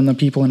different than the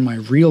people in my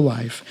real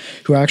life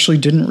who actually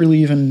didn't really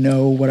even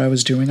know what I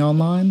was doing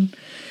online.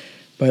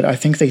 But I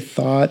think they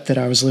thought that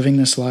I was living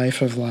this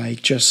life of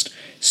like just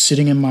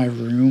sitting in my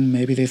room.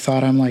 Maybe they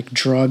thought I'm like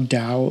drugged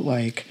out,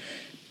 like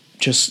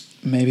just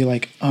maybe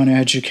like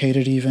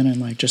uneducated even,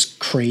 and like just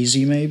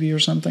crazy maybe or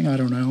something. I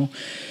don't know.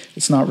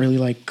 It's not really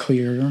like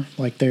clear.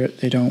 Like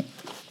they don't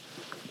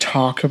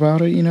talk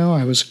about it, you know.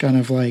 I was kind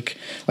of like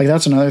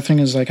that's another thing,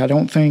 is like I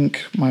don't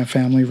think my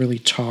family really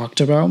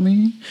talked about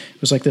me.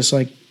 It was like this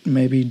like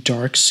maybe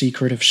dark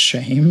secret of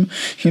shame,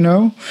 you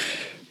know.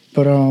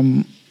 But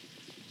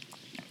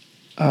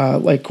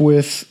like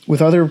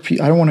with other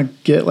people, I don't want to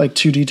get like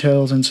too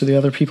detailed into the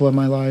other people in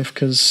my life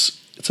because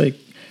it's like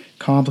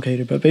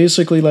complicated. But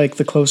basically, like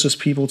the closest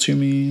people to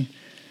me,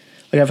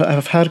 like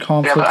I've had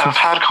conflict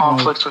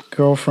with my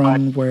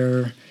girlfriend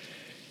where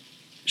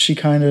she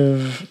kind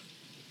of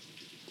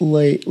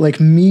like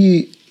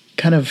me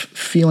kind of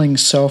feeling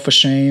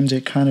self-ashamed.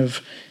 It kind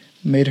of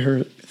made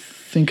her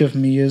think of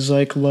me as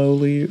like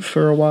lowly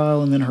for a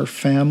while, and then her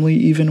family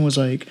even was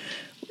like,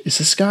 is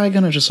this guy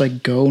gonna just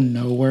like go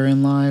nowhere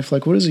in life?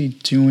 Like, what is he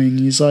doing?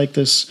 He's like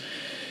this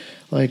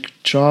like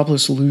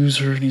jobless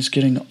loser, and he's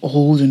getting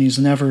old, and he's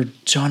never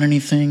done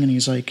anything, and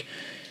he's like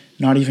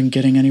not even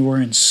getting anywhere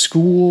in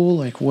school.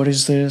 Like, what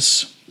is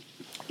this?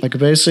 Like,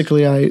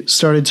 basically I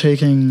started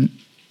taking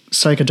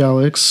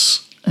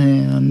psychedelics,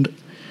 and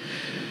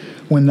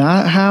when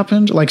that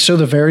happened, like, so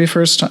the very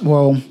first time,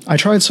 well, I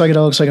tried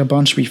psychedelics like a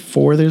bunch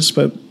before this,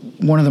 but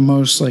one of the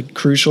most like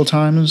crucial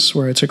times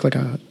where I took like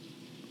a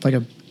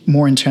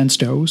more intense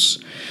dose,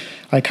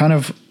 I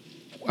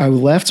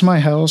left my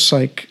house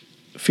like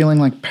feeling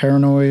like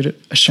paranoid,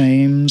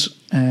 ashamed,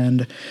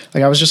 and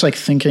like I was just like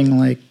thinking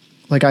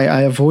like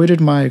I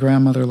avoided my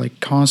grandmother like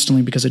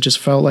constantly because it just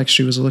felt like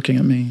she was looking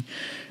at me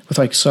with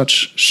like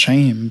such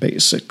shame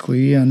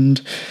basically.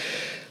 And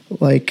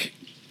like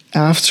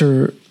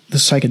after the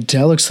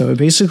psychedelics though, it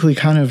basically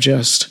kind of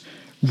just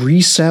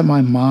reset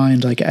my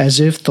mind, like as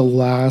if the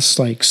last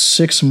like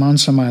 6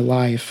 months of my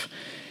life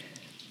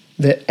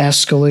that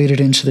escalated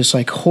into this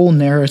like whole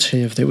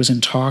narrative that was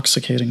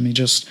intoxicating me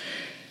just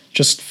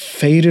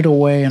faded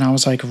away, and I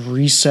was like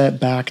reset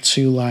back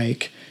to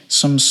like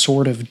some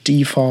sort of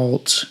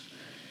default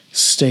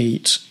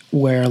state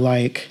where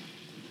like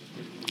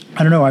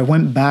I don't know, I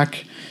went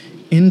back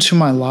into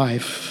my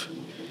life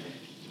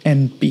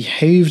and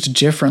behaved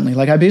differently.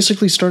 Like I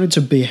basically started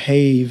to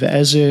behave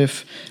as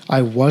if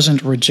I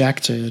wasn't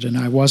rejected and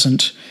I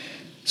wasn't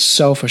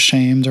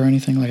self-ashamed or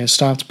anything. Like I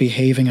stopped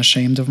behaving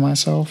ashamed of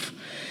myself.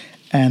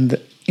 And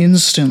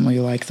instantly,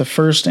 like the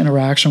first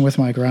interaction with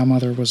my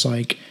grandmother was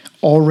like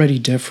already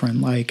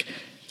different. Like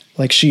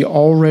she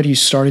already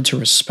started to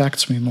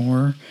respect me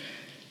more.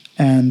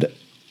 And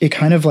it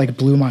kind of like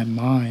blew my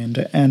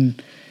mind.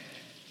 And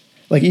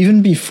like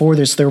even before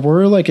this, there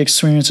were like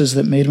experiences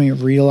that made me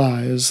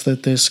realize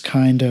that this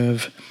kind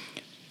of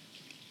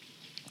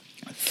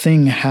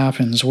thing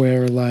happens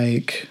where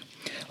like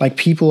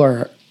people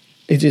are,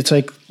 it's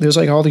like there's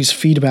like all these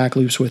feedback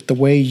loops with the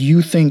way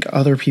you think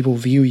other people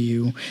view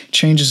you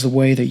changes the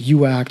way that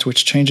you act,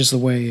 which changes the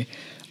way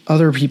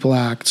other people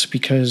act,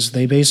 because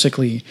they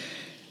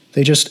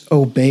just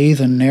obey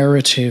the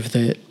narrative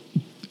that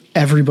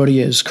everybody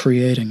is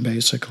creating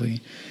basically.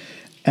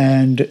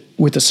 And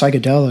with the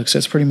psychedelics,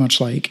 it's pretty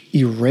much like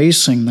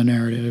erasing the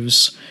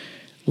narratives,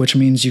 which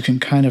means you can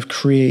kind of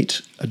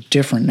create a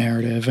different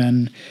narrative.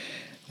 And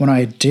when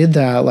I did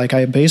that, like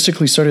I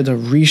basically started to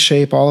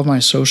reshape all of my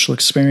social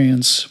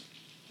experience,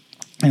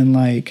 and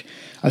like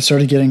I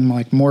started getting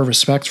like more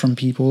respect from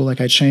people. Like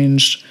I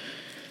changed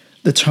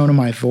the tone of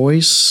my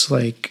voice,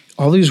 like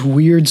all these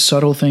weird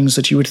subtle things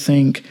that you would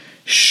think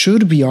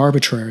should be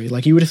arbitrary.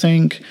 Like you would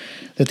think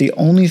that the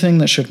only thing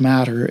that should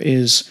matter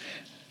is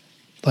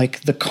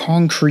like the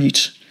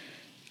concrete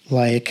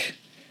like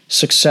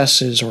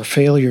successes or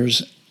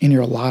failures in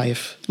your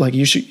life. Like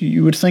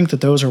you would think that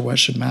those are what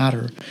should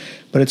matter.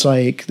 But it's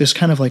like this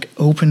kind of like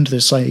opened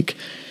this like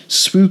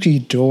spooky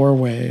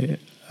doorway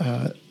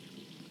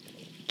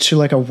to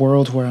like a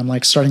world where I'm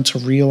like starting to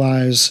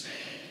realize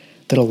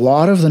that a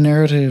lot of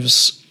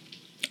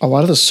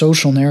the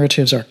social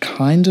narratives are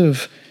kind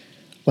of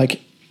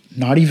like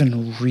not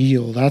even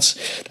real.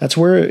 That's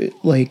where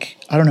like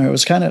I don't know, it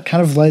was kind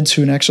of led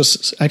to an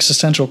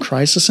existential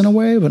crisis in a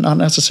way, but not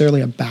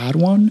necessarily a bad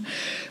one.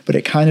 But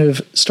it kind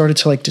of started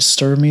to like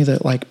disturb me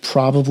that like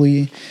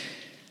probably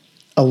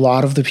a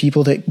lot of the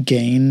people that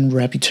gain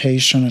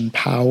reputation and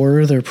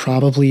power, they're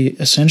probably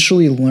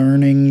essentially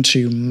learning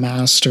to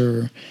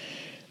master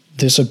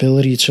this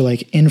ability to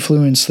like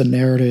influence the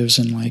narratives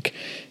and like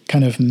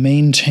kind of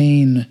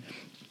maintain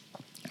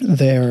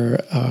their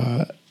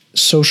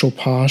social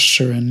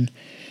posture and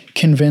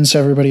convince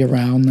everybody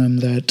around them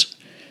that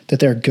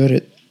they're good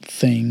at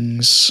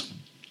things.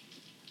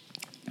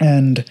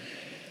 And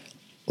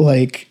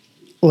like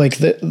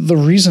the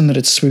reason that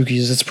it's spooky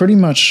is it's pretty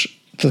much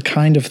the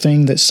kind of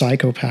thing that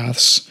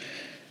psychopaths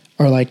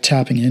are like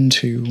tapping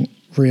into,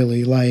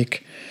 really.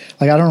 Like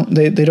they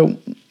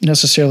don't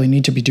necessarily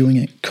need to be doing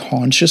it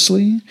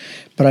consciously,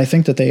 but I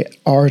think that they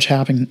are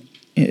tapping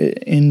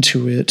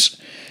into it.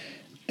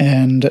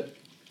 And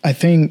I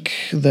think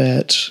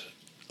that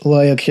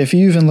like if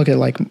you even look at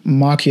like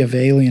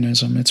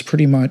Machiavellianism, it's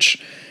pretty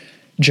much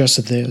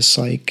just this.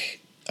 Like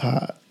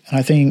and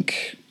I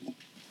think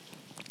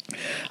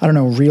I don't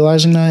know,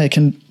 realizing that it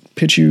can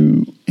put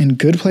you in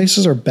good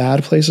places or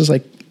bad places.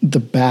 Like the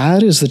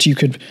bad is that you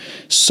could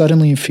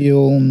suddenly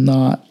feel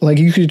not like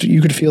you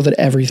could feel that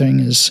everything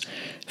is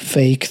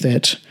fake,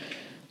 that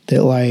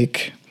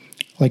like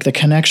the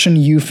connection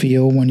you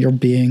feel when you're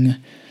being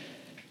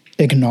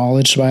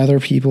acknowledged by other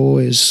people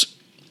is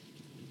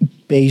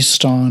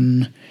based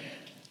on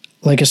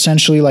like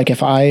essentially like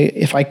if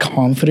I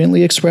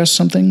confidently express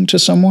something to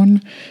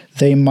someone,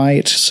 they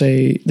might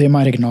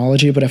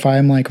acknowledge you, but if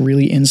I'm like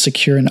really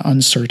insecure and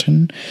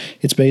uncertain,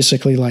 it's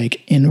basically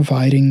like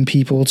inviting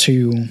people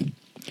to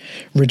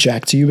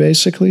reject you,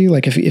 basically.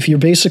 Like if you're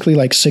basically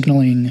like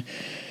signaling,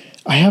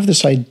 I have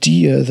this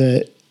idea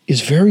that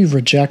is very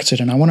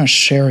rejected and I want to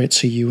share it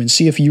to you and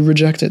see if you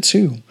reject it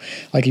too.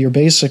 Like you're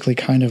basically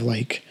kind of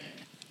like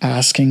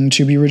asking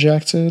to be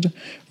rejected,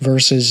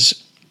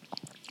 versus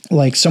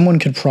like someone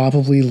could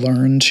probably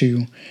learn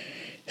to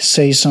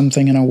say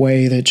something in a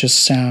way that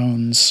just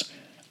sounds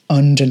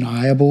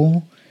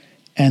undeniable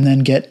and then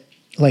get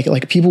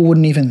like people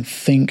wouldn't even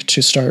think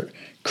to start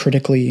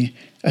critically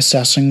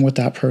assessing what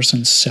that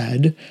person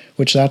said,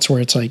 which that's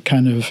where it's like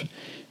kind of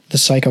the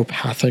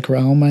psychopathic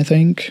realm, I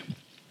think.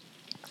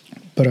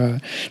 But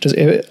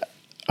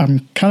I'm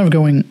kind of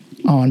going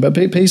on, but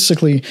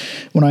basically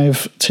when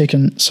I've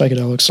taken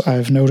psychedelics,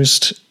 I've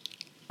noticed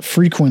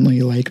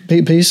frequently, like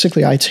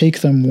basically I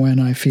take them when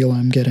I feel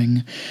I'm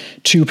getting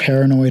too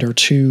paranoid or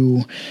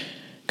too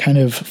kind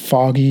of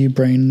foggy,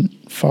 brain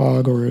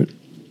fog, or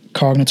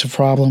cognitive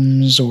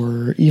problems,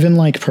 or even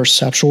like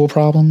perceptual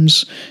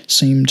problems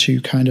seem to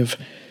kind of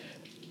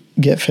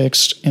get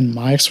fixed, in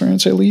my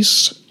experience at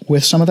least,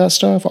 with some of that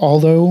stuff.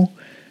 Although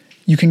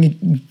you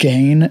can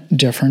gain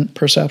different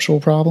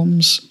perceptual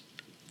problems,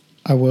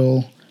 I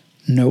will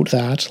note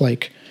that.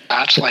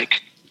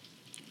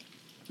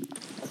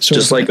 So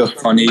just like a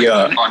funny,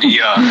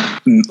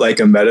 like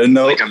a meta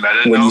note,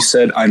 when you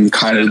said I'm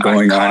kind of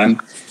going on,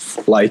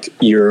 like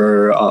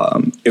you're,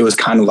 it was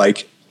kind of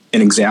like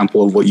an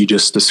example of what you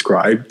just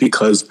described,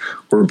 because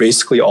we're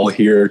basically all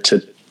here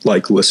to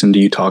like listen to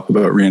you talk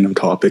about random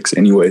topics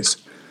anyways.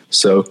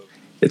 So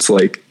it's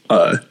like,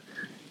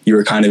 you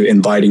were kind of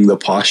inviting the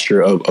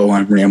posture of, oh,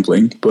 I'm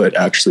rambling, but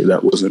actually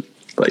that wasn't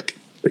like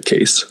the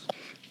case.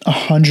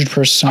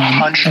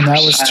 100%. And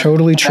that was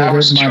totally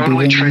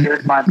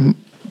triggered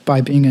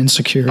by being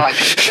insecure.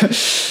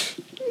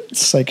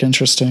 It's like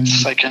interesting.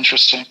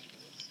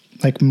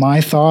 Like my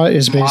thought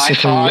is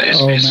basically,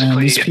 oh man,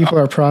 these people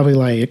are probably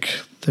like,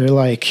 they're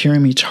like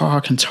hearing me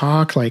talk,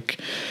 like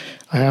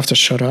I have to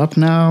shut up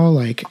now.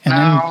 Like, and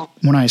then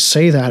when I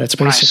say that, it's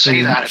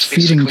basically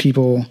feeding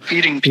people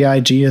the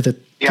idea that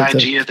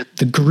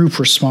the group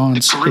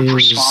response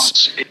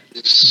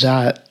is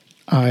that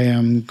I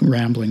am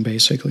rambling,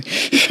 basically.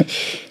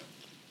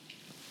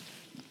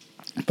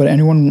 But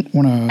anyone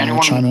want to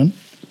chime in?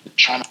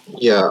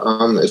 Yeah,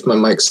 if my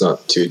mic's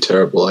not too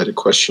terrible, I had a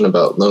question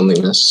about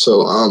loneliness.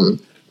 So,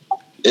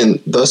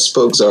 in Thus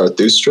Spoke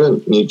Zarathustra,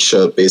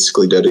 Nietzsche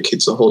basically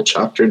dedicates a whole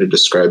chapter to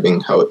describing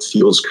how it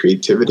fuels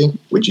creativity.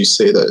 Would you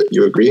say that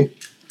you agree?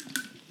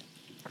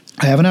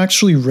 I haven't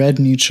actually read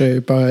Nietzsche,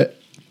 but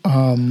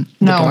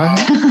no.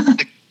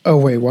 Oh,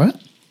 wait,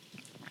 what?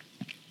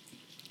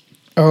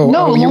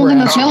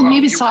 Loneliness,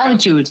 maybe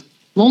solitude.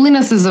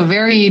 Loneliness is a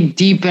very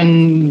deep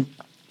and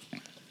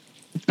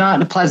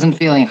not a pleasant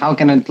feeling. How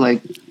can it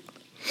like?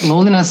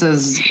 Loneliness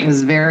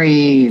is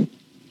very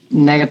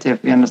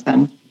negative. You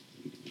understand?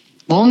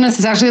 Loneliness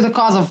is actually the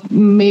cause of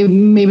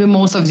maybe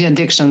most of the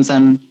addictions,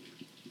 and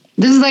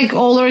this is like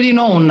already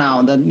known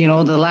now that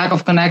the lack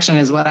of connection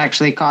is what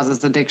actually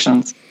causes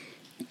addictions.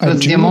 Because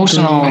the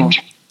emotional.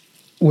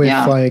 With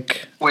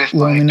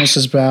loneliness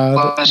is bad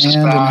and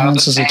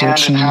enhances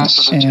addiction,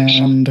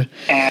 and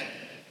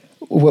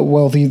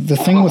well, the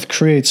thing with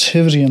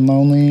creativity and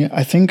lonely,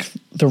 I think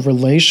the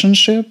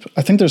relationship,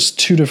 I think there's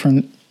two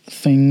different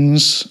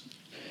things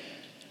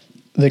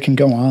that can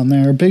go on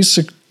there.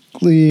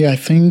 Basically, I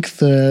think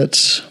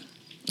that,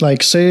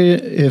 like, say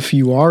if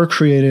you are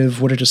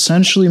creative, what it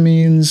essentially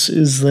means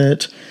is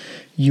that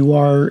you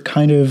are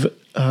kind of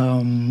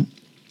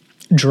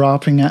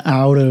dropping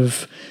out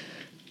of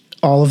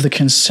all of the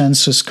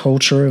consensus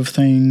culture of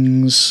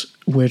things,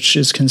 which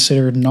is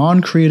considered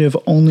non-creative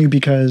only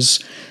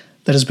because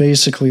that is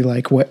basically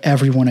like what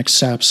everyone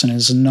accepts and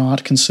is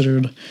not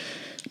considered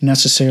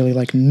necessarily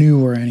like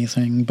new or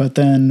anything. But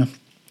then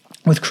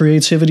with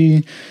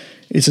creativity,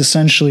 it's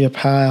essentially a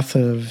path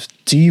of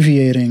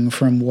deviating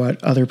from what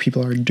other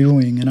people are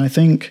doing. And I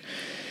think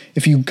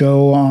if you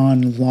go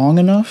on long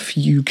enough,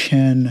 you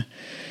can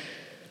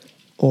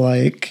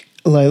like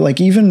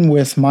even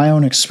with my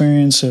own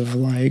experience of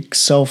like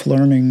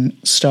self-learning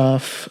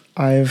stuff,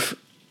 I've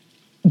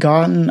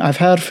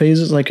had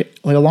phases like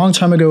a long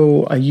time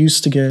ago, I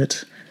used to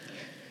get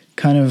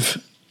kind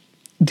of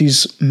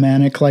these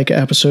manic like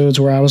episodes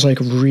where I was like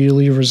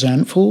really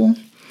resentful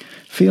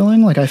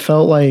feeling. Like I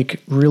felt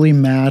like really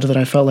mad that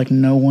I felt like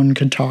no one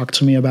could talk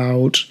to me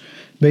about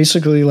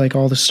basically like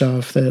all the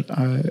stuff that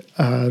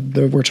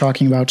that we're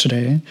talking about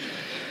today.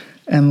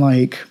 And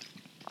like,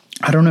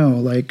 I don't know,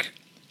 like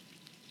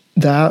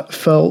that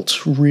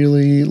felt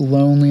really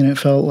lonely, and it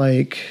felt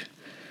like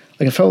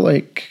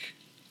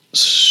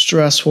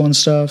stressful and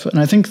stuff. And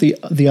I think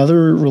the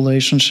other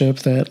relationship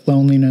that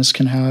loneliness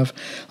can have,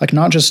 like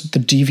not just the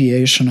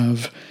deviation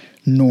of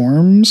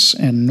norms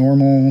and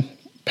normal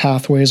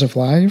pathways of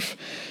life,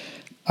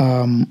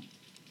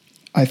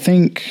 I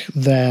think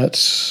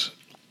that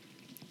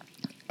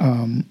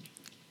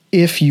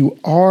if you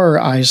are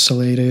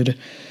isolated,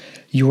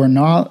 you are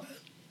not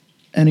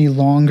any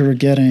longer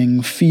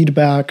getting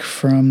feedback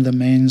from the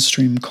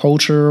mainstream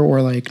culture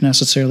or like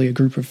necessarily a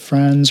group of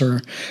friends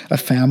or a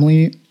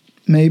family,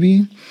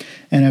 maybe.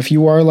 And if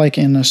you are like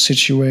in a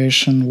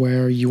situation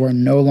where you are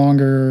no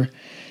longer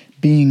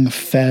being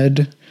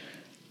fed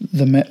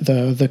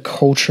the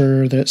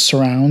culture that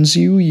surrounds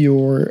you,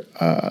 your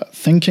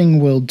thinking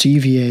will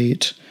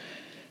deviate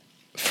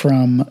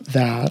from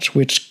that,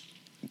 which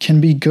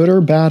can be good or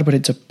bad, but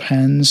it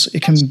depends.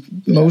 It can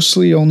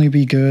mostly only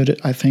be good,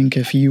 I think,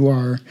 if you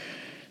are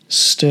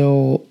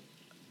still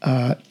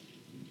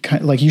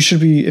like you should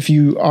be. If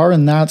you are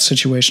in that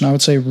situation, I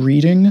would say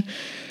reading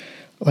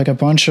like a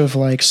bunch of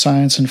like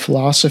science and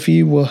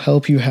philosophy will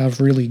help you have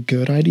really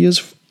good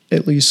ideas,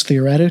 at least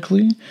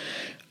theoretically.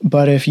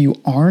 But if you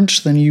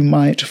aren't, then you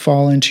might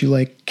fall into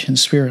like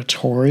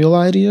conspiratorial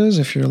ideas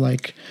if you're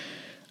like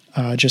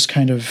just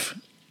kind of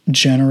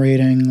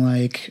generating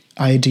like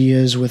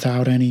ideas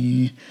without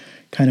any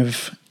kind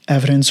of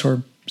evidence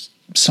or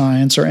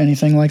science or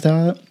anything like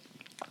that.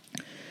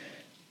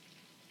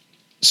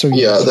 So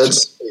yeah,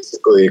 that's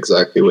basically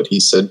exactly what he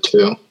said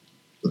too.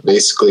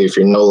 Basically, if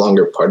you're no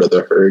longer part of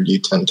the herd, you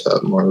tend to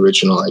have more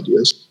original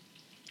ideas.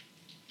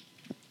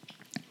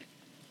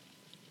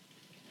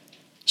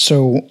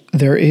 So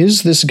there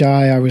is this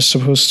guy I was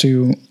supposed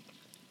to...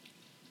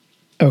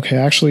 Okay,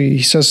 actually,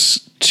 he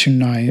says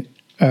tonight.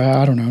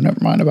 I don't know,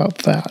 never mind about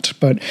that.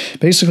 But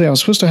basically, I was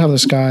supposed to have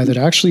this guy that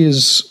actually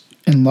is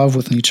in love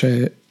with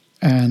Nietzsche,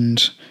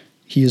 and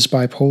he is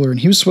bipolar, and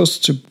he was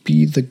supposed to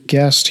be the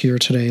guest here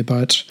today,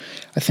 but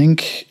I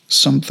think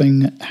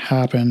something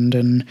happened,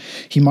 and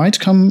he might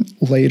come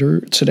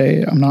later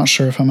today. I'm not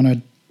sure if I'm going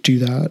to do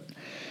that,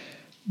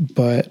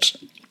 but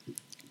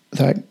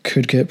that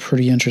could get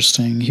pretty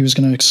interesting. He was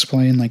going to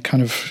explain like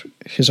kind of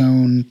his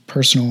own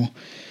personal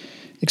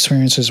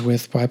experiences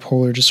with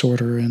bipolar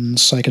disorder and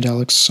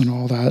psychedelics and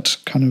all that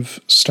kind of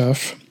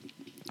stuff.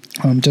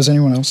 Does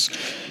anyone else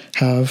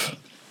have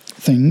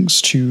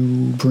things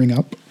to bring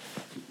up?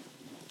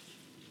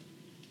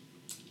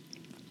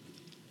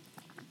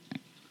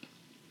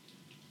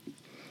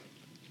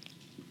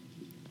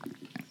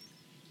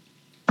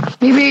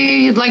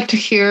 Maybe you'd like to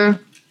hear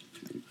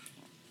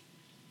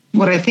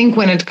what I think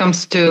when it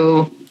comes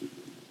to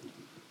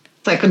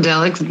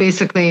psychedelics,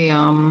 basically,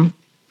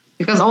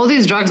 because all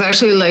these drugs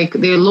actually like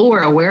they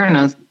lower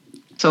awareness.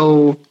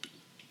 So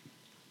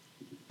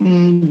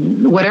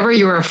whatever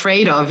you're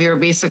afraid of, you're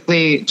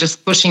basically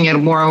just pushing it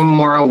more and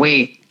more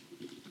away.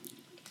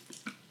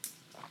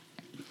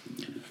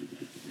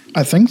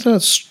 I think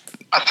that's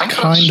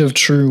kind of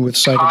true with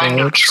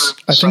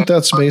psychedelics. I think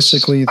that's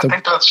basically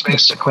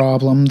the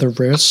problem. The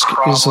risk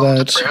is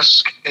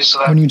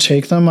that when you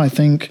take them, I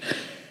think,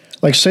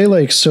 like say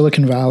like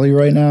Silicon Valley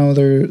right now,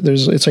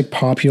 it's like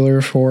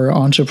popular for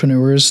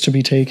entrepreneurs to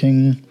be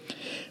taking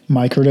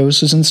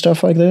microdoses and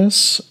stuff like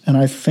this. And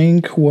I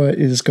think what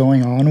is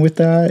going on with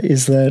that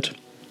is that,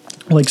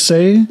 like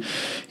say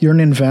you're an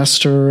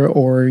investor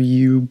or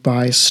you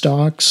buy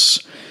stocks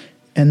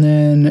and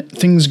then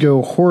things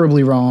go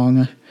horribly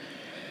wrong.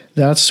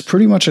 That's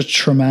pretty much a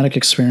traumatic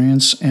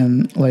experience,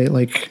 and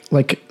like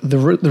the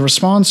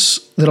response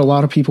that a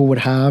lot of people would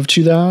have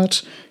to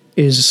that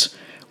is,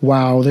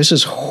 wow, this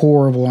is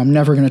horrible. I'm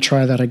never going to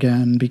try that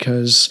again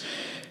because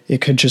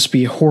it could just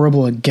be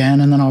horrible again,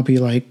 and then I'll be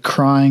like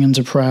crying and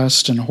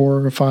depressed and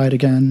horrified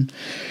again.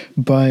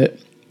 But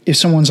if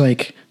someone's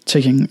like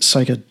taking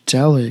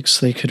psychedelics,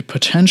 they could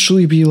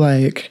potentially be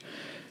like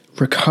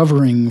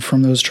recovering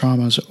from those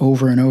traumas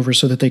over and over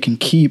so that they can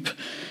keep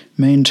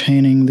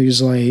maintaining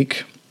these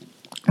like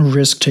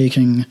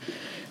risk-taking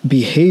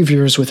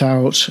behaviors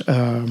without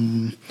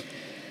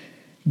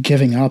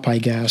giving up, I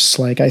guess.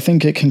 Like, I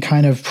think it can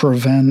kind of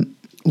prevent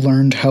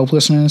learned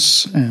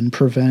helplessness and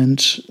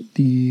prevent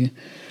the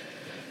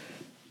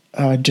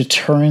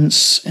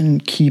deterrence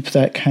and keep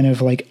that kind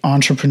of like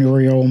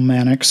entrepreneurial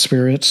manic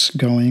spirit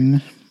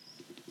going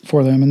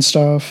for them and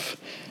stuff.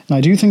 And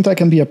I do think that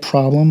can be a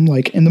problem.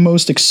 Like, in the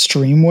most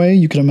extreme way,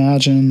 you could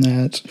imagine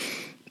that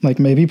like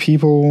maybe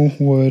people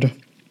would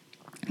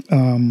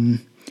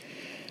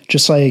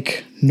just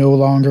like no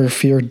longer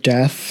fear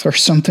death or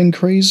something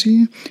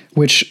crazy,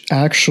 which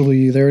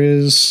actually there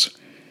is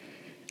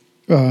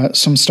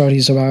some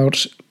studies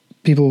about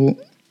people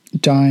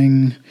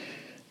dying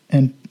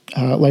and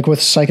like with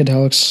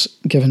psychedelics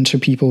given to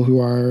people who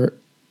are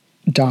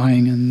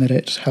dying, and that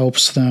it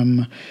helps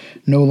them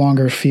no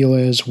longer feel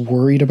as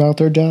worried about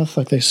their death.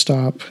 Like they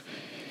stop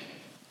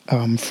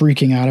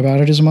freaking out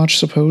about it as much,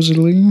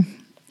 supposedly.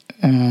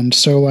 And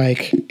so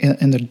like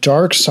in the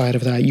dark side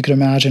of that, you could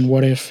imagine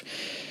what if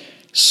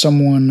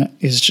someone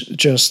is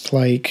just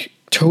like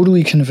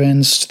totally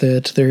convinced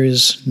that there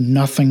is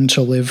nothing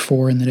to live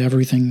for and that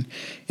everything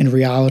in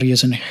reality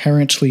is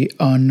inherently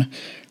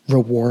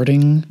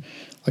unrewarding.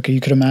 Like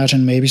you could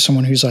imagine maybe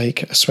someone who's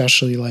like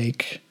especially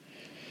like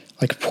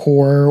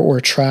poor or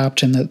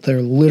trapped and that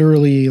they're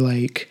literally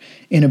like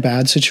in a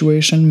bad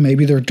situation.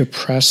 Maybe their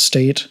depressed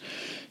state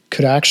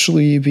could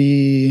actually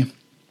be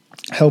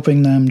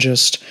helping them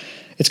just,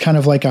 it's kind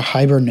of like a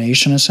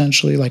hibernation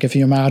essentially. Like if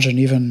you imagine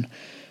even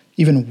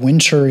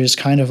winter is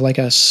kind of like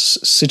a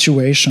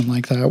situation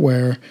like that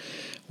where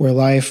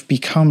life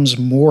becomes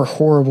more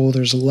horrible.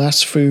 There's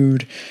less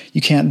food. You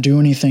can't do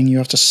anything. You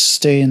have to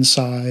stay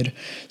inside.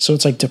 So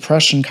it's like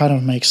depression kind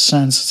of makes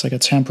sense. It's like a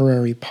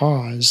temporary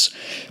pause.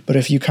 But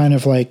if you kind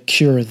of like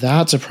cure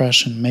that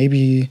depression,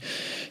 maybe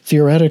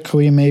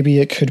theoretically, maybe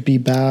it could be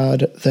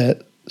bad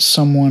that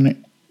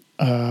someone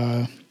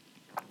kind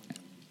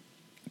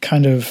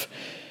of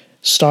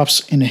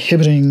stops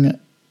inhibiting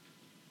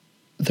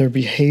their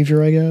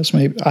behavior, I guess.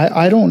 Maybe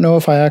I don't know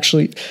if I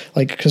actually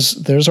like, because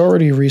there's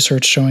already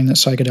research showing that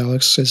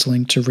psychedelics is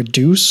linked to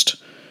reduced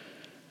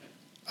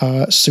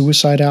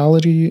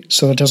suicidality,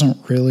 so that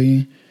doesn't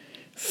really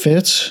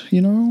fit,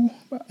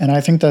 and I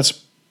think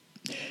that's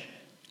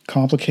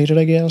complicated,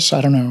 I guess.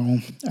 I don't know.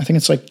 I think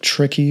it's like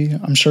tricky.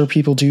 I'm sure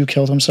people do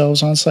kill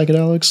themselves on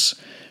psychedelics,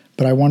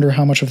 but I wonder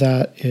how much of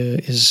that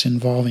is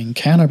involving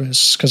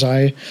cannabis, because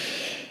I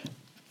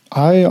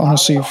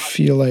honestly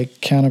feel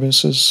like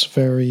cannabis is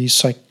very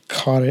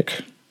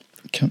psychotic.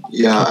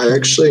 I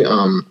actually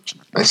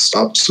I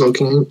stopped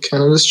smoking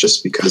cannabis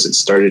just because it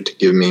started to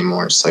give me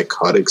more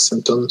psychotic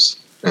symptoms,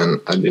 and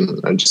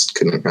I just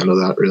couldn't handle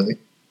that really.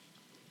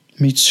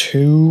 Me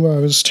too. I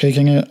was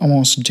taking it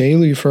almost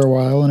daily for a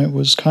while, and it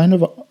was kind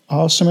of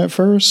awesome at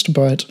first,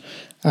 but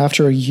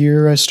after a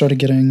year I started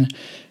getting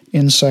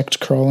insect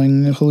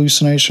crawling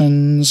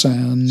hallucinations,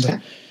 and it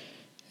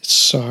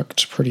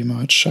sucked pretty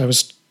much. I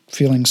was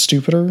feeling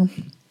stupider.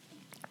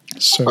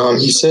 So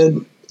you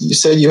said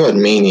you had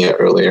mania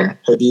earlier.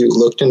 Have you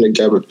looked into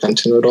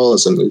gabapentin at all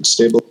as a mood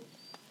stable?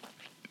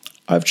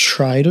 I've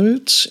tried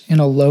it in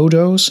a low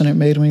dose and it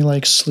made me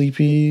like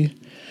sleepy.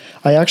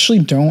 I actually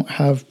don't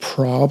have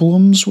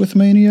problems with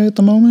mania at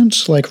the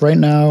moment. Like right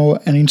now,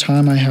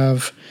 anytime I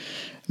have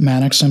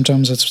manic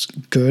symptoms, it's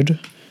good.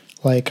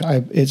 Like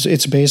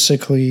it's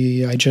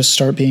basically I just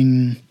start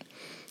being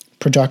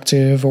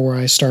productive or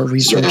I start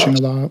researching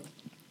a lot.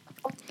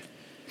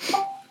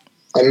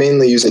 I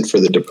mainly use it for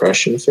the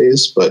depression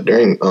phase, but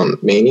during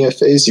mania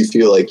phase, you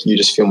feel like you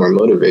just feel more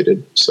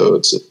motivated. So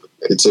it's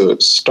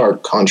a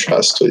stark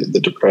contrast to the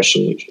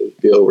depression you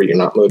feel where you're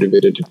not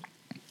motivated.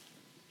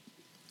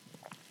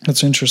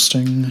 That's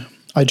interesting.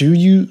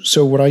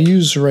 So what I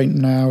use right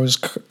now is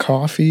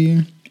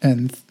coffee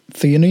and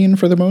theanine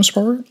for the most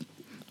part.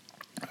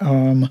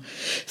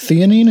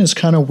 Theanine is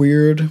kind of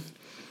weird.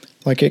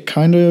 Like it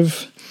kind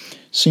of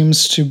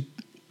seems to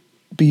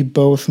be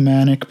both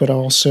manic, but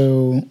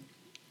also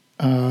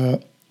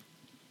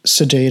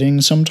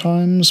sedating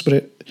sometimes,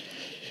 but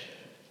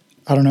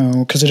I don't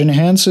know, because it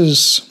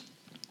enhances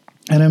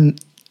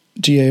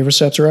NMDA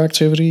receptor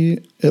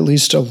activity at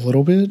least a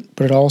little bit,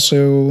 but it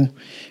also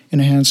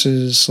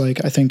enhances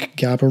like I think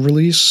GABA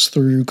release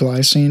through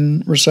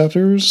glycine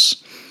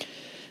receptors.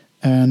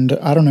 And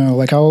I don't know,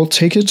 like I'll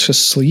take it to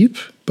sleep,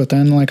 but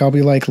then like I'll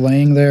be like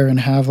laying there and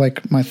have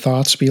like my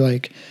thoughts be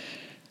like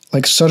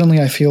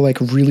suddenly I feel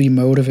like really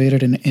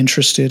motivated and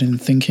interested in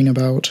thinking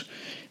about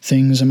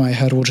things, in my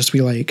head will just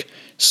be like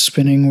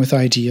spinning with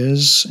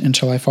ideas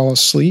until I fall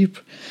asleep.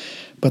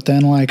 But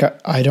then like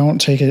I don't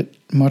take it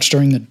much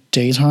during the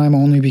daytime,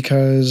 only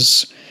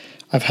because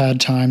I've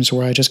had times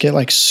where I just get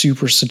like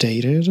super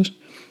sedated.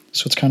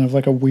 So it's kind of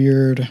like a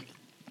weird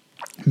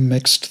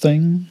mixed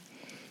thing.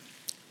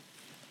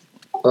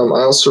 I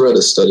also read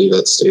a study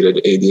that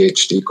stated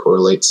ADHD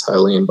correlates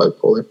highly in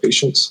bipolar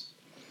patients.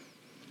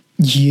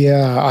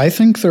 Yeah, I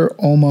think they're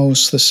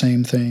almost the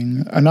same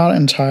thing. Not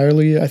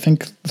entirely. I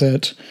think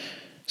that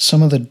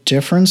some of the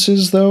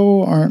differences,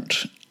 though,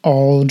 aren't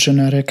all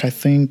genetic. I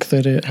think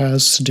that it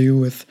has to do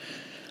with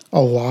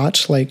a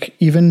lot, like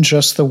even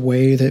just the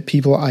way that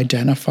people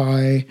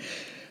identify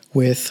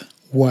with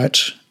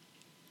what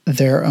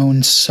their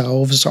own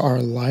selves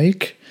are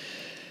like.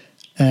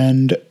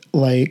 And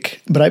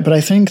like, but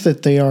I think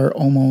that they are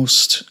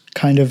almost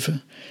kind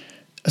of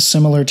a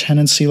similar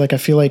tendency. Like I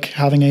feel like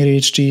having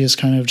ADHD is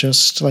kind of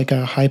just like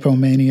a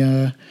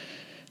hypomania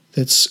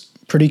that's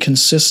pretty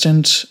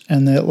consistent,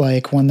 and that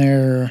like when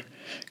they're,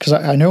 because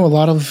I know a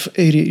lot of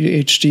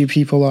ADHD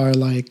people are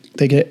like,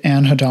 they get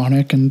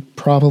anhedonic and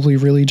probably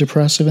really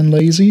depressive and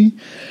lazy,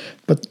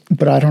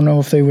 but I don't know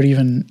if they would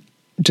even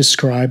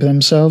describe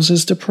themselves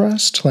as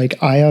depressed.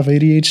 Like I have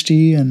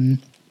ADHD and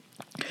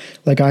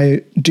like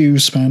I do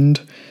spend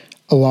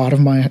a lot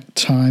of my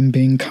time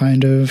being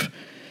kind of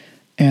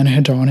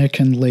anhedonic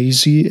and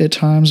lazy at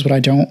times, but I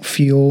don't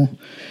feel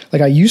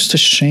like I used to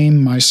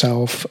shame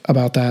myself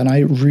about that, and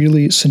I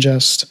really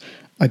suggest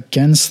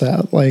against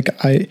that. Like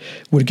I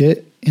would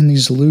get in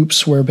these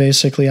loops where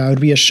basically I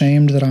would be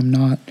ashamed that I'm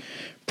not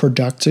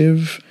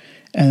productive,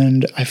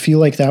 And I feel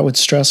like that would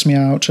stress me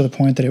out to the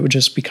point that it would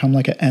just become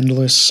like an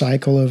endless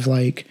cycle of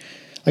like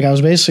I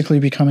was basically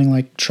becoming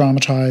like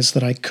traumatized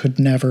that I could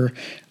never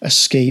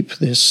escape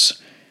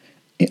this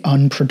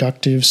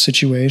unproductive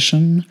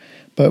situation.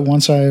 But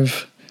once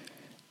I've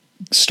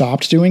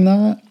stopped doing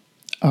that,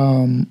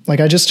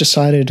 I just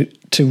decided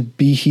to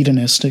be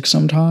hedonistic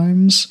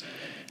sometimes,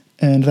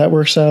 and that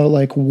works out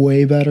like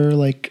way better.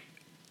 Like,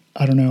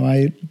 I don't know,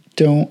 I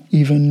don't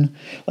even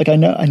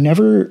I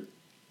never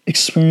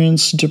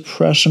experience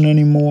depression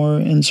anymore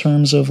in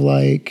terms of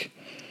like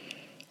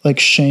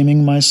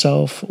shaming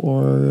myself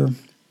or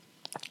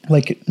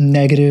like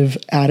negative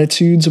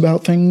attitudes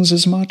about things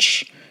as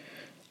much.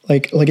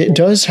 Like it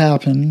does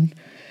happen.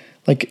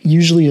 Like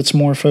usually it's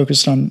more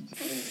focused on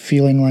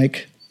feeling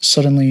like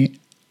suddenly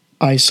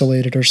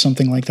isolated or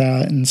something like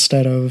that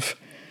instead of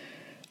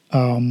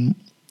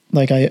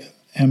I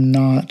am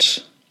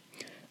not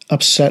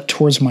upset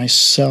towards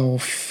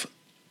myself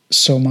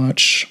so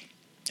much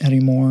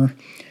anymore.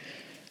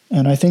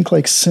 And I think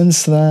like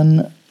since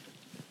then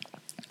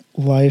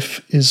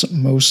life is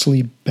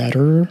mostly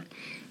better.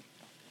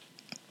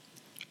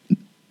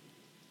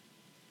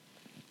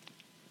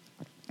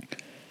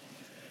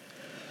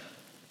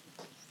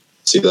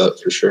 See that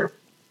for sure.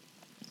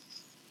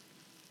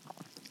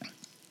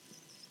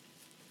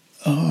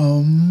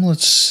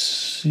 Let's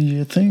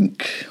see. I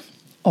think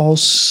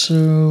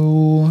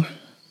also,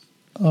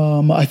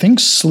 I think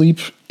sleep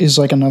is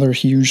like another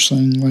huge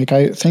thing. Like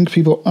I think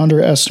people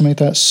underestimate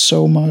that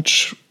so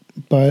much,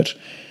 but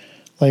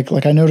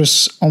like I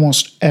notice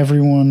almost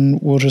everyone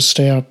will just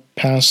stay up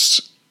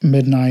past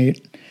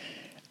midnight,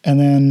 and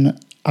then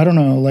I don't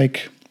know.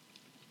 Like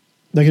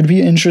it'd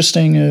be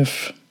interesting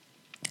if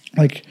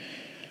like.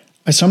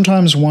 I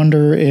sometimes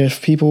wonder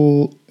if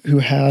people who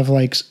have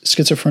like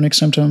schizophrenic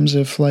symptoms,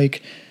 if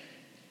like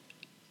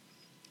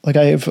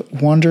I've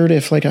wondered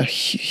if like a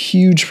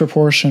huge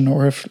proportion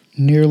or if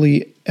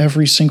nearly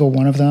every single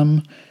one of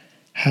them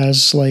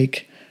has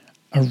like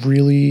a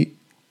really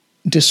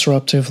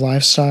disruptive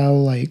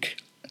lifestyle, like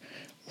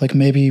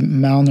maybe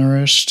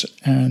malnourished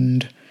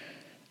and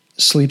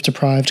sleep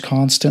deprived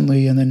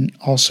constantly, and then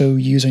also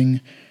using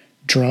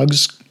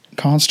drugs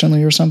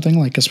constantly or something,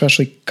 like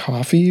especially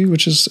coffee,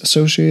 which is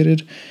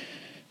associated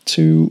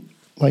to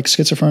like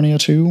schizophrenia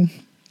too,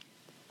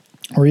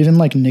 or even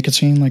like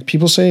nicotine. Like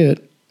people say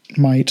it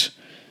might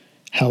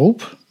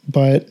help,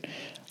 but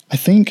I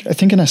think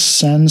in a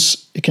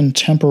sense it can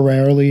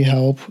temporarily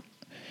help.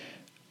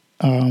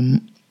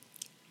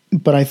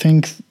 But I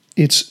think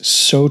it's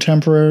so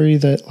temporary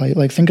that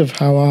like think of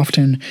how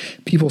often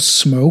people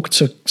smoke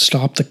to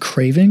stop the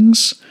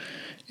cravings.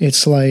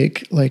 It's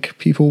like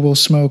people will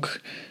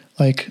smoke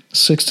like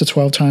 6 to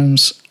 12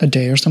 times a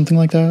day or something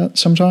like that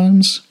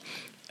sometimes.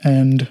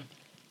 And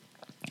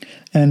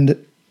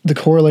the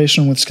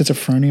correlation with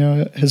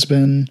schizophrenia has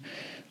been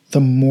the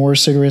more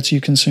cigarettes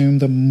you consume,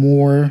 the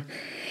more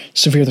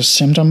severe the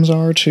symptoms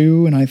are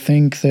too. And I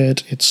think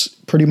that it's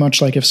pretty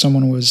much like if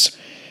someone was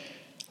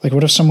like,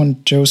 what if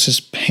someone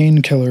doses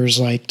painkillers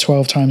like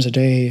 12 times a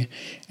day,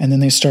 and then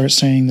they start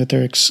saying that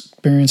they're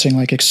experiencing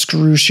like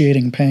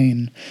excruciating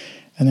pain,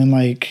 and then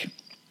like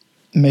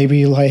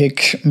maybe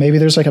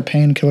there's like a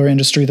painkiller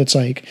industry that's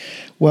like,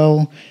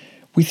 well,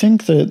 we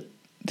think that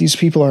these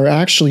people are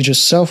actually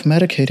just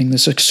self-medicating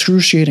this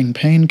excruciating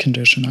pain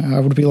condition. I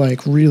would be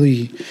like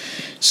really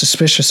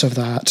suspicious of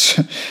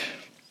that.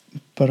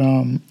 But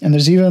and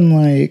there's even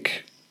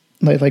like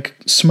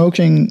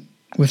smoking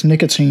with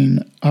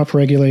nicotine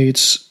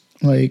upregulates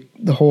like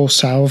the whole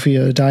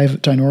salvia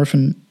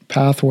dynorphin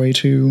pathway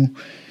too.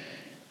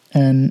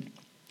 And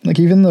like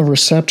even the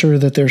receptor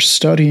that they're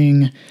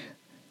studying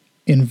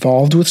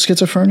involved with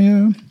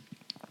schizophrenia,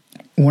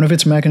 one of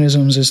its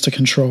mechanisms is to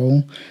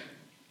control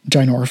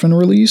dynorphin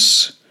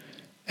release.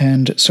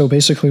 And so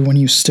basically when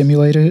you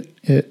stimulate it,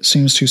 it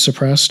seems to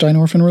suppress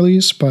dynorphin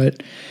release,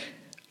 but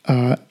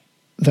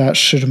that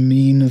should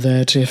mean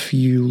that if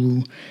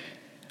you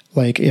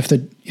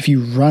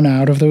run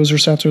out of those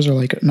receptors, or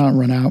like not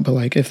run out, but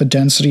like if the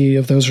density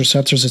of those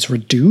receptors is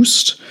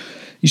reduced,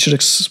 you should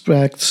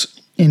expect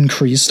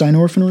increased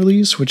dynorphin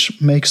release, which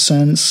makes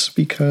sense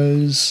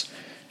because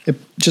it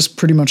just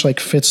pretty much like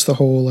fits the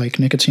whole like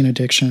nicotine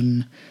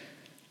addiction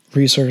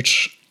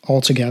research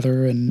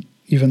altogether, and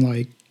even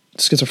like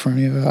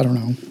schizophrenia, I don't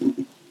know.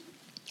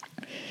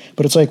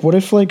 But it's like, what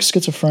if like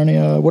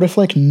schizophrenia, what if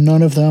like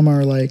none of them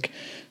are like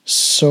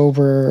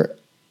sober,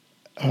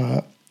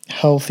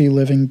 healthy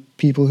living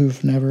people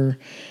who've never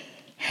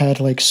had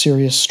like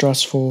serious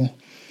stressful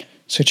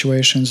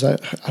situations? I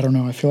don't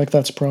know. I feel like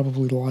that's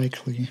probably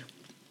likely.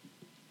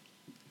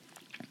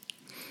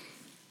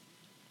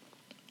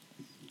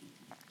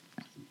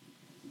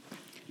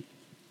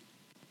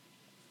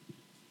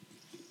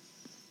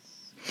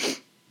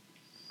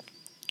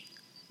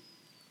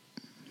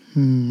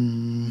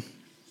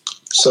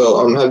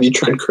 So, have you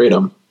tried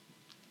Kratom?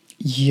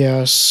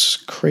 Yes,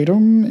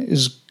 Kratom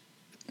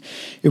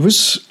it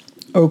was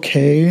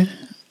okay.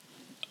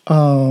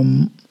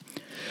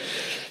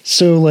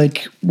 So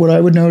like what I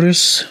would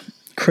notice,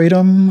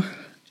 Kratom,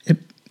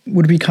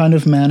 would be kind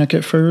of manic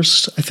at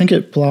first. I think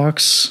it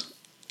blocks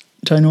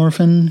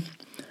dynorphin.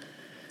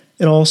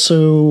 It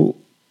also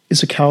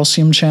is a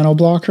calcium channel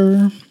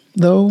blocker,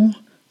 though,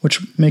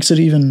 which makes it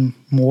even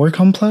more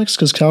complex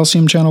because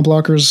calcium channel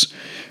blockers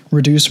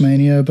reduce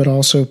mania but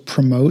also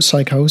promote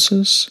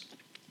psychosis.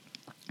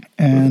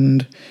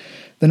 And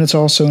then it's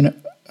also an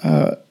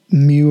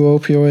mu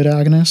opioid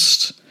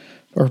agonist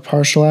or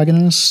partial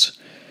agonist.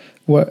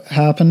 What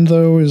happened,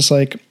 though, is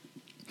like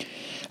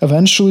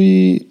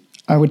eventually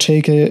I would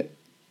take it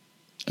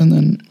and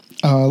then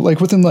like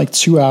within like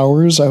 2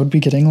 hours I would be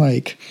getting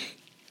like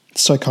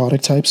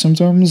psychotic type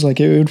symptoms. Like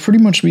it would pretty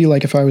much be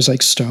like if I was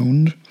like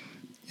stoned.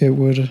 It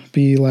would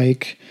be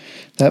like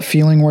that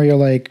feeling where you're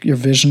like your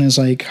vision is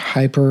like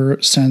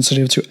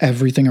hypersensitive to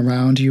everything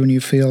around you and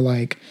you feel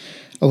like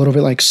a little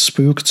bit like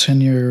spooked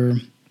and you're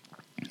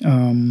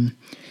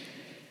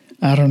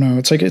I don't know.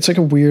 It's like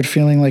a weird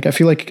feeling. Like I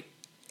feel like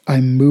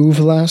I move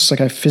less,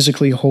 like I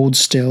physically hold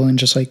still and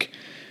just like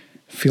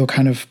feel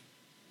kind of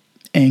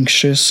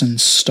anxious and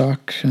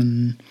stuck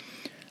and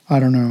I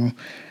don't know.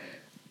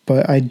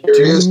 But I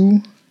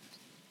do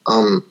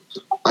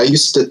I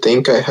used to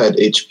think I had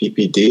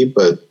HPPD,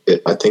 but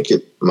I think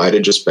it might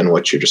have just been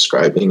what you're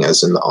describing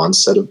as in the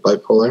onset of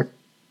bipolar.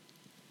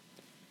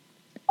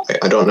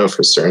 I don't know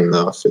for certain,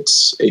 though, if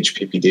it's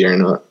HPPD or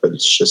not, but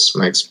it's just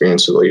my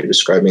experience with what you're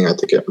describing. I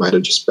think it might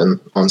have just been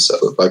onset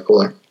of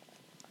bipolar.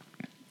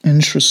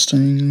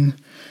 Interesting.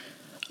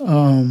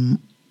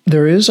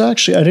 There is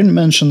actually, I didn't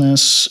mention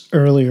this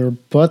earlier,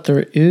 but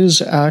there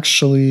is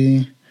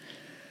actually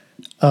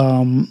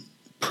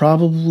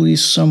probably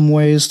some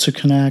ways to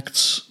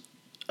connect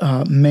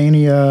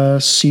mania,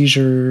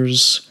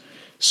 seizures,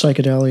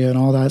 psychedelia, and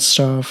all that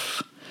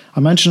stuff. I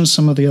mentioned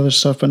some of the other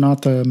stuff, but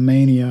not the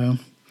mania.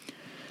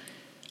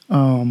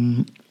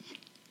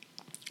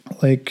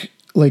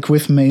 Like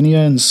with mania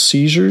and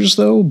seizures,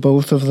 though,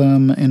 both of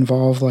them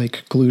involve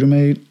like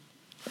glutamate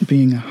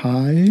being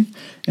high,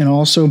 and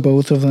also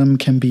both of them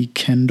can be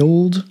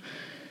kindled,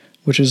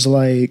 which is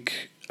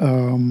like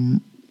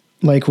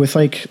with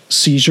like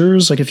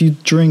seizures, like if you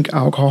drink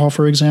alcohol,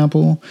 for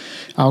example,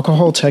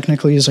 alcohol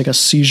technically is like a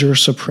seizure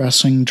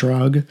suppressing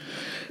drug.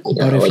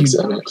 Yeah, but if like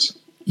Xanax.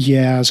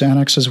 Yeah,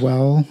 Xanax as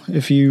well.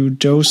 If you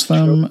dose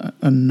them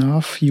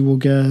enough, you will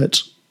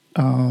get,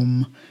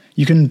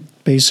 you can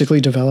basically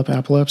develop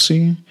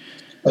epilepsy.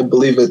 I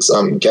believe it's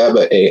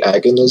GABA A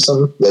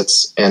agonism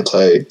that's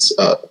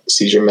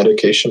anti-seizure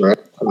medication, right?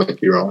 I might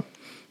be wrong.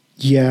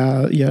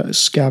 Yeah,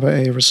 it's GABA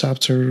A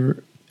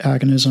receptor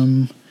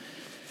agonism.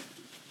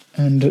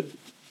 And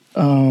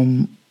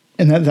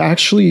that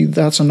actually,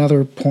 that's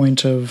another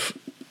point of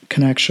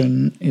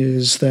connection,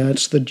 is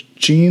that the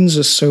genes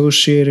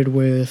associated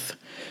with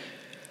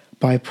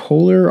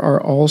bipolar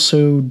are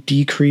also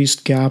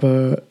decreased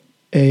GABA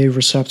A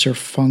receptor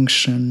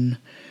function.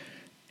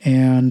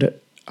 And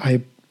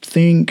I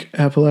think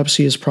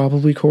epilepsy is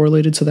probably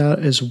correlated to that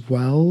as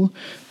well.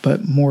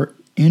 But more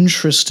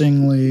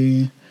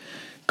interestingly,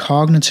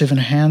 cognitive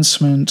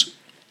enhancement,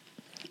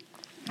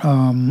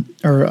 there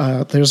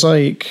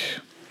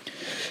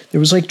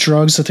was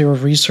drugs that they were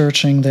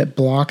researching that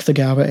block the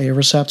GABA A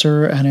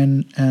receptor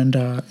and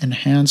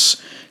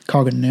enhance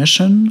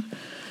cognition.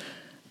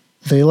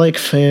 They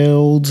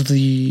failed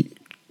they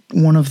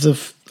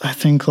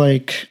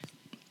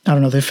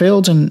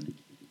failed in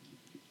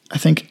I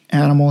think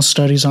animal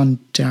studies on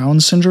Down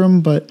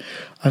syndrome, but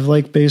I've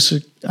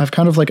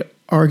kind of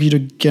argued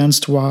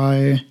against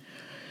why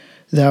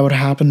that would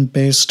happen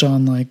based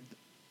on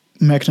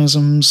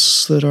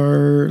mechanisms that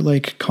are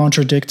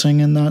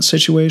contradicting in that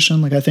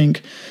situation. I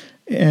think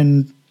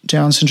in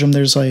Down syndrome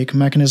there's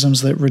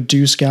mechanisms that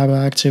reduce GABA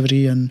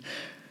activity and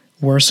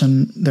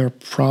worsen their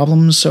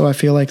problems. So I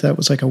feel like that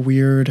was a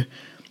weird,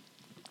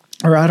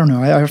 or I don't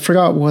know. I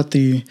forgot what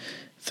the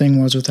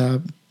thing was with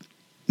that,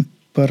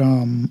 but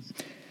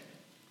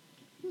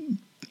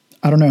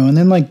I don't know. And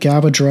then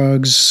GABA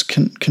drugs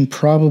can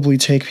probably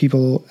take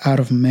people out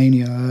of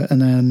mania, and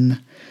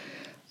then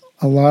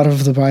a lot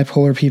of the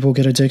bipolar people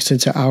get addicted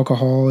to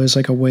alcohol as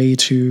a way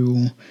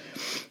to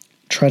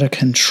try to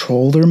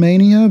control their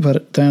mania,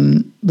 but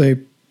then they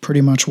pretty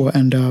much will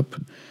end up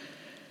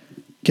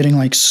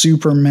getting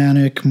super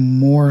manic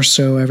more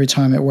so every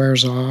time it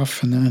wears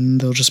off, and then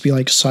they'll just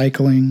be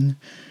cycling.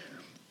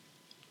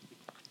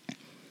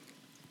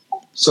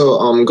 So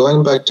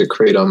going back to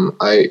Kratom,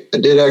 I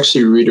did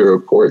actually read a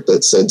report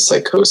that said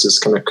psychosis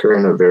can occur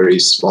in a very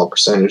small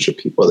percentage of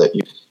people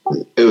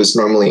it was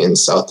normally in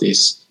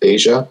Southeast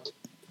Asia.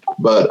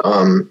 But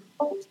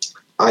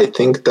I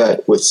think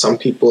that with some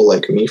people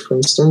like me, for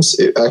instance,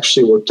 it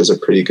actually worked as a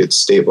pretty good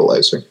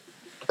stabilizer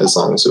as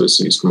long as it was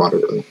used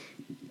moderately.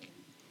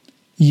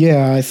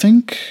 Yeah, I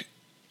think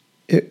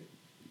it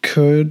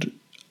could.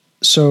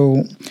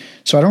 So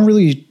I don't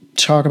really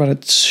talk about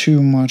it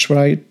too much, but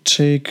I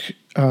take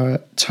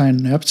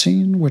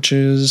tianeptine, which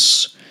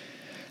is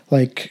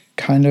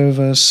kind of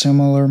a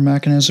similar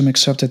mechanism,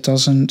 except it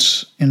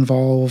doesn't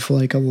involve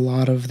a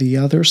lot of the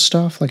other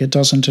stuff. It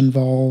doesn't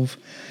involve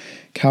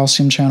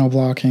calcium channel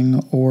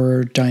blocking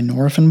or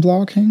dynorphin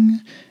blocking.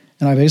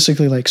 And I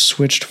basically like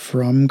switched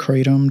from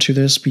Kratom to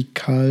this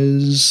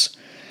because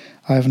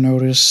I've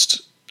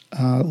noticed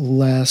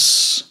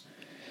less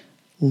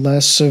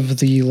of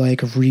the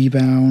like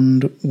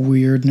rebound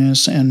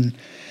weirdness, and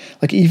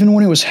like even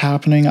when it was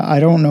happening, I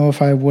don't know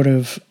if I would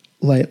have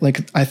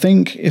like I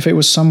think if it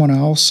was someone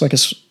else, like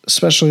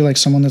especially like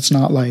someone that's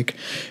not like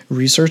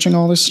researching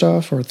all this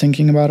stuff or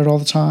thinking about it all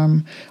the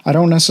time, I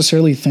don't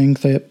necessarily think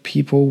that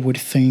people would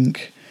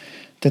think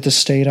that the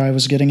state I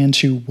was getting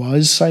into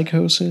was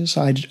psychosis.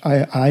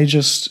 I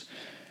just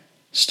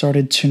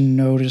started to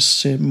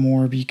notice it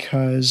more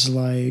because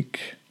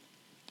like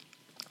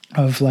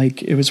of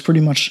like it was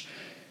pretty much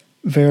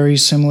very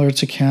similar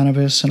to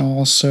cannabis, and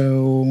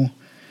also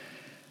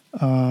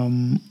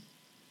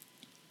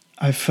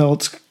I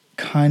felt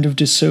kind of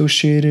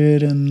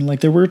dissociated, and like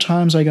there were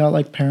times I got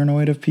like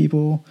paranoid of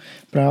people,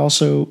 but I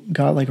also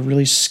got like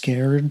really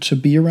scared to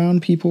be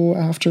around people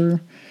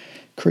after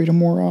Kratom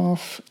wore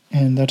off,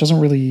 and that doesn't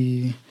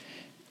really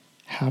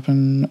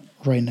happen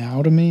right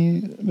now to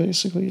me,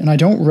 basically. And I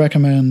don't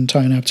recommend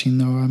Tyneptine,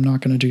 though. I'm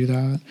not going to do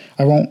that.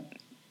 I won't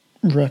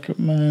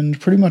recommend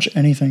pretty much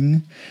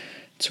anything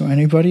to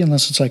anybody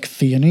unless it's like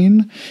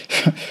theanine.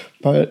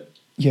 But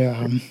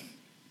yeah.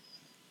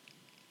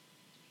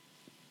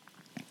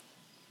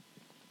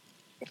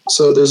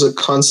 So there's a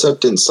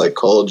concept in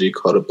psychology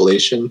called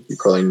ablation. You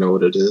probably know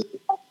what it is.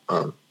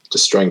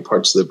 Destroying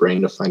parts of the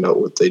brain to find out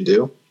what they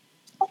do.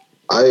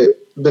 I've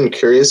been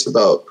curious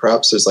about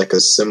perhaps there's like a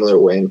similar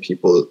way in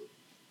people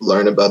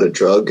learn about a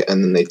drug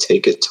and then they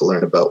take it to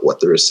learn about what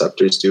the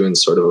receptors do in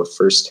sort of a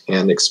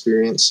first-hand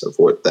experience of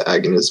what the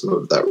agonism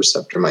of that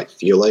receptor might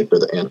feel like, or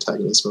the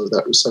antagonism of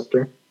that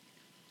receptor.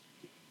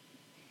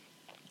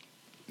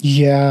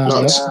 Yeah.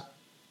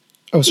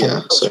 Oh, sorry.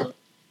 Yeah, so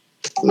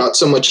not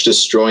so much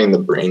destroying the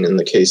brain in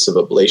the case of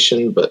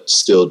ablation, but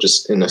still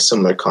just in a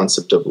similar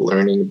concept of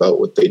learning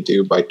about what they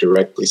do by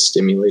directly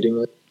stimulating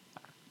it.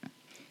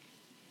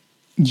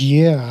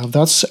 Yeah,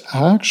 that's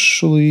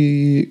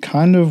actually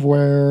kind of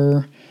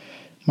where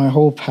my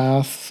whole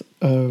path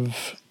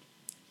of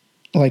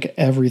like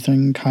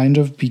everything kind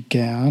of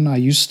began. I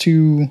used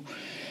to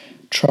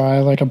try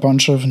like a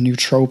bunch of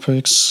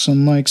nootropics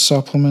and like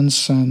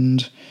supplements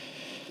and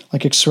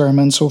like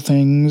experimental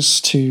things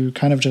to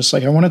kind of just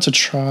like I wanted to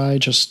try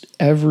just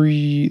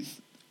every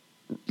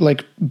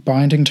like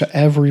binding to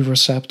every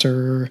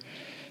receptor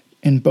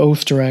in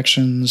both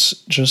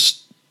directions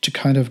just to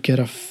kind of get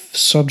a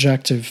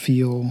subjective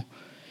feel.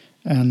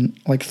 And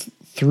like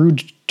through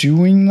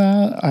doing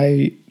that,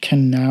 I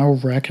can now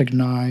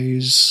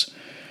recognize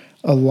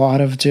a lot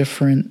of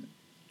different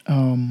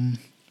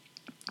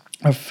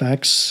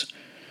effects.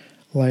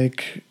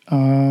 Like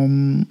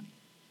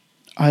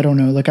I don't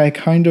know, like I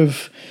kind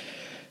of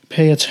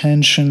pay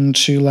attention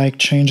to like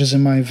changes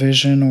in my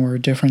vision or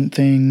different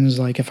things,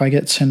 like if I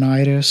get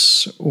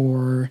tinnitus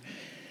or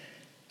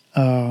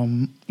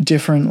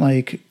different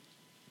like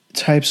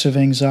types of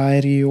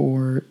anxiety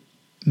or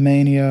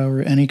mania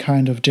or any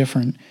kind of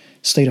different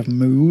state of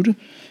mood,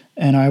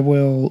 and I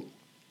don't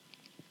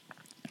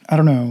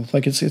know,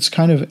 like it's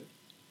kind of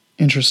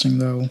interesting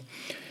though.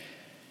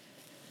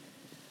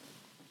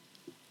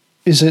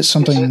 Is it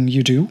something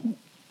you do?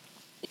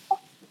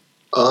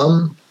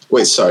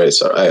 Wait, sorry.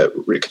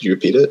 Could you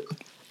repeat it?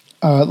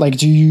 Like,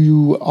 do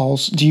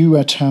you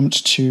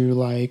attempt to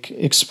like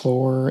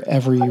explore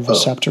every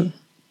receptor?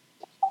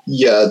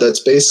 Yeah,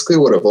 that's basically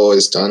what I've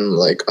always done.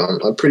 Like,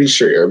 I'm pretty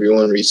sure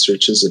everyone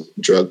researches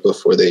a drug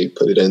before they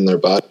put it in their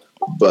body.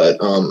 But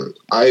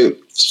I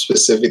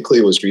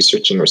specifically was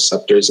researching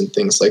receptors and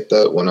things like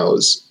that when I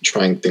was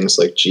trying things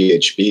like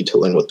GHB to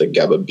learn what the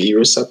GABA B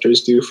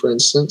receptors do, for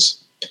instance.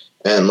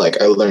 And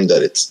like I learned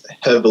that it's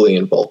heavily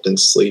involved in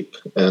sleep,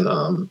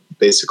 and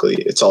basically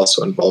it's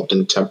also involved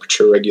in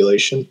temperature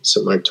regulation,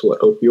 similar to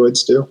what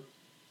opioids do.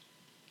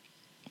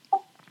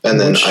 And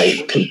then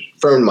I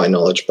confirmed my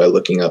knowledge by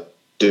looking up,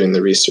 doing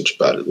the research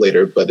about it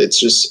later. But it's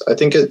just, I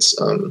think it's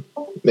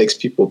makes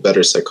people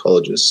better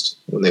psychologists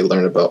when they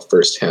learn about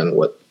firsthand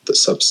what the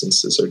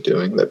substances are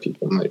doing that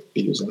people might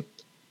be using.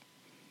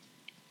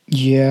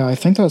 Yeah, I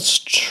think that's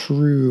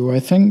true. I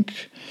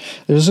think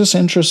there's this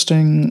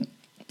interesting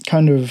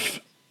kind of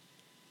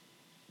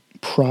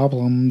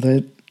problem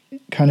that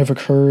kind of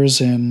occurs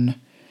in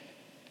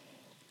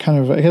kind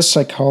of, I guess,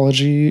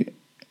 psychology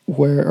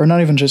where, or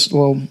not even just,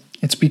 well,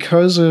 it's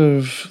because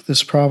of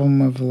this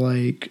problem of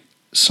like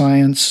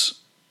science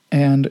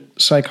and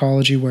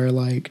psychology where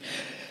like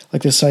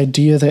this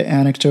idea that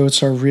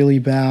anecdotes are really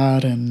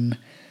bad, and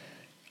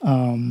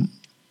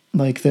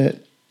like that,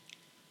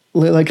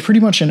 like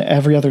pretty much in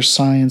every other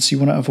science you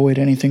want to avoid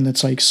anything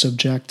that's like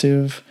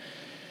subjective.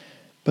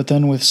 But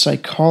then with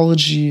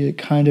psychology, it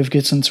kind of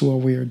gets into a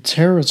weird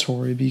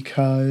territory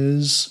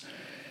because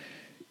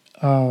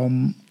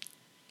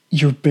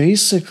you're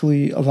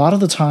basically, a lot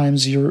of the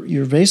times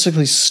you're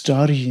basically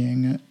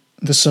studying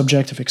the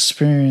subjective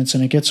experience,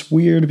 and it gets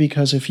weird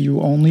because if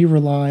you only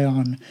rely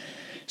on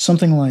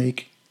something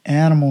like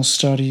animal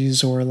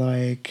studies or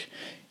like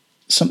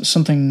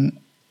something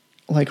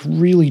like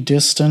really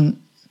distant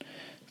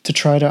to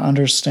try to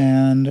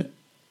understand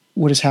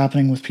what is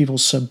happening with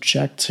people's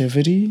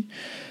subjectivity.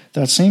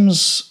 That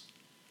seems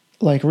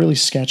like really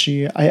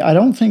sketchy. I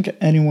don't think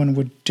anyone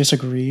would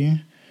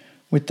disagree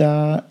with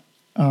that,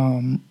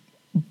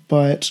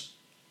 but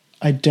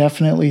I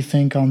definitely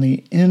think on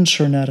the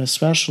internet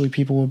especially,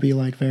 people will be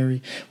like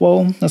very,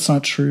 well, that's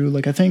not true.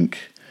 Like, I think,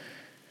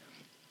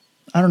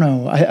 I don't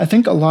know, I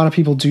think a lot of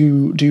people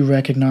do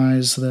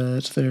recognize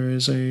that there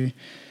is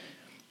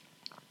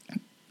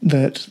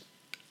that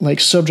like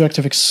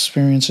subjective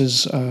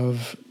experiences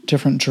of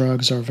different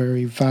drugs are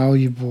very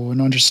valuable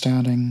in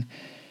understanding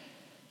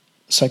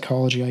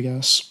psychology, I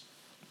guess.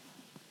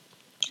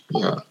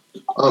 Yeah.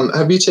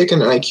 Have you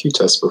taken an IQ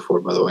test before,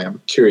 by the way?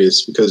 I'm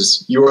curious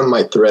because you were on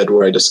my thread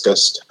where I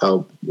discussed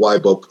why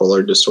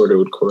bipolar disorder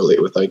would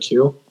correlate with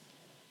IQ.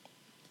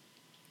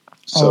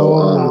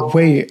 So,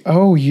 wait.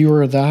 Oh, you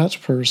were that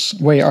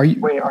person. Wait, are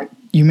you?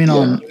 You mean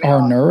on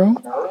our neuro?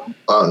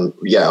 On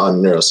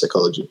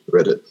neuropsychology,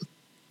 Reddit.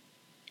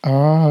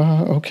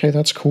 Okay,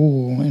 that's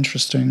cool.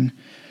 Interesting.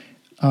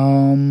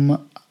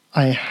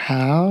 I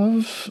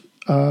have.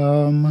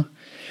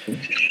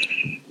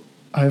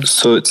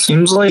 So it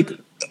seems like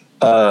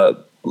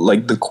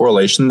the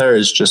correlation there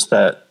is just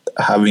that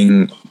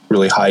having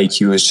really high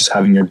IQ is just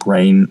having your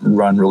brain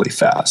run really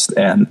fast,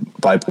 and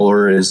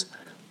bipolar is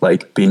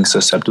like being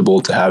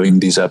susceptible to having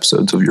these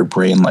episodes of your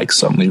brain like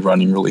suddenly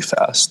running really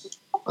fast.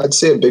 I'd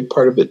say a big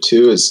part of it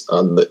too is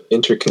the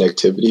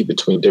interconnectivity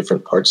between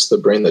different parts of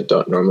the brain that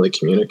don't normally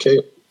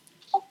communicate,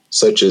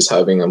 such as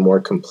having a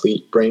more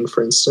complete brain,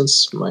 for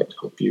instance, might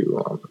help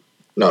you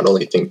not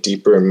only think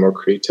deeper and more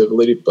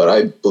creatively, but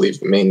I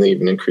believe mainly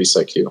even increase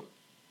IQ.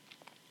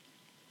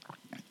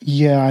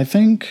 Yeah, I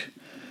think.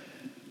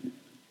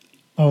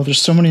 Oh,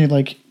 there's so many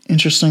like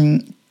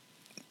interesting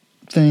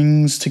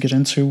things to get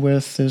into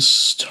with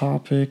this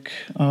topic,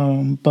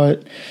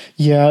 but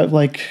yeah,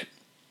 like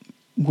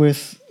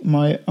with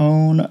my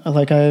own,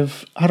 like I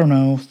don't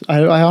know,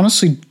 I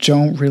honestly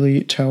don't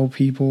really tell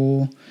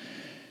people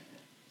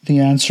the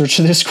answer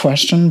to this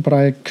question, but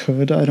I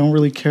don't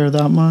really care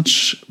that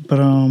much. But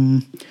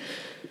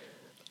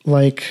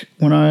like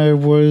when I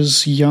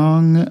was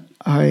young,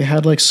 I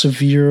had like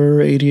severe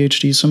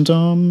ADHD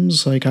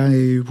symptoms. Like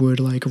I would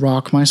like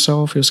rock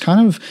myself. It was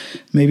kind of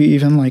maybe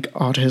even like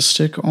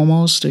autistic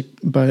almost,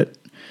 but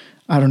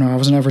I don't know. I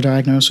was never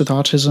diagnosed with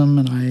autism,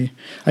 and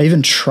I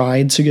even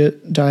tried to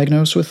get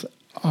diagnosed with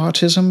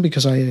autism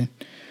because I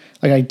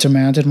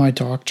demanded my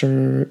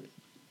doctor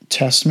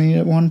test me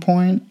at one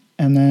point,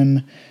 and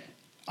then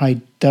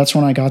that's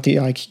when I got the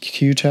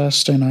IQ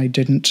test, and I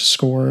didn't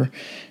score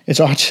it's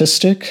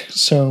autistic.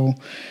 So,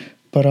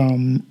 but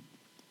I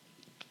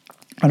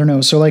don't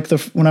know. So like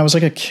when I was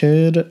like a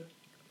kid,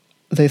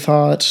 they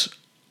thought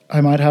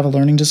I might have a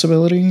learning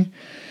disability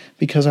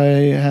because I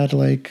had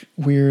like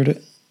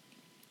weird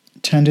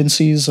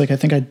tendencies. Like I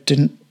think I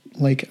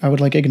would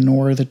like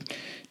ignore the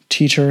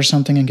teacher or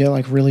something and get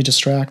like really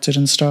distracted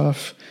and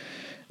stuff.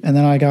 And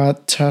then I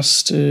got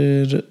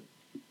tested,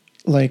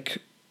 like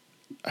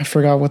I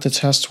forgot what the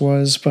test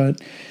was,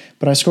 but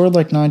I scored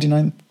like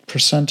 99th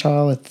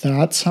percentile at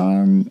that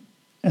time.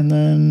 And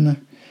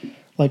then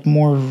like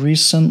more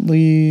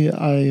recently,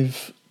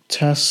 I've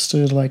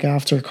tested like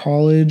after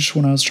college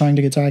when I was trying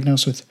to get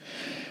diagnosed with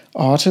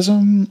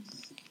autism.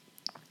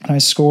 I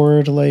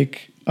scored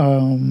like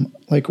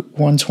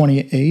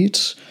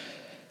 128.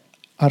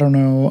 I don't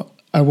know.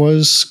 I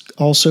was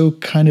also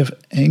kind of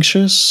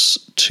anxious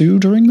too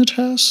during the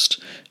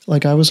test.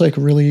 Like I was like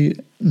really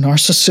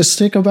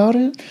narcissistic about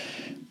it.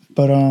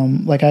 But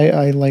like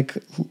I like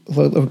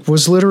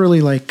was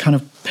literally like kind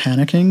of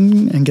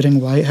panicking and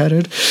getting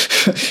lightheaded.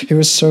 It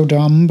was so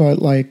dumb, but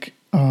like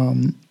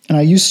and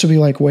I used to be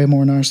like way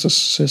more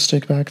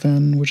narcissistic back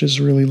then, which is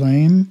really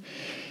lame.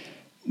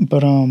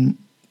 But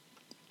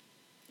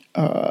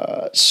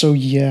so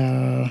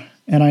yeah,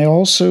 and I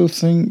also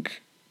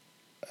think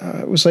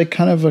it was like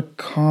kind of a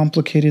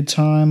complicated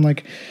time,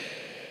 like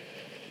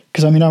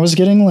because I mean I was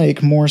getting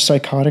like more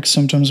psychotic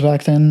symptoms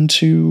back then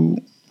too.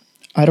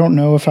 I don't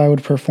know if I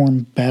would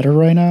perform better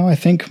right now. I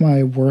think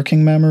my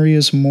working memory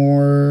is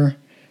more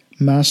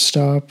messed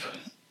up,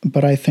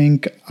 but I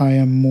think I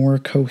am more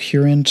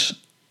coherent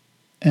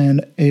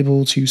and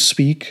able to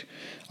speak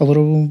a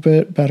little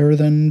bit better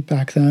than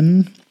back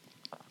then.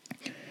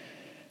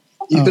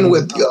 Even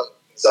with the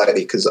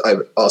anxiety, because I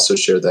also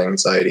share the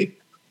anxiety,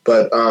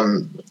 but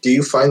do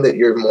you find that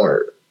you're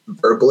more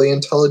verbally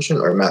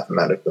intelligent or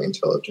mathematically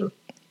intelligent?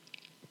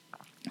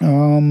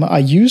 I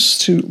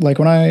used to, like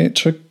when I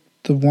took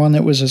the one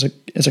that was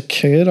as a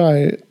kid,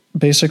 I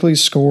basically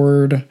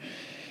scored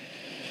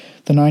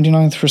the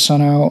 99th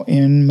percentile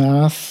in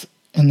math,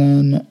 and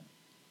then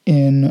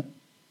in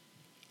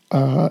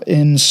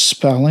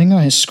spelling,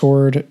 I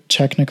scored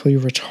technically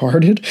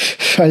retarded.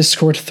 I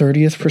scored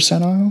 30th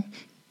percentile,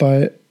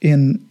 but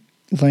in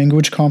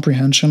language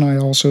comprehension, I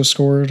also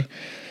scored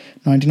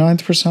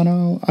 99th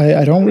percentile.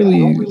 I don't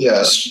really...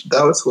 Yeah,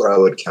 that was where I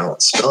would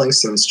count. Spelling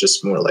seems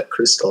just more like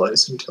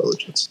crystallized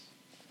intelligence.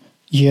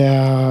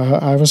 Yeah,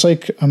 I was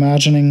like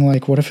imagining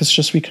like what if it's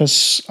just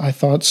because I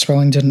thought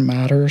spelling didn't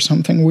matter or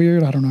something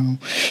weird? I don't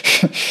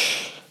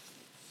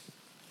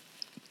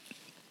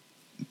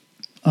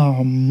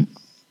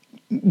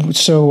know.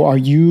 So are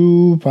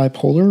you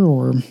bipolar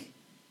or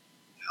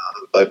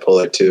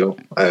Bipolar 2.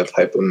 I have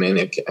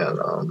hypomanic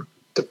and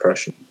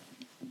depression.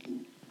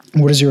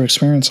 what is your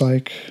experience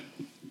like?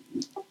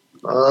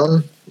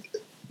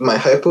 My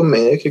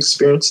hypomanic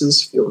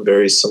experiences feel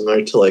very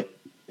similar to like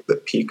the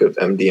peak of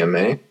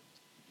MDMA,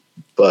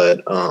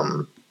 but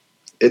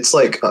it's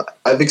like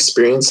I've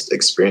experienced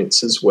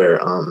experiences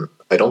where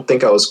I don't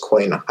think I was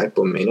quite in a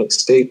hypomanic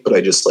state, but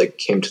I just like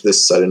came to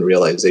this sudden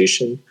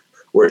realization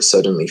where it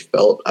suddenly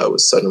felt I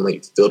was suddenly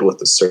filled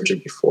with a surge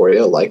of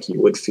euphoria, like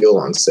you would feel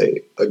on,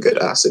 say, a good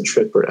acid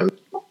trip or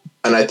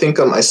and I think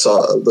I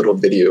saw a little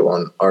video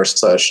on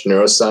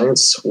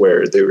r/neuroscience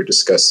where they were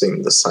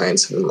discussing the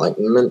science of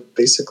enlightenment,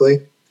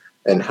 basically,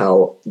 and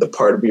how the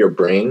part of your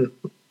brain,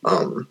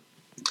 I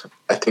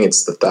think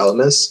it's the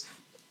thalamus,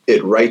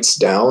 it writes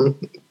down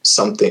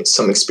some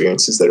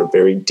experiences that are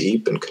very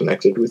deep and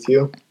connected with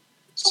you.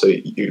 So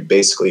you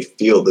basically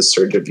feel the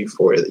surge of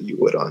euphoria that you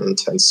would on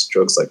intense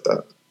drugs like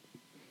that.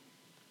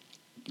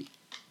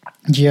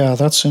 Yeah,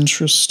 that's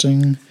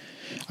interesting.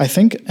 I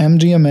think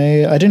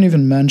MDMA, I didn't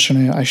even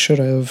mention it, I should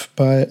have,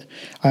 but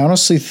I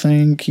honestly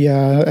think,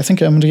 I think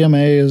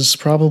MDMA is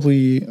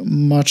probably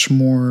much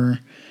more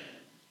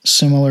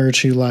similar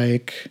to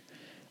like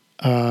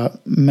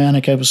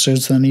manic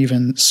episodes than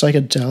even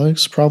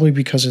psychedelics, probably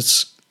because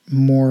it's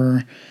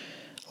more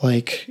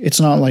like, it's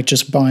not like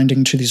just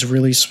binding to these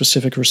really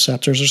specific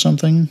receptors or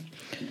something.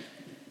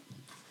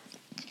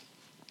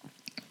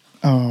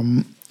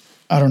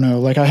 I don't know,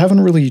 like I haven't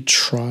really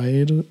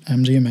tried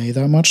MDMA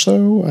that much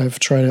though. I've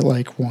tried it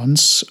like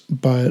once,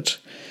 but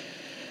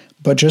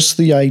just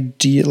the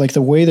idea, like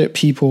the way that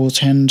people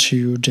tend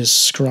to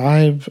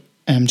describe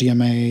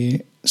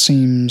MDMA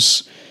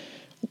seems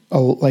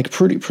like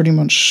pretty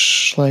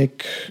much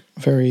like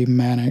very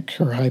manic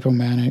or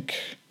hypomanic.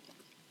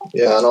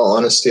 Yeah, in all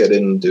honesty, I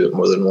didn't do it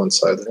more than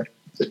once either.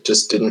 It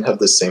just didn't have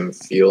the same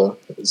feel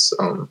as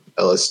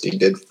LSD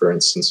did, for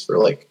instance, for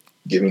like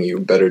giving you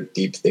better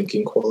deep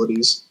thinking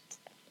qualities.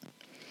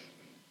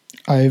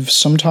 I've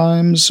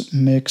sometimes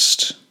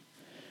mixed,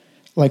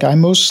 like I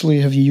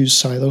mostly have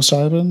used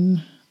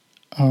psilocybin.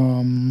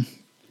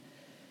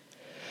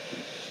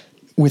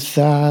 With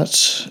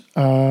that,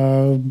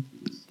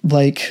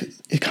 like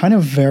it kind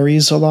of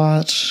varies a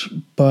lot,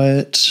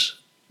 but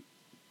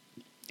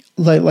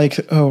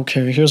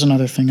okay, here's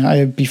another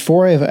thing.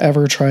 Before I've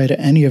ever tried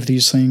any of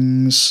these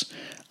things,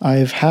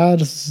 I've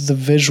had the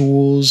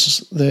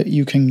visuals that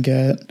you can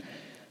get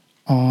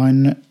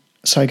on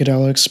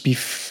psychedelics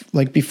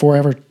before I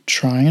ever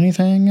try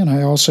anything, and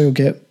I also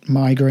get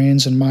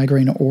migraines and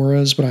migraine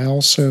auras, but I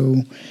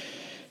also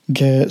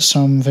get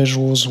some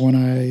visuals when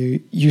I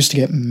used to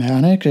get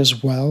manic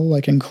as well,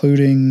 like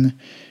including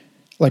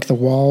like the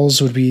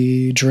walls would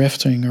be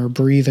drifting or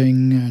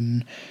breathing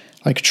and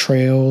like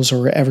trails,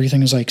 or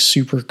everything is like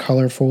super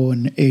colorful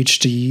and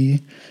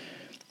HD.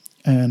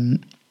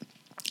 And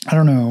I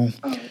don't know,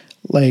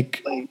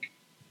 like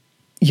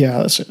yeah,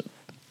 that's it.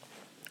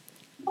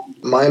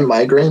 My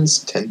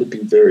migraines tend to be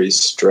very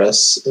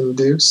stress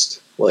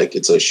induced. Like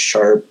it's a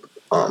sharp,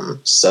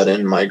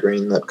 sudden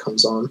migraine that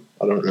comes on.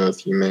 I don't know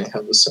if you may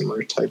have a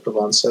similar type of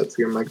onset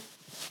for your migraine.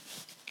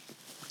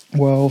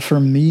 Well, for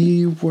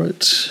me,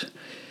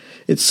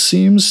 it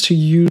seems to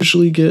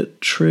usually get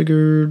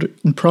triggered,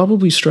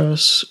 probably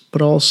stress,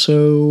 but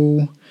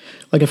also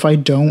like if I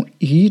don't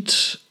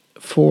eat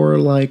for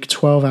like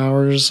 12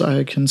 hours,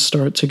 I can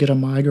start to get a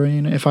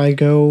migraine. If I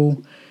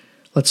go,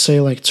 let's say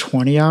like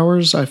 20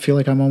 hours, I feel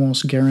like I'm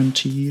almost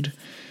guaranteed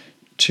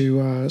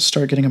to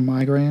start getting a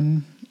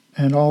migraine.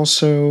 And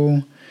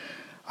also,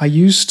 I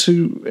used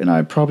to, and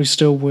I probably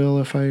still will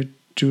if I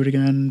do it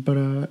again,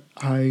 but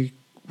I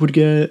would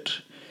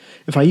get,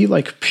 if I eat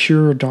like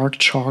pure dark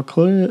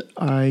chocolate,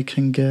 I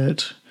can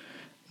get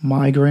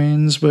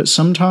migraines. But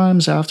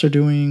sometimes after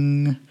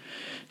doing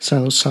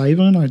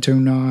psilocybin,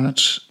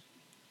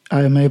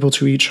 I am able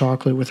to eat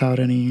chocolate without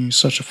any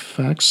such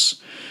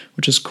effects,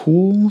 which is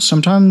cool.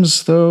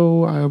 Sometimes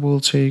though,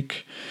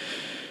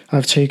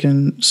 I've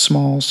taken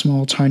small,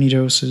 tiny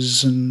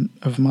doses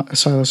of my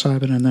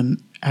psilocybin and then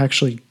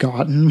actually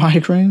gotten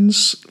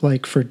migraines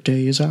like for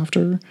days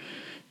after.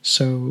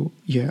 So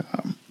yeah.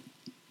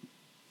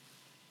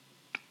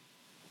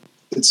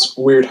 It's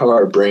weird how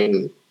our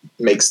brain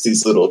makes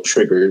these little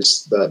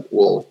triggers that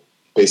will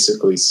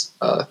basically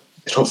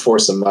it'll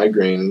force a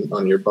migraine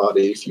on your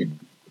body if you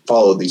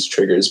follow these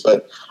triggers.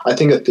 But I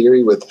think a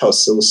theory with how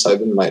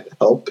psilocybin might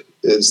help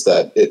is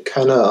that it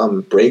kind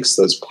of breaks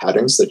those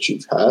patterns that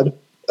you've had,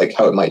 like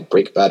how it might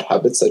break bad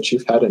habits that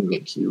you've had and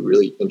make you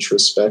really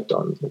introspect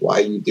on why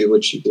you do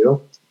what you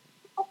do.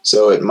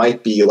 So it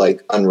might be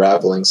like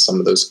unraveling some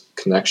of those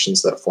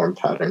connections that form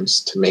patterns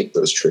to make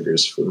those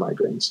triggers for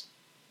migraines.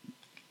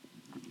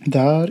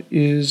 That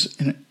is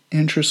an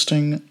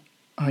interesting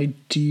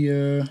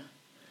idea.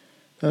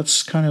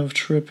 That's kind of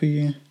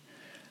trippy.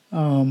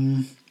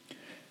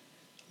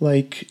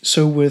 Like,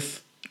 so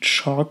with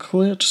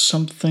chocolate,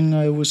 something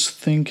I was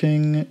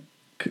thinking,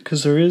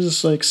 because there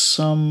is like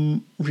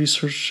some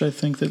research I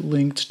think that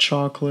linked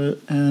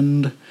chocolate,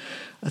 and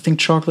I think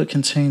chocolate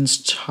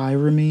contains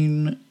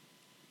tyramine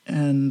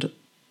and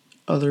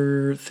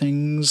other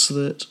things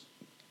that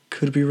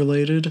could be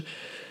related.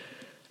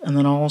 And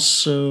then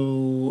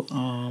also,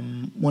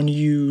 when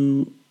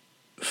you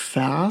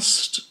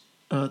fast,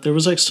 there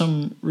was like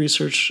some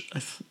research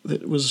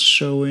that was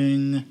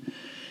showing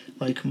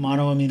like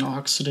monoamine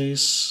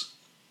oxidase.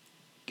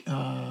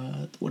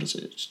 What is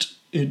it?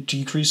 It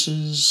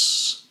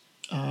decreases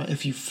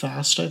if you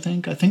fast. I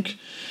think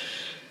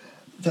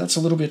that's a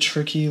little bit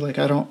tricky. Like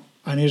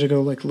I need to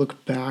go like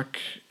look back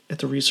at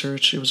the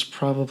research. It was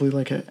probably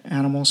like an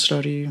animal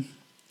study,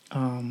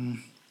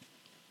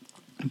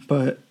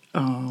 but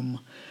I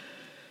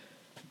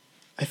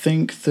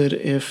think that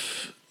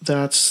if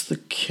that's the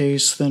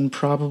case, then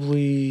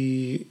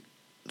probably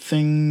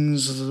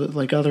things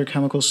like other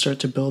chemicals start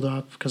to build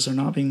up because they're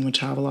not being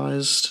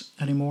metabolized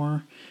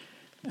anymore.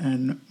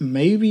 And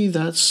maybe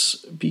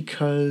that's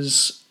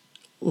because,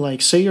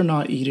 like, say you're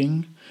not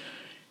eating,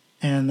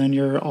 and then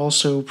you're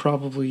also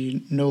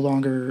probably no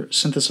longer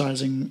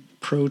synthesizing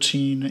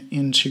protein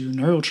into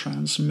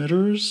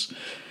neurotransmitters.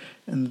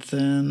 And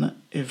then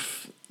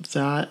if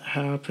that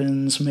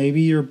happens,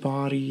 maybe your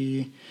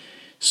body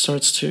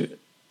starts to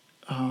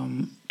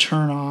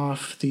turn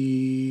off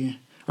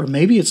or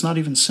maybe it's not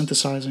even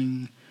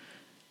synthesizing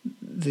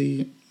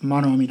the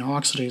monoamine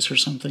oxidase or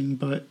something,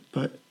 but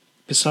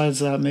besides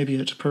that, maybe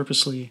it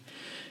purposely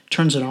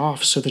turns it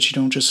off so that you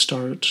don't just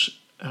start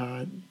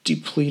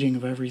depleting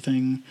of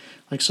everything.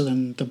 Like, so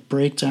then the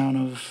breakdown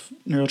of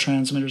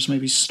neurotransmitters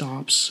maybe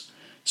stops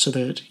so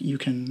that you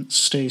can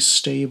stay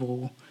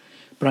stable.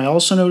 But I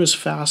also notice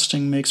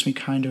fasting makes me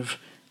kind of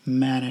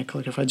manic.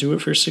 Like, if I do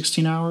it for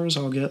 16 hours,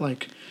 I'll get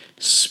like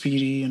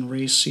speedy and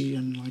racy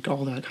and like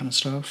all that kind of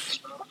stuff.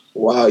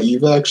 Wow,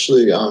 you've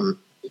actually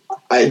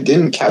I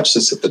didn't catch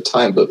this at the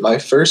time, but my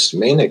first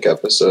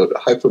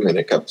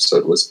hypomanic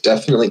episode was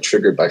definitely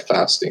triggered by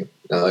fasting.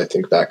 Now I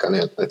think back on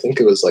it, I think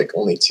it was like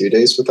only 2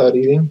 days without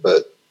eating,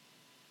 but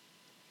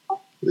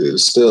it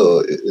was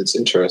still, it's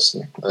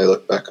interesting. I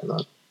look back on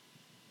that.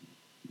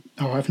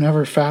 Oh, I've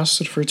never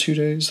fasted for 2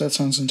 days. That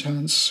sounds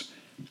intense.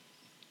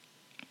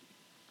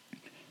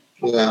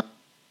 Yeah.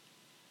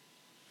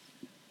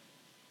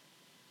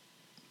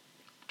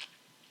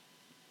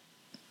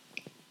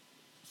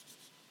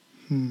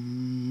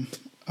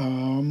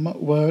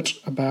 What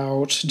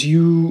about,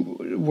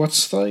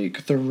 what's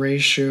like the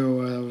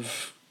ratio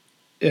of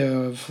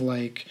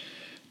like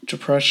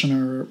depression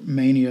or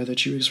mania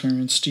that you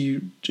experience?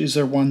 Is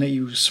there one that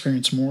you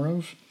experience more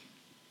of?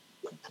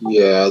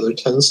 Yeah, there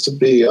tends to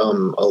be a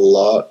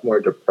lot more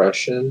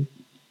depression,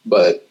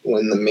 but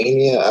when the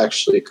mania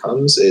actually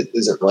comes, it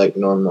isn't like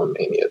normal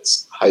mania,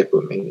 it's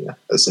hypomania,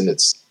 as in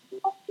it's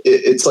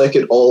like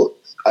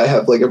I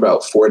have like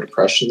about 4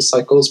 depression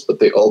cycles,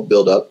 but they all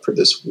build up for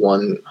this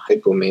one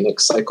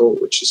hypomanic cycle,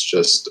 which is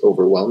just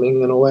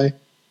overwhelming in a way.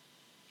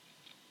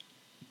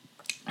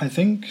 I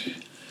think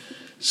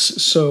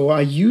so.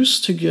 I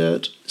used to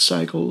get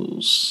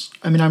cycles.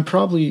 I mean, I'm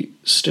probably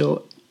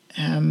still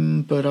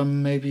am, but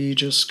I'm maybe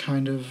just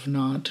kind of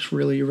not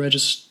really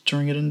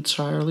registering it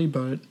entirely.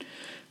 But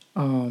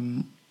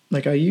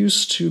like I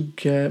used to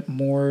get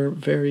more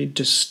very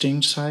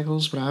distinct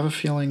cycles, but I have a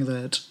feeling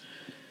that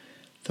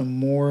the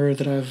more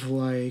that I've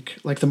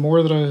the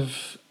more that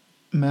I've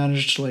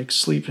managed like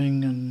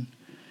sleeping and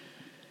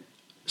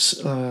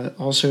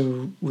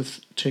also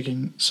with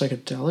taking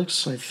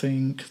psychedelics, I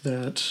think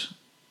that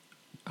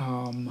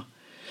I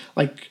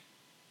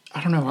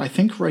don't know, I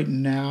think right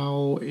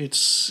now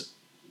it's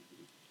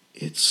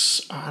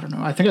I don't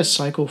know, I think I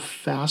cycle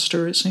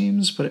faster it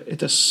seems, but at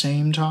the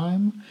same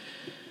time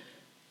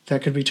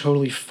that could be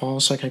totally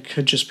false. Like I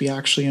could just be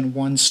actually in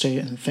one state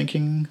and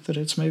thinking that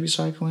it's maybe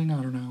cycling.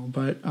 I don't know,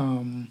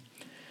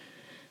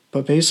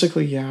 but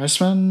basically, yeah, I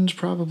spend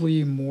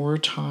probably more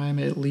time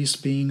at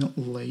least being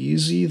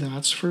lazy.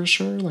 That's for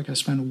sure. Like I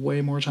spend way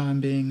more time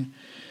being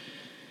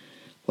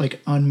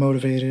like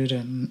unmotivated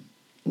and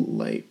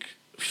like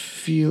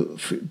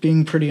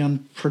being pretty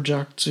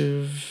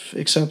unproductive.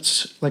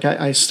 Except like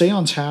I stay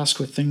on task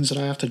with things that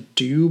I have to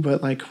do,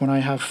 but like when I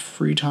have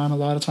free time, a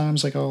lot of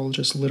times, like I'll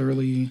just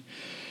literally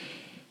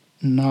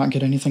not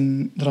get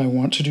anything that I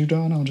want to do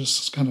done. I'll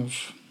just kind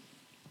of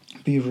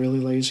be really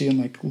lazy and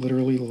like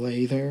literally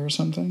lay there or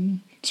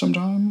something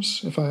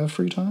sometimes if I have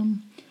free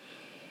time.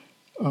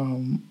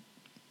 I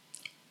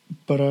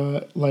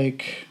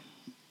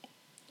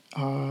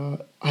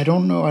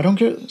don't know. I don't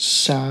get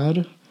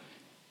sad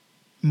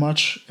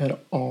much at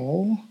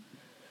all.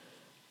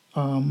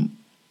 Do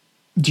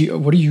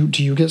you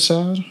get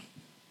sad?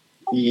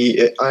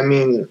 Yeah, I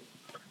mean,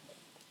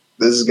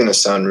 this is gonna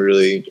sound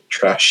really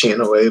trashy in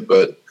a way,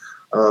 but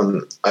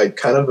I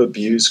kind of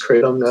abuse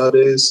Kratom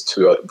nowadays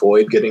to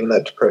avoid getting in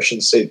that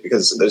depression state,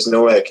 because there's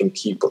no way I can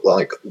keep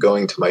like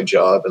going to my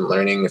job and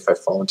learning if I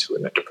fall into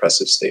a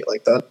depressive state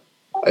like that.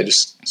 I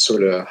just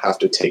sort of have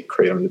to take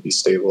kratom to be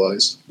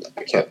stabilized.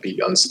 I can't be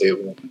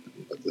unstable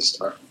at this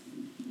time.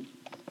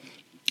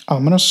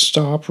 I'm going to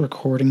stop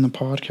recording the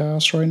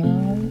podcast right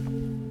now.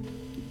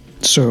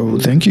 So,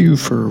 thank you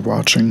for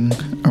watching,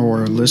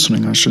 or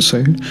listening, I should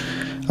say.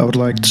 I would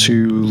like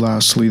to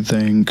lastly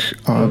thank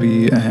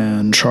Avi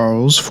and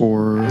Charles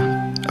for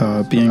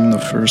being the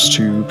first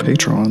two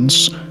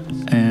patrons,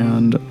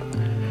 and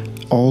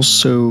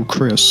also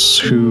Chris,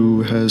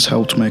 who has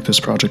helped make this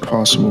project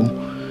possible.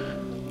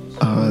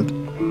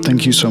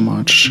 Thank you so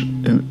much.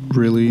 It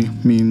really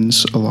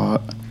means a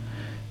lot.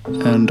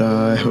 And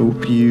I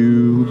hope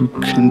you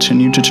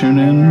continue to tune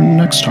in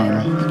next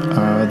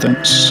time.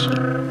 Thanks.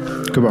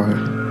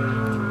 Goodbye.